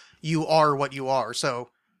 so you are what you are. So,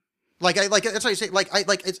 that's what I say.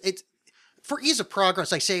 It's for ease of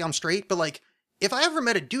progress. I say I'm straight, but like, if I ever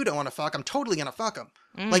met a dude I want to fuck, I'm totally gonna fuck him.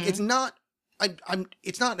 Like, it's not.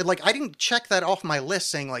 It's not like I didn't check that off my list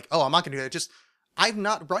saying like, oh, I'm not gonna do that. Just I've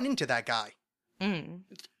not run into that guy.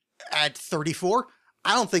 At 34.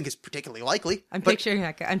 I don't think it's particularly likely. Picturing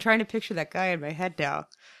that guy. I'm trying to picture that guy in my head now.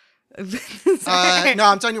 No,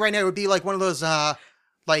 I'm telling you right now, it would be like one of those,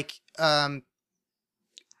 like the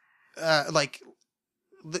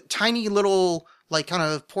tiny little, like, kind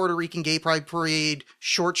of Puerto Rican gay pride parade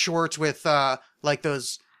short shorts with, like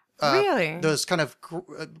those, really? Those kind of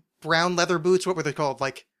brown leather boots. What were they called?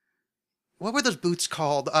 Like, what were those boots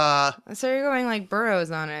called? So you're going like burrows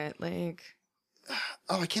on it, like.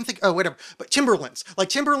 Oh, I can't think. Oh, whatever. But Timberlands, like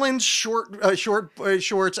Timberlands, shorts. One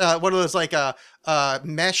of those like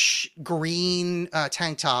mesh green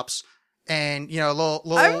tank tops, and you know, little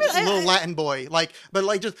Latin boy, like, but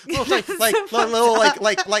like just little I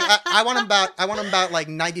want him about like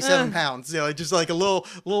 97 pounds. You know, just like a little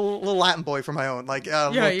Latin boy for my own, like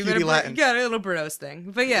you cutie Latin. got a little Burroughs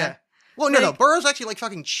thing, but yeah. Well, no, Burroughs actually like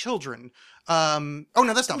fucking children. Oh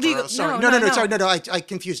no, that's not Burroughs. Sorry, no. Sorry, no. I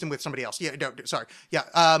confused him with somebody else. Yeah, no, sorry. Yeah,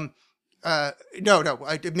 no.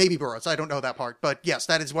 Maybe Burroughs. I don't know that part, but yes,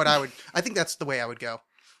 that is what I would. I think that's the way I would go.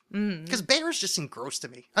 Because bears just seem gross to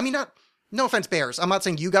me. I mean, no offense, bears. I'm not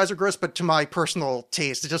saying you guys are gross, but to my personal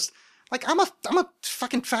taste, it's just like I'm a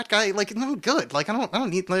fucking fat guy. Like I'm good. Like I don't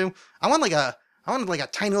need. I want like a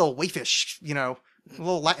tiny little wayfish. You know. A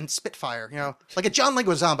little Latin Spitfire, you know, like a John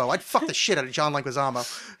Leguizamo. I'd fuck the shit out of John Leguizamo.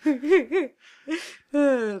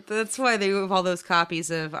 That's why they have all those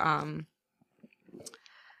copies of God,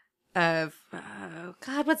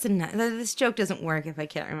 what's this joke doesn't work if I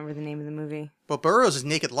can't remember the name of the movie. Well, Burroughs is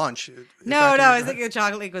Naked Lunch. No, I was thinking of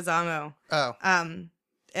John Leguizamo. Oh.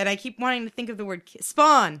 And I keep wanting to think of the word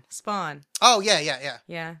Spawn. Oh yeah.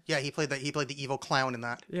 Yeah, he played the evil clown in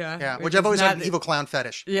that. Yeah. Which I've always had an evil clown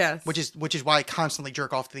fetish. Yes. Which is why I constantly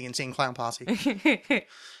jerk off to the Insane Clown Posse.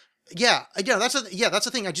 Yeah. That's the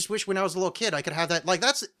thing. I just wish when I was a little kid I could have that. Like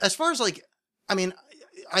that's as far as like, I mean,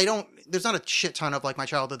 I don't. There's not a shit ton of like my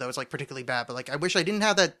childhood that was like particularly bad, but like I wish I didn't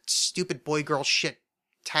have that stupid boy girl shit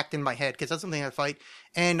tacked in my head, because that's something I fight.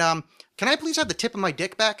 And can I please have the tip of my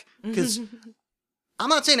dick back? Because I'm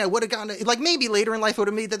not saying I would have gotten it. Like, maybe later in life I would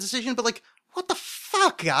have made that decision, but like, what the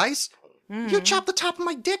fuck, guys? You chopped the top of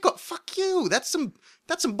my dick off. Fuck you. That's some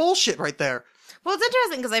bullshit right there. Well, it's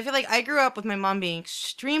interesting because I feel like I grew up with my mom being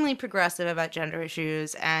extremely progressive about gender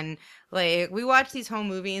issues, and like we watched these home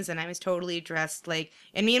movies and I was totally dressed like,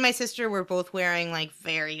 and me and my sister were both wearing like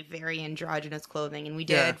very, very androgynous clothing, and we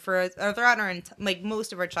did for throughout our like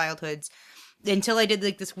most of our childhoods, until I did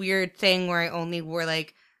like this weird thing where I only wore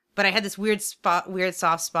like, but I had this weird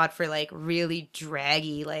soft spot for like really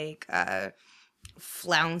draggy like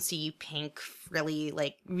flouncy pink, really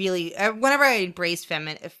whenever I embraced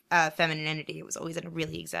femininity, it was always in a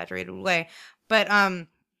really exaggerated way. But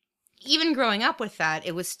even growing up with that,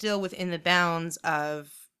 it was still within the bounds of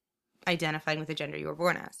identifying with the gender you were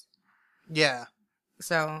born as. Yeah.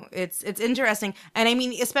 So it's interesting. And I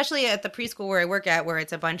mean, especially at the preschool where I work at, where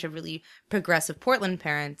it's a bunch of really progressive Portland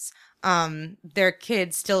parents, their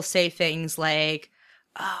kids still say things like,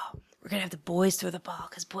 oh, we're going to have the boys throw the ball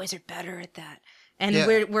because boys are better at that. And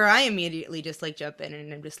where I immediately just like jump in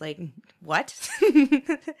and I'm just like, what?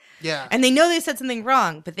 Yeah. And they know they said something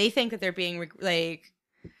wrong, but they think that they're being like...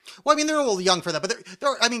 Well, I mean, they're a little young for that, but there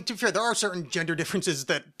are, I mean, to be fair, there are certain gender differences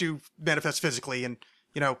that do manifest physically, and,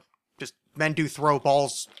 you know, just men do throw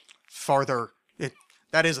balls farther.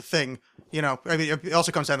 That is a thing, you know. I mean, it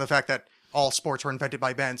also comes down to the fact that all sports were invented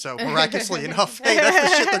by men, so miraculously enough, hey, that's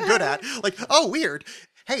the shit they're good at. Like, oh, weird.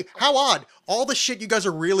 Hey, how odd. All the shit you guys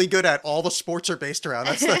are really good at, all the sports are based around.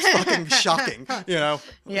 That's fucking shocking, you know.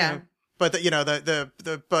 Yeah. But you know there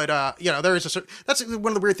is that's one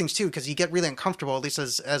of the weird things too, because you get really uncomfortable, at least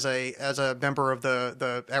as a member of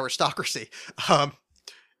the aristocracy.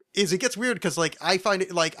 Is it gets weird because like I find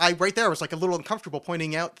it like I right there was like a little uncomfortable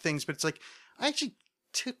pointing out things, but it's like I actually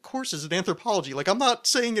took courses in anthropology. Like I'm not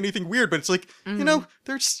saying anything weird, but it's like you know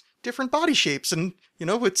there's different body shapes, and you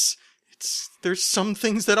know it's there's some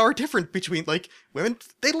things that are different between like women.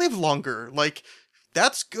 They live longer, like.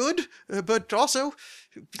 That's good, but also...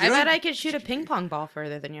 I bet I could shoot a ping pong ball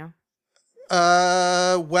further than you.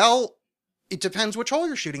 Well, it depends which hole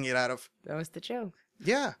you're shooting it out of. That was the joke.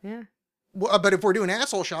 Yeah. Yeah. Well, but if we're doing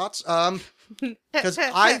asshole shots, because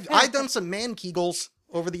I've done some man kegels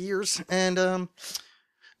over the years, and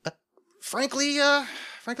frankly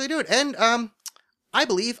do it. And I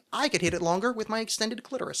believe I could hit it longer with my extended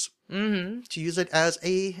clitoris. Mm-hmm. To use it as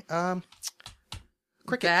a...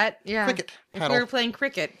 cricket. Cricket paddle. If we were playing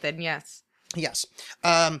cricket, then yes. Yes.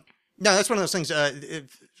 No, that's one of those things.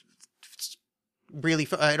 It's really,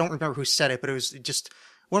 I don't remember who said it, but it was just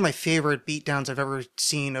one of my favorite beatdowns I've ever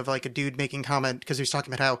seen of like a dude making comment because he was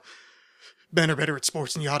talking about how men are better at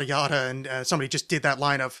sports and yada yada, and somebody just did that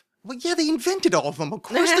line of, well, yeah, they invented all of them. Of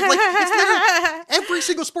course, like it's literally every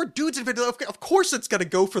single sport dudes invented. Of course, it's gonna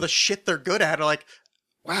go for the shit they're good at. Like,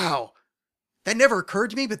 wow. That never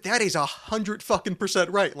occurred to me, but that is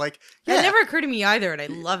 100% right. Like, yeah. That never occurred to me either, and I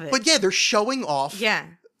love it. But yeah, they're showing off. Yeah.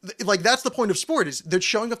 Like, that's the point of sport, is they're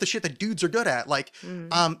showing off the shit that dudes are good at. Like,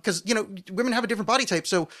 because, you know, women have a different body type,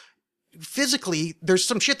 so physically, there's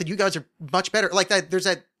some shit that you guys are much better. Like, there's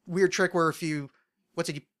that weird trick where if you,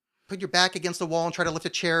 you put your back against the wall and try to lift a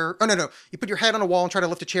chair. Oh, no. You put your head on a wall and try to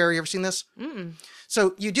lift a chair. You ever seen this? Mm-mm.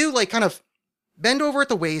 So you do, like, kind of bend over at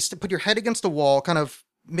the waist, put your head against the wall, kind of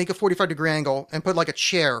make a 45-degree angle and put like a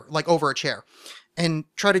chair, like over a chair, and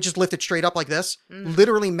try to just lift it straight up like this.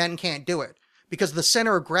 Literally, men can't do it because the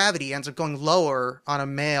center of gravity ends up going lower on a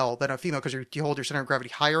male than a female because you hold your center of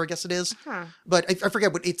gravity higher, I guess it is. Uh-huh. But I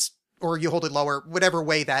forget what it's, or you hold it lower, whatever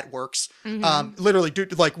way that works. Mm-hmm. Literally,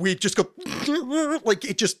 dude, like we just go, like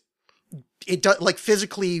it does, like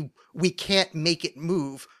physically we can't make it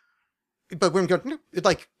move. But when we go,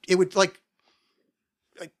 it would like,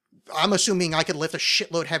 I'm assuming I could lift a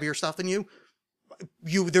shitload heavier stuff than you.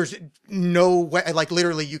 There's no way, like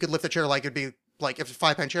literally you could lift a chair like it'd be like if it's a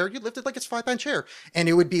 5-pound chair, you'd lift it like it's a 5-pound chair. And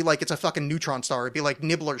it would be like it's a fucking neutron star. It'd be like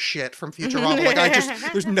Nibbler shit from Futurama.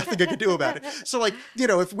 Like there's nothing I could do about it. So like, you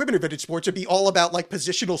know, if women invented sports, it'd be all about like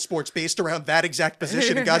positional sports based around that exact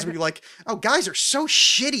position. And guys would be like, oh, guys are so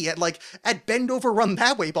shitty at bend over, run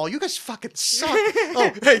that way ball. You guys fucking suck.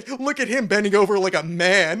 Oh, hey, look at him bending over like a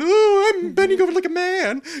man. Oh, I'm bending over like a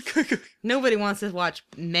man. Nobody wants to watch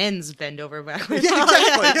men's bend over backwards. Yeah,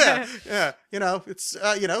 exactly. Yeah. You know, it's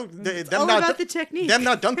it's all about the technique. Them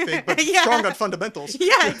not dunk big, but strong on fundamentals.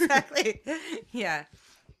 Yeah, exactly. Yeah.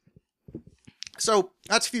 So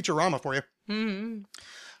that's Futurama for you.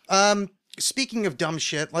 Mm-hmm. Speaking of dumb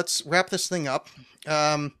shit, let's wrap this thing up.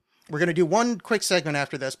 We're gonna do one quick segment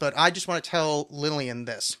after this, but I just want to tell Lillian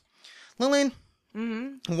this. Lillian,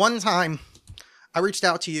 one time I reached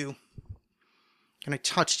out to you and I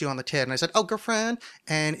touched you on the tit and I said, "Oh, girlfriend,"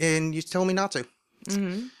 and you told me not to.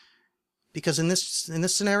 Mm-hmm. Because in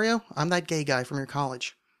this scenario, I'm that gay guy from your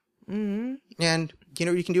college. Mm-hmm. And you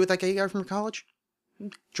know what you can do with that gay guy from your college?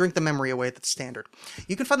 Drink the memory away. That's standard.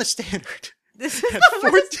 You can find the standard. This is the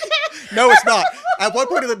worst. No, it's not. At one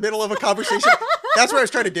point in the middle of a conversation, that's what I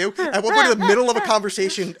was trying to do. At one point in the middle of a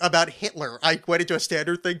conversation about Hitler, I went into a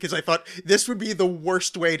standard thing because I thought this would be the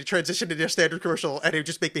worst way to transition into a standard commercial, and it would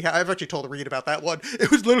just make me. I've actually told Reed about that one. It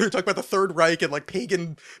was literally talking about the Third Reich and like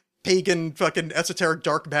pagan pagan fucking esoteric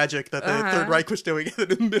dark magic that the Third Reich was doing in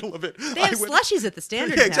the middle of it. They have slushies at the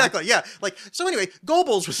Standard. Yeah, exactly. Yeah, like so. Anyway,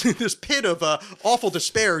 Goebbels was in this pit of awful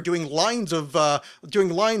despair, doing lines of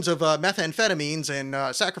methamphetamines and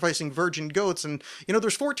sacrificing virgin goats, and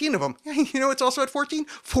there's 14 of them. It's also at 14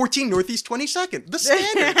 Northeast 22nd, the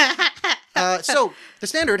Standard. So the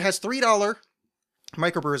Standard has $3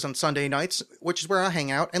 microbrews on Sunday nights, which is where I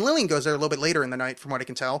hang out. And Lillian goes there a little bit later in the night, from what I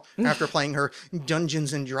can tell, after playing her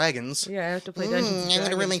Dungeons and Dragons. Yeah, I have to play Dungeons and Dragons. I'm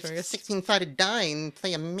going to roll my 16-sided die and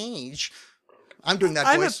play a mage. I'm doing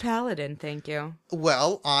that voice. I'm a paladin, thank you.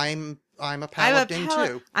 Well, I'm a paladin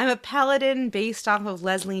too. I'm a paladin based off of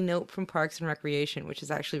Leslie Knope from Parks and Recreation, which is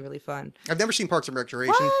actually really fun. I've never seen Parks and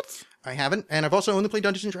Recreation. What? I haven't, and I've also only played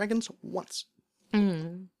Dungeons and Dragons once.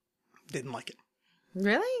 Didn't like it.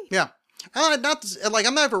 Really? Yeah. I'm not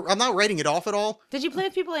writing it off at all. Did you play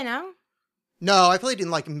with people I know? No, I played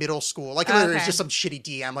in like middle school. Like Oh, it was okay. just some shitty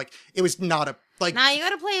DM. Like it was not a like. Nah, you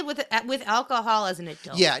gotta play it with alcohol as an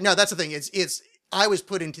adult. Yeah, no, that's the thing. It's I was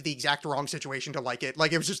put into the exact wrong situation to like it.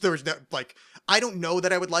 Like it was just there was no like I don't know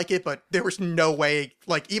that I would like it, but there was no way.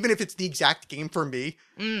 Like even if it's the exact game for me,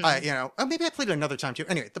 maybe I played it another time too.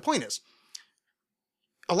 Anyway, the point is,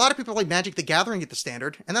 a lot of people play Magic the Gathering at the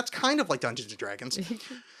Standard, and that's kind of like Dungeons and Dragons.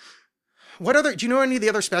 What other? Do you know any of the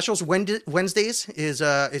other specials? Wednesdays is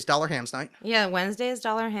Dollar Hams night. Yeah, Wednesday is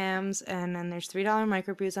 $1 hams, and then there's $3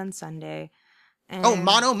 microbrews on Sunday. And... Oh,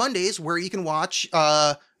 Mono Mondays, where you can watch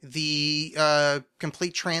the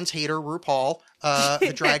complete trans hater RuPaul,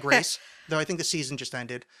 the Drag Race. Though I think the season just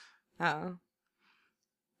ended. Oh.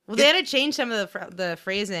 Well, they had to change some of the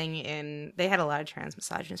phrasing in. They had a lot of trans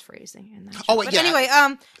misogynist phrasing in that show. Oh, but yeah. Anyway,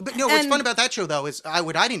 but no, what's fun about that show though is I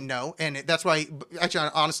didn't know, and that's why. Actually,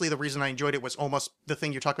 honestly, the reason I enjoyed it was almost the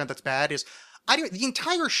thing you're talking about that's bad is the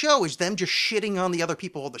entire show is them just shitting on the other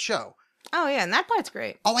people of the show. Oh yeah, and that part's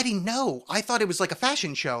great. Oh, I didn't know. I thought it was like a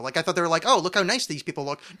fashion show. Like I thought they were like, oh, look how nice these people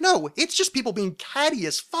look. No, it's just people being catty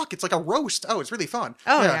as fuck. It's like a roast. Oh, it's really fun.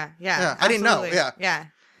 Oh yeah. I didn't know. Absolutely. Yeah.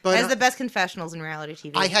 But As the best confessionals in reality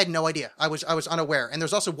TV. I had no idea. I was unaware. And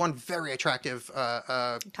there's also one very attractive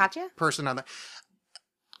Katya? person on the.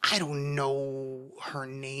 I don't know her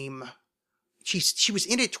name. She was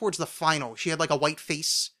in it towards the final. She had like a white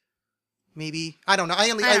face. Maybe I don't know. I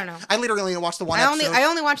don't know. I literally only watched the one episode. I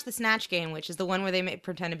only watched the Snatch Game, which is the one where they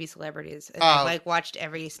pretend to be celebrities. And I watched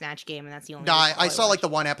every Snatch Game, and that's the only. No, I saw like the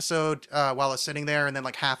one episode while I was sitting there, and then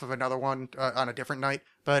like half of another one on a different night.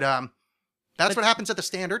 But that's what happens at the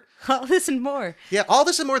Standard. All this and more. Yeah, all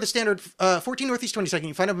this and more. The Standard, 14 Northeast 22nd.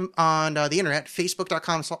 You find them on the internet,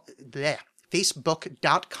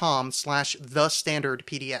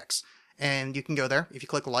 facebook.com/thestandardpdx, and you can go there. If you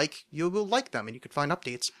click like, you will like them, and you can find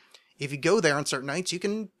updates. If you go there on certain nights, you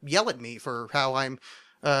can yell at me for how I'm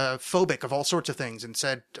phobic of all sorts of things and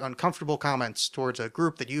said uncomfortable comments towards a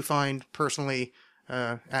group that you find personally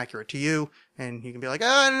accurate to you. And you can be like,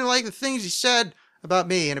 I didn't like the things you said about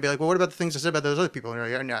me. And I'd be like, well, what about the things I said about those other people? And you're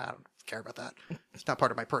like, no, I don't care about that. It's not part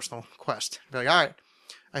of my personal quest. I'd be like, all right.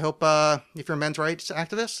 I hope if you're a men's rights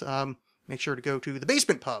activist, make sure to go to the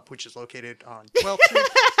Basement Pub, which is located on 12th Street,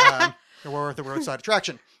 or the roadside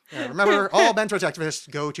attraction. Remember, all men's rights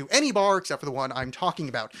activists go to any bar except for the one I'm talking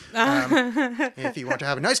about. If you want to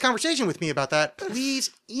have a nice conversation with me about that, please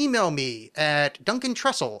email me at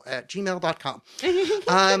duncantrussell@gmail.com.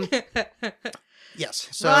 Yes.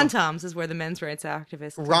 So, Ron Tom's is where the men's rights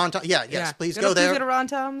activists. Yes, please go there. Please go to Ron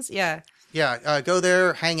Tom's. Yeah. Yeah, go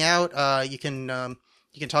there, hang out. You can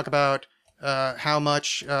talk about how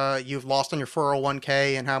much you've lost on your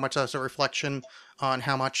 401k and how much that's a reflection on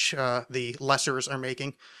how much the lessers are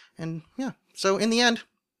making. And yeah, so in the end,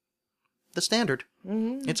 the Standard.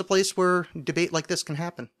 Mm-hmm. It's a place where debate like this can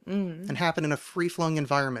happen. Mm-hmm. And happen in a free-flowing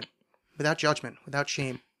environment, without judgment, without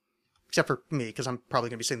shame. Except for me, because I'm probably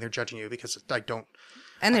going to be sitting there judging you because I don't...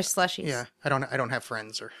 And there's slushies. Yeah, I don't have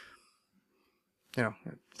friends or,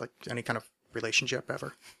 like any kind of relationship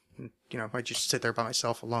ever. And, I just sit there by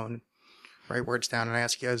myself alone, write words down, and I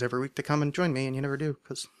ask you guys every week to come and join me, and you never do,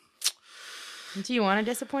 because... Do you want to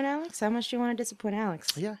disappoint Alex? How much do you want to disappoint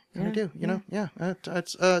Alex? Yeah, I do.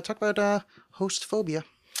 Talk about host phobia.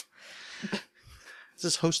 This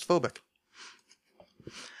is host phobic.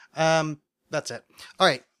 That's it. All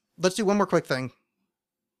right, let's do one more quick thing.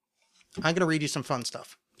 I'm going to read you some fun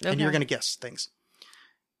stuff, and you're going to guess things.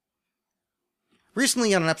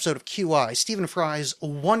 Recently, on an episode of QI, Stephen Fry's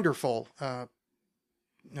wonderful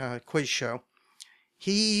quiz show,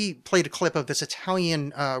 he played a clip of this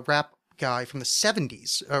Italian rap guy from the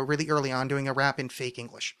 70s, really early on, doing a rap in fake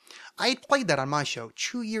English. I had played that on my show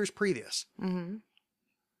 2 years previous. Mm-hmm.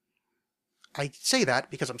 I say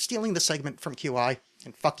that because I'm stealing the segment from QI,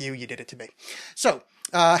 and fuck you, you did it to me. So,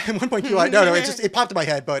 at one point QI, no, it popped in my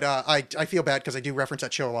head, but I feel bad because I do reference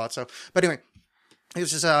that show a lot. So, but anyway, it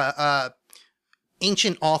was just a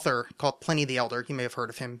ancient author called Pliny the Elder. You may have heard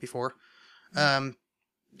of him before.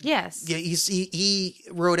 Yes. Yeah, he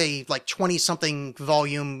wrote a 20-something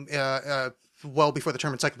volume, well before the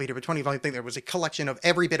term encyclopedia, but 20 volume thing. There was a collection of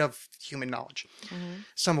every bit of human knowledge,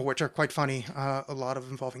 some of which are quite funny, a lot of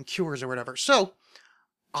involving cures or whatever. So,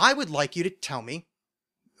 I would like you to tell me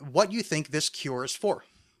what you think this cure is for.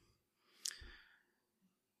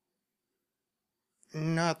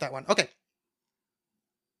 Not that one. Okay.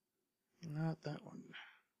 Not that one.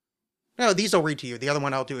 No, these I'll read to you. The other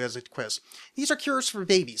one I'll do as a quiz. These are cures for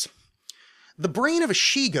babies. The brain of a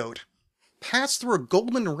she-goat, passed through a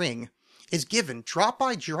golden ring, is given drop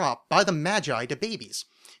by drop by the Magi to babies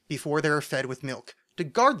before they are fed with milk, to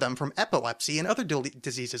guard them from epilepsy and other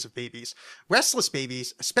diseases of babies. Restless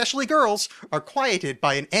babies, especially girls, are quieted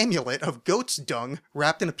by an amulet of goat's dung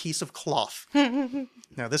wrapped in a piece of cloth.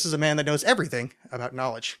 Now, this is a man that knows everything about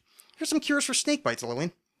knowledge. Here's some cures for snake bites,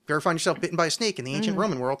 Lillian. If you ever find yourself bitten by a snake in the ancient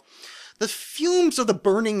Roman world, the fumes of the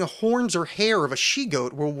burning horns or hair of a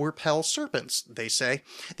she-goat will repel serpents, they say.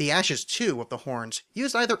 The ashes, too, of the horns,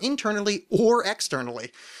 used either internally or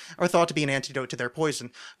externally, are thought to be an antidote to their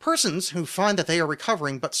poison. Persons who find that they are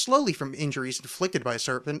recovering but slowly from injuries inflicted by a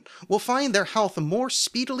serpent will find their health more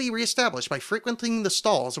speedily reestablished by frequenting the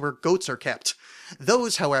stalls where goats are kept.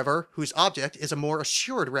 Those, however, whose object is a more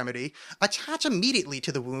assured remedy, attach immediately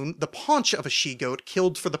to the wound the paunch of a she-goat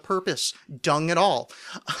killed for the purpose, dung and all.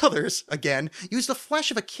 Others, again, use the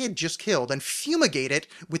flesh of a kid just killed and fumigate it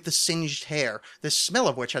with the singed hair, the smell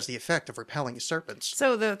of which has the effect of repelling serpents.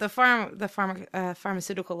 So the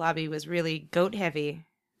pharmaceutical lobby was really goat heavy.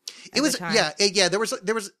 It was, yeah. There was.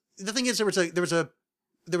 The thing is, there was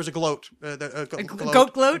a gloat.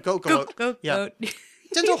 Goat gloat. Goat gloat. Goat. Yeah. Goat.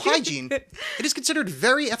 Dental hygiene. It is considered a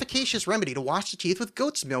very efficacious remedy to wash the teeth with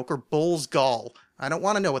goat's milk or bull's gall. I don't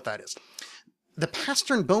want to know what that is. The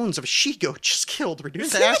pastern bones of a she-goat just killed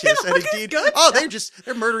reduce to ashes, and indeed,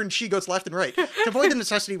 they're murdering she-goats left and right to avoid the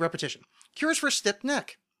necessity of repetition. Cures for a stiff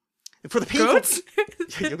neck. For the painful, Goats?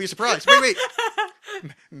 You'll be surprised. Wait.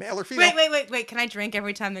 Male or female? Wait. Can I drink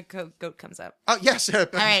every time the goat comes up? Oh, yes. All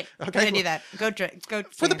right. Okay, I'm gonna do that. Go drink. Go.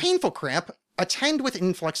 For the painful cramp, attended with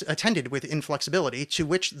inflexibility, to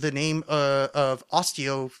which the name of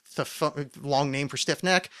long name for stiff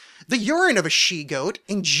neck, the urine of a she-goat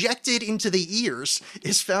injected into the ears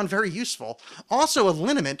is found very useful. Also, a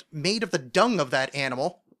liniment made of the dung of that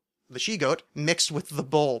animal, the she-goat, mixed with the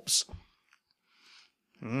bulbs.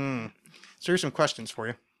 So here's some questions for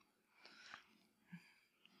you.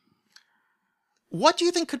 What do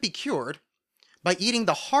you think could be cured by eating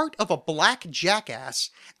the heart of a black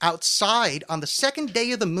jackass outside on the second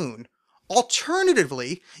day of the moon?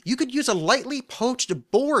 Alternatively, you could use a lightly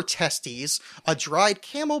poached boar testes, a dried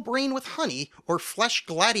camel brain with honey, or flesh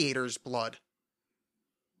gladiator's blood.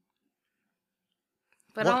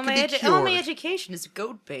 But What all could my, be all my cured? education is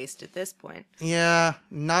goat-based at this point. Yeah,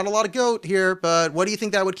 not a lot of goat here, but what do you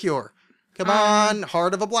think that would cure? Come on,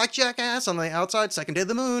 heart of a black jackass on the outside, second day of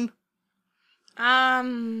the moon.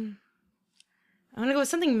 I'm gonna go with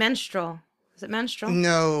something menstrual. Is it menstrual?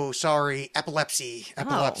 No, sorry, epilepsy.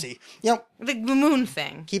 Yep, The moon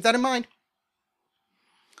thing. keep that in mind.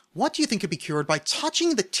 What do you think could be cured by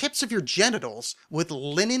touching the tips of your genitals with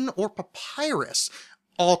linen or papyrus?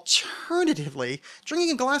 Alternatively,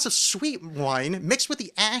 drinking a glass of sweet wine mixed with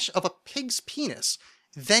the ash of a pig's penis,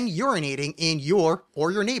 then urinating in your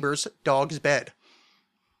or your neighbor's dog's bed.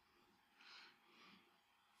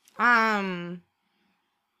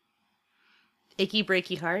 Achy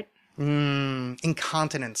breaky heart.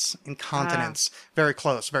 Incontinence. Very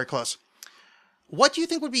close. What do you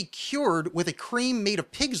think would be cured with a cream made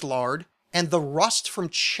of pig's lard and the rust from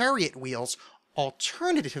chariot wheels?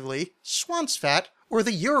 Alternatively, swan's fat or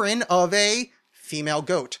the urine of a female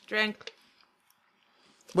goat. Drink.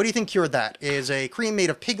 What do you think cured that? Is a cream made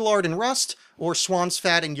of pig lard and rust or swan's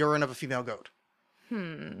fat and urine of a female goat? I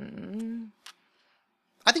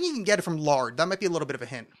think you can get it from lard. That might be a little bit of a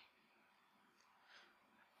hint.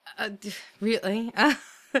 Really?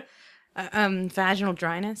 Vaginal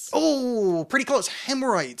dryness. Oh, pretty close.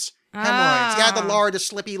 Hemorrhoids. Yeah, the lard, the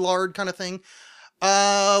slippy lard kind of thing.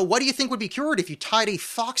 What do you think would be cured if you tied a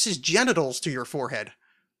fox's genitals to your forehead?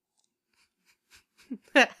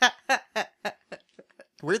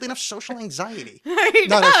 Weirdly enough, social anxiety. No,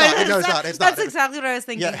 it's not. That's exactly what I was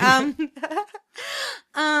thinking. Yeah.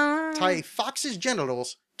 Tie a fox's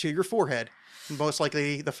genitals to your forehead. Most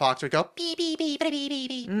likely the fox would go beep beep beep beep beep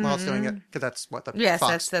beep while it's doing it, because that's what the Yes,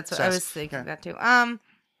 fox that's what says. I was thinking that too.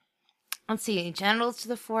 Let's see, genitals to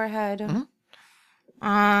the forehead.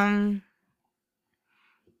 Otherwise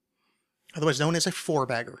known as a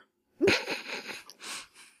four-bagger.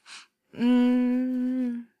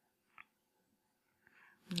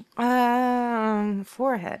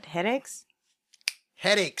 Forehead headaches.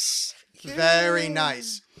 Headaches. Very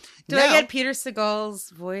nice. Do I get Peter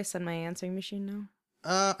Segal's voice on my answering machine now?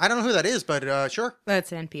 I don't know who that is, but sure.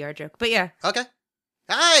 That's an NPR joke, but yeah. Okay.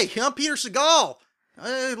 Hi, I'm Peter Segal.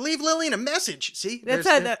 Leave Lillian a message. See? No,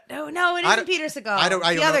 it isn't Peter Segal. I don't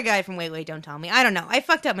the other know. guy from Wait, Don't Tell Me. I don't know. I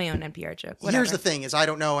fucked up my own NPR joke. Whatever. Here's the thing: is I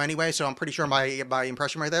don't know anyway, so I'm pretty sure my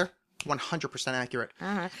impression right there, 100% accurate.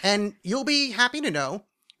 Uh-huh. And you'll be happy to know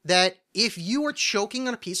that if you are choking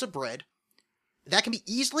on a piece of bread, that can be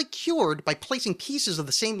easily cured by placing pieces of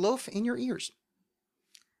the same loaf in your ears.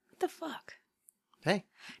 What the fuck? Hey.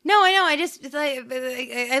 No, I know. It's like,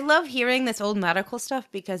 I love hearing this old medical stuff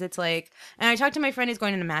because it's like, and I talked to my friend who's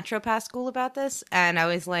going into naturopath school about this, and I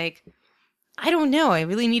was like, I don't know. I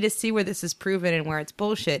really need to see where this is proven and where it's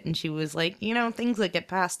bullshit. And she was like, things that get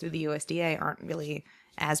passed through the USDA aren't really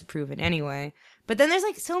as proven anyway. But then there's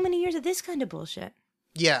like so many years of this kind of bullshit.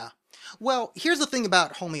 Yeah. Well, here's the thing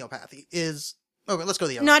about homeopathy is... Okay, let's go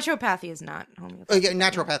the other way. Naturopathy is not homeopathy. Yeah,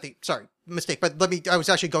 naturopathy. Sorry, mistake. But I was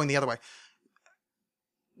actually going the other way.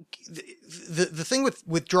 The thing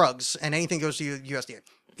with drugs and anything that goes to USDA,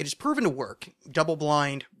 it is proven to work.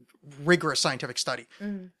 Double-blind, rigorous scientific study.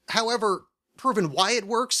 However, proven why it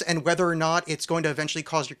works and whether or not it's going to eventually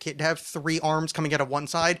cause your kid to have 3 arms coming out of one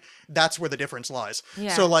side, that's where the difference lies.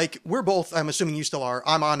 Yeah. So, like, we're both, I'm assuming you still are,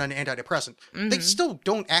 I'm on an antidepressant. They still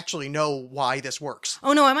don't actually know why this works.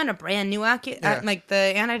 Oh, no, I'm on a brand new like,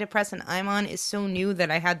 the antidepressant I'm on is so new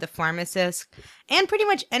that I had the pharmacist and pretty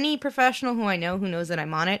much any professional who I know who knows that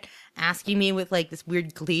I'm on it asking me with, like, this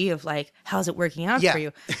weird glee of, like, how's it working out for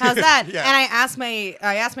you? How's that? Yeah. And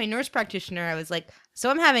I asked my nurse practitioner, I was like, so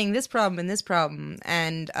I'm having this problem and this problem.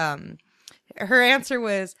 And her answer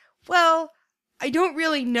was, well, I don't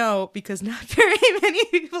really know because not very many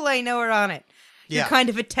people I know are on it. You're kind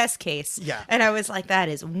of a test case. Yeah. And I was like, that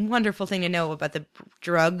is a wonderful thing to know about the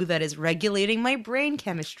drug that is regulating my brain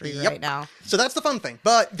chemistry right now. So that's the fun thing.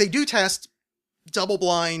 But they do test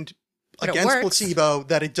double-blind against works. placebo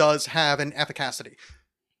that it does have an efficacy.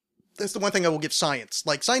 That's the one thing I will give science.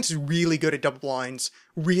 Like, science is really good at double blinds,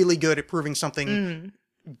 really good at proving something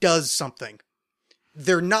does something.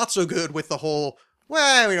 They're not so good with the whole,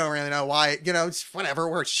 well, we don't really know why, it's whatever,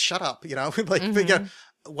 or shut up, like,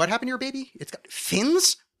 what happened to your baby? It's got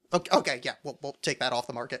fins? Okay, yeah, we'll take that off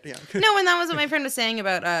the market, yeah. No, and that was what my friend was saying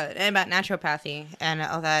about naturopathy and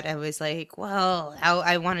all that. I was like, well,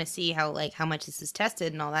 I want to see how much this is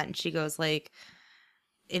tested and all that. And she goes like,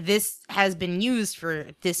 this has been used for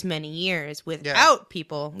this many years without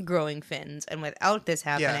people growing fins and without this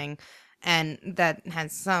happening. And that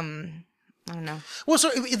has some, I don't know. Well, so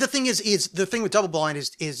the thing is the thing with double blind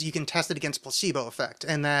is you can test it against placebo effect,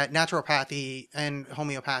 and that naturopathy and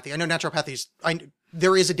homeopathy, I know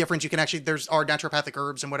there is a difference. You can actually, there are naturopathic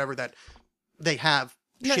herbs and whatever that they have.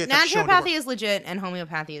 No, shit that's shown to naturopathy work. is legit and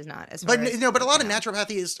homeopathy is not. But a lot of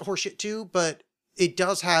naturopathy is horseshit too, but it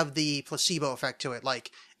does have the placebo effect to it.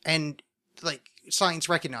 Science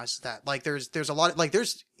recognizes that. Like, there's a lot of,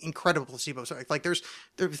 there's incredible placebo. So, there's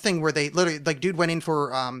the thing where they literally, dude went in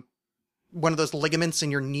for, one of those ligaments in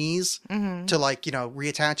your knees to,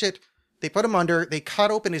 reattach it. They put him under, they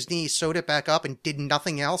cut open his knee, sewed it back up, and did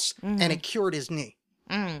nothing else, and it cured his knee.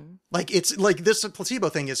 It's, this placebo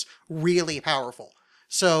thing is really powerful.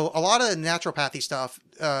 So, a lot of naturopathy stuff,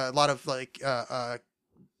 a lot of,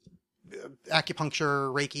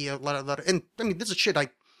 acupuncture, Reiki, a lot of, and, I mean, this is shit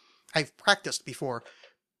I've practiced before.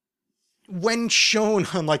 When shown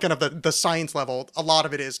on kind of the science level, a lot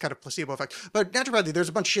of it is kind of placebo effect. But naturopathy, there's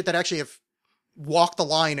a bunch of shit that actually have walked the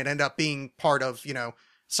line and end up being part of,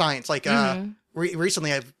 science.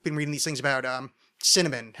 Recently I've been reading these things about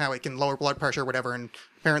cinnamon, how it can lower blood pressure or whatever, and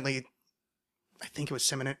apparently I think it was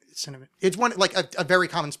cinnamon. It's one, a very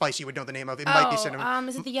common spice you would know the name of. It might be cinnamon.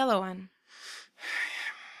 Is it the yellow one?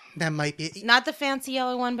 That might be. Not the fancy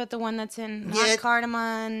yellow one, but the one that's in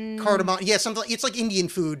cardamom. Cardamom. Yeah, something. It's like Indian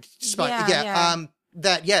food spice. Yeah.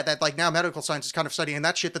 That now medical science is kind of studying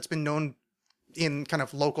that shit that's been known in kind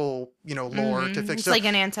of local, lore to fix It's stuff. like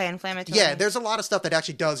an anti-inflammatory. Yeah, there's a lot of stuff that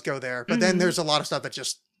actually does go there, but then there's a lot of stuff that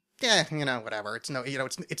just, whatever. It's no,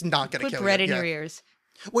 it's not going to kill you. Put bread in your ears.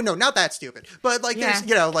 Well, no, not that stupid. But there's,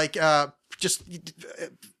 just,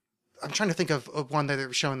 I'm trying to think of one that they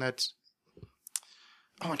were showing that.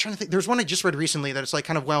 I'm trying to think. There's one I just read recently that is like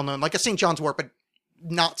kind of well known, like a St. John's wort, but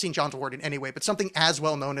not St. John's wort in any way, but something as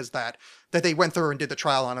well known as that they went through and did the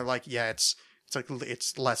trial on. Are like, yeah, it's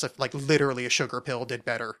less of, like, literally a sugar pill did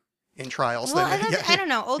better in trials. Well, than, I don't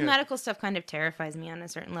know. Old medical stuff kind of terrifies me on a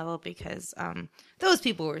certain level because those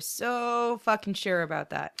people were so fucking sure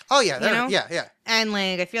about that. Oh yeah, you know? yeah. And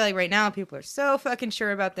like, I feel like right now people are so fucking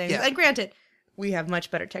sure about things. Yeah. And granted, we have much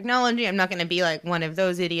better technology. I'm not going to be like one of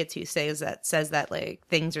those idiots who says that like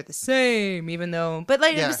things are the same, even though. But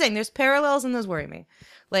like I'm just saying, there's parallels and those worry me.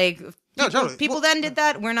 Like people then did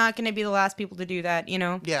that. We're not going to be the last people to do that. You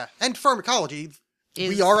know? Yeah, and pharmacology,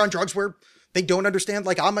 we are on drugs where they don't understand.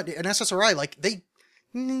 Like I'm an SSRI. Like they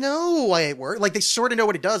know why it works. Like they sort of know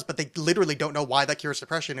what it does, but they literally don't know why that cures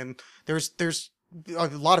depression. And there's a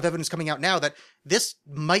lot of evidence coming out now that this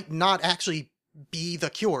might not actually be the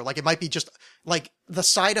cure. Like it might be just like the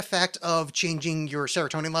side effect of changing your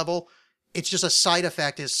serotonin level. It's just a side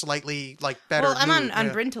effect is slightly like better. Well, I'm mood.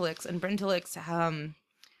 on Brintellix, and Brintellix,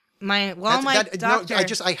 my doctor.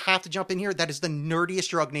 I have to jump in here. That is the nerdiest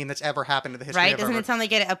drug name that's ever happened in the history. Right? Of Doesn't ever. it sound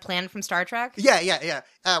like a plan from Star Trek? Yeah.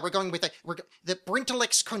 We're going with the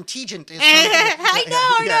Brintellix contingent. Is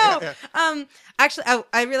I know. Actually,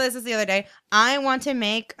 I realized this the other day. I want to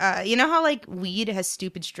make. You know how like weed has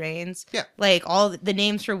stupid strains? Yeah. Like all the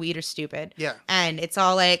names for weed are stupid. Yeah. And it's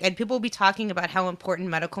all like, and people will be talking about how important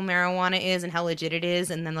medical marijuana is and how legit it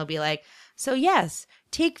is, and then they'll be like, so yes,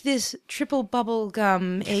 take this triple bubble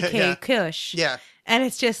gum, aka Kush. Yeah. And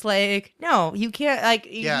it's just like, no, you can't,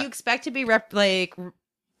 like, you expect to be so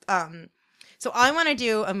I want to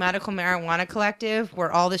do a medical marijuana collective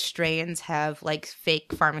where all the strains have, like,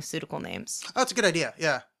 fake pharmaceutical names. Oh, that's a good idea,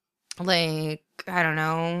 yeah. Like, I don't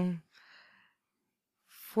know,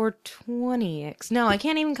 420X. No, I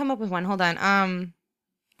can't even come up with one. Hold on.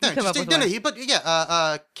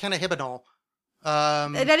 Cannabinol.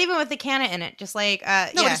 Not even with the canna in it, just like,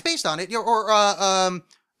 No, it's based on it.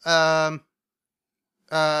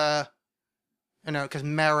 Because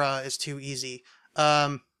Mara is too easy.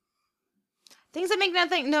 Things that make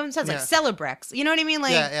no sense, like Celebrex. You know what I mean?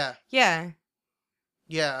 Like, yeah.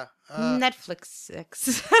 Netflix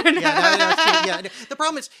 6. I don't know. Yeah. The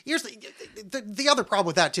problem is, here's the other problem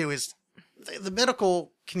with that too is the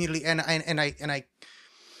medical community, and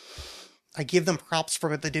I give them props for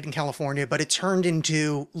what they did in California, but it turned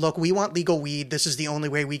into, look, we want legal weed. This is the only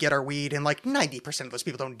way we get our weed. And like 90% of those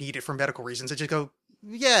people don't need it for medical reasons. They just go,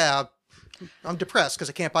 yeah, I'm depressed because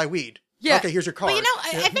I can't buy weed. Yeah. Okay, here's your card. But you know,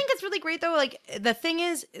 I think it's really great though. Like the thing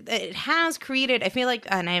is, it has created, I feel like,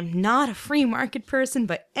 and I am not a free market person,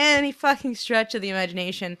 but any fucking stretch of the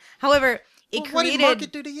imagination. However, what did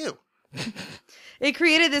market do to you? It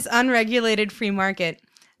created this unregulated free market.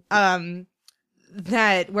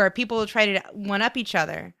 That where people try to one-up each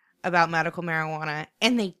other about medical marijuana,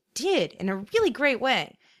 and they did in a really great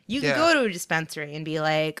way. You can go to a dispensary and be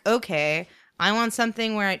like, okay, I want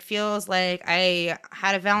something where it feels like I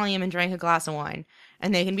had a Valium and drank a glass of wine.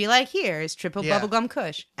 And they can be like, here's triple bubblegum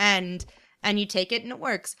Kush. And you take it and it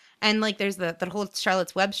works. And like there's the whole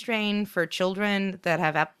Charlotte's Web strain for children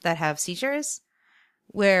that have seizures.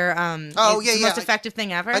 Where it's the most effective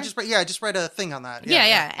thing ever. I just read a thing on that.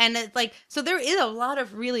 Yeah. And it's like, so there is a lot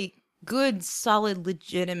of really good, solid,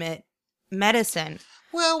 legitimate medicine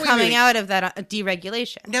coming out of that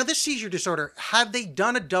deregulation. Now, this seizure disorder, have they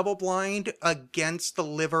done a double blind against the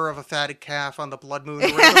liver of a fatted calf on the blood moon?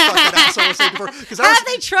 Or whatever the fuck that asshole was saying before?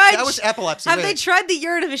 That was epilepsy. Have they tried the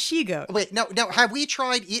urine of a she-goat? Wait, no, have we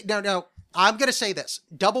tried? No, I'm going to say this.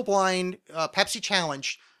 Double blind Pepsi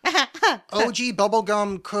challenge. OG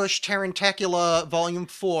Bubblegum Kush Tarantacula Volume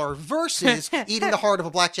 4 versus eating the heart of a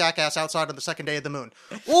black jackass outside on the second day of the moon.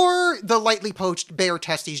 Or the lightly poached bear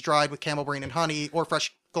testes dried with camel brain and honey, or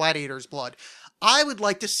fresh gladiator's blood. I would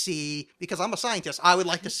like to see, because I'm a scientist,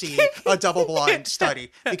 a double-blind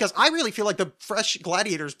study. Because I really feel like the fresh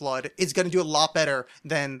gladiator's blood is going to do a lot better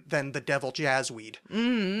than the devil jazz weed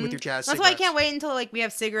with your jazz That's cigarettes. why I can't wait until like we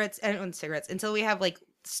have until we have like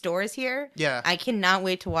stores here. Yeah. I cannot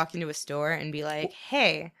wait to walk into a store and be like,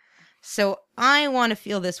 hey, so I want to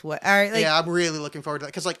feel this way. I'm really looking forward to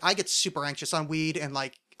that. Because like I get super anxious on weed and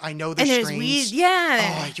like I know there's strains. Weed,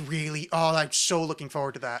 yeah. I'm so looking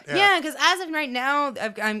forward to that. Yeah, because as of right now,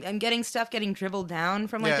 I'm getting stuff getting dribbled down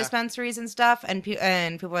from like dispensaries and stuff, and people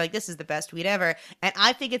are like, this is the best weed ever. And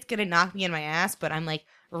I think it's going to knock me in my ass, but I'm like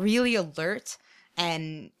really alert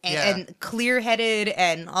and clear-headed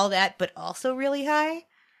and all that, but also really high.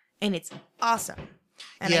 And it's awesome.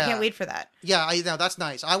 And I Yeah. can't wait for that. Yeah, I know, that's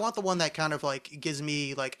nice. I want the one that kind of like gives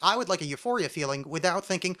me like, I would like a euphoria feeling without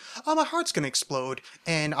thinking, oh, my heart's gonna explode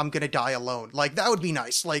and I'm gonna die alone. Like, that would be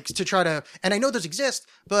nice. Like, to try to, and I know those exist,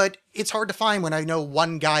 but it's hard to find when I know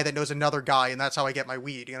one guy that knows another guy, and that's how I get my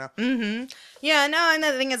weed, you know? Mm-hmm. Yeah, no, and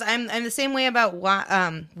the thing is, I'm the same way about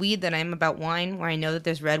weed that I'm about wine, where I know that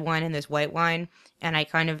there's red wine and there's white wine, and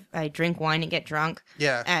I drink wine and get drunk.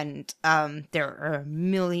 Yeah. And there are a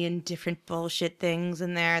million different bullshit things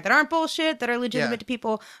in there that aren't bullshit, that are legitimate Yeah. to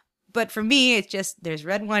people. But for me, it's just there's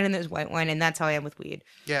red wine and there's white wine, and that's how I am with weed.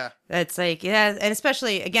 Yeah. That's like, yeah, and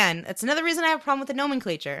especially, again, it's another reason I have a problem with the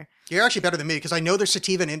nomenclature. You're actually better than me, because I know there's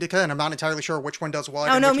sativa and indica, and I'm not entirely sure which one does what.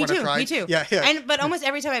 Oh, and no, which me one I've too, tried. me too. Yeah. But almost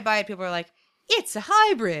every time I buy it, people are like, it's a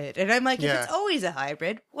hybrid. And I'm like, Yeah. if it's always a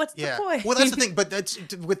hybrid, what's the point? Well, that's the thing, but that's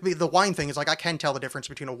with me. The wine thing is like I can tell the difference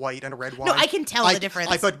between a white and a red wine. No, I can tell the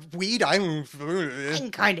difference. But weed, I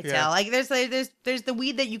can kind of tell. Like, there's the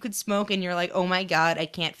weed that you could smoke and you're like, oh my god, I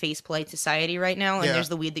can't face polite society right now. And Yeah. there's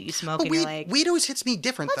the weed that you smoke But and you're like, weed always hits me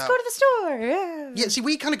different let's though. go to the store. Yeah. Yeah, see,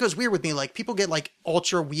 weed kind of goes weird with me. Like, people get like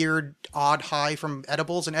ultra weird, odd high from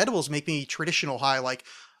edibles, and edibles make me traditional high. Like,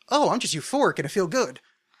 oh, I'm just euphoric and I feel good.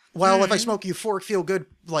 Well, if I smoke euphoric, feel good,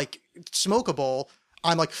 like smokable,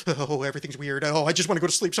 I'm like, oh, everything's weird. Oh, I just want to go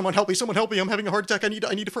to sleep. Someone help me! Someone help me! I'm having a heart attack. I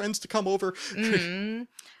need friends to come over. I know,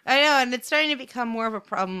 and it's starting to become more of a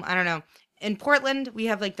problem. I don't know. In Portland, we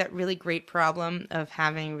have like that really great problem of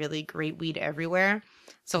having really great weed everywhere.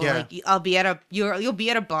 So Yeah. like, I'll be at you'll be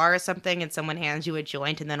at a bar or something, and someone hands you a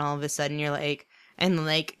joint, and then all of a sudden you're like, and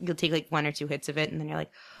like you'll take like 1 or 2 hits of it, and then you're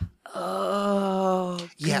like, oh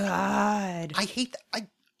Yeah. god. I hate that.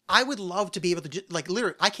 I would love to be able to like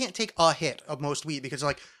literally. I can't take a hit of most weed because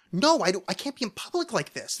like, no, I don't. I can't be in public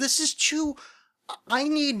like this. This is too. I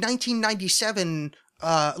need 1997.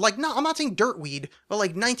 Like, no, I'm not saying dirt weed, but like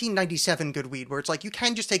 1997 good weed, where it's like you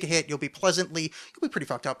can just take a hit, you'll be pretty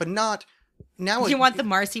fucked up, but not now. You want the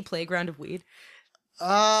Marcy playground of weed?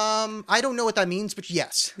 I don't know what that means, but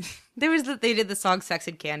yes. They did the song "Sex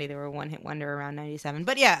and Candy." They were a one-hit wonder around '97,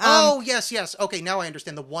 but yeah. Oh yes. Okay, now I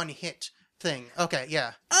understand the one hit thing. Okay,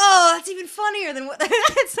 yeah. Oh, that's even funnier than what.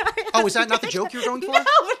 Sorry. Oh, is that not the joke you're going for? No,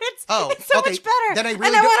 but it's so okay. much better. Then I really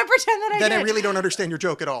and I don't- want to pretend that I Then did. I really don't understand your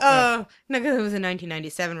joke at all. Oh, no, because it was a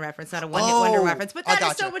 1997 reference, not a one-hit wonder reference. But I that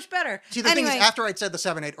is so gotcha. much better. See, the anyway, thing is, after I'd said the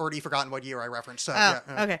 7, I'd already forgotten what year I referenced. So, yeah.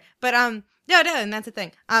 okay, but no, and that's the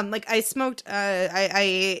thing. Like I smoked.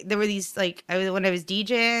 There were these like when I was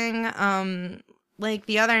DJing. Like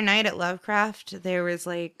the other night at Lovecraft, there was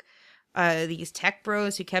like these tech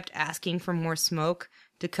bros who kept asking for more smoke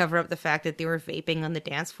to cover up the fact that they were vaping on the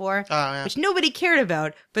dance floor, yeah. which nobody cared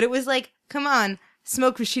about. But it was like, come on,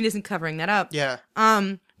 smoke machine isn't covering that up. Yeah.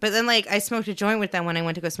 But then like I smoked a joint with them when I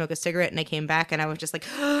went to go smoke a cigarette, and I came back and I was just like,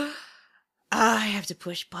 I have to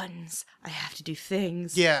push buttons. I have to do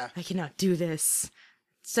things. Yeah. I cannot do this.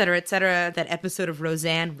 Etc. Etc. That episode of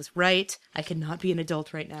Roseanne was right. I cannot be an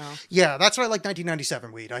adult right now. Yeah, that's why I like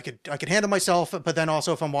 1997 weed. I could handle myself, but then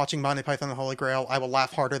also if I'm watching Monty Python and the Holy Grail, I will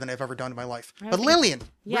laugh harder than I've ever done in my life. But Lillian,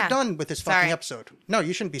 Yeah. we're done with this fucking Sorry. episode. No,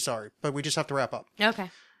 you shouldn't be sorry, but we just have to wrap up.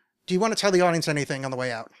 Okay. Do you want to tell the audience anything on the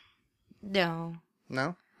way out? No.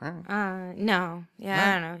 No? All right. No. Yeah,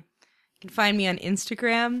 I don't know. You can find me on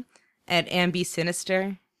Instagram at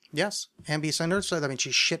AmbiSinister. Yes. Ambi Sinister. That means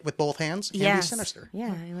she's shit with both hands. Ambi Yes. Sinister.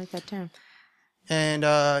 Yeah, I like that term. And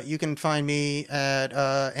you can find me at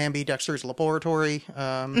Ambi Dexter's Laboratory.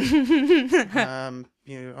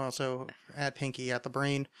 You also at Pinky at the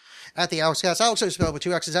Brain. At the AlexCast. Alex is spelled with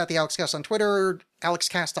 2 X's. At the AlexCast on Twitter.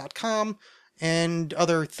 AlexCast.com. And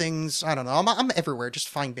other things. I don't know. I'm everywhere. Just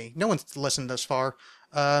find me. No one's listened this far.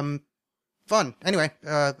 Fun. Anyway.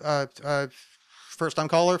 First time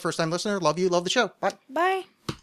caller. First time listener. Love you. Love the show. Bye. Bye.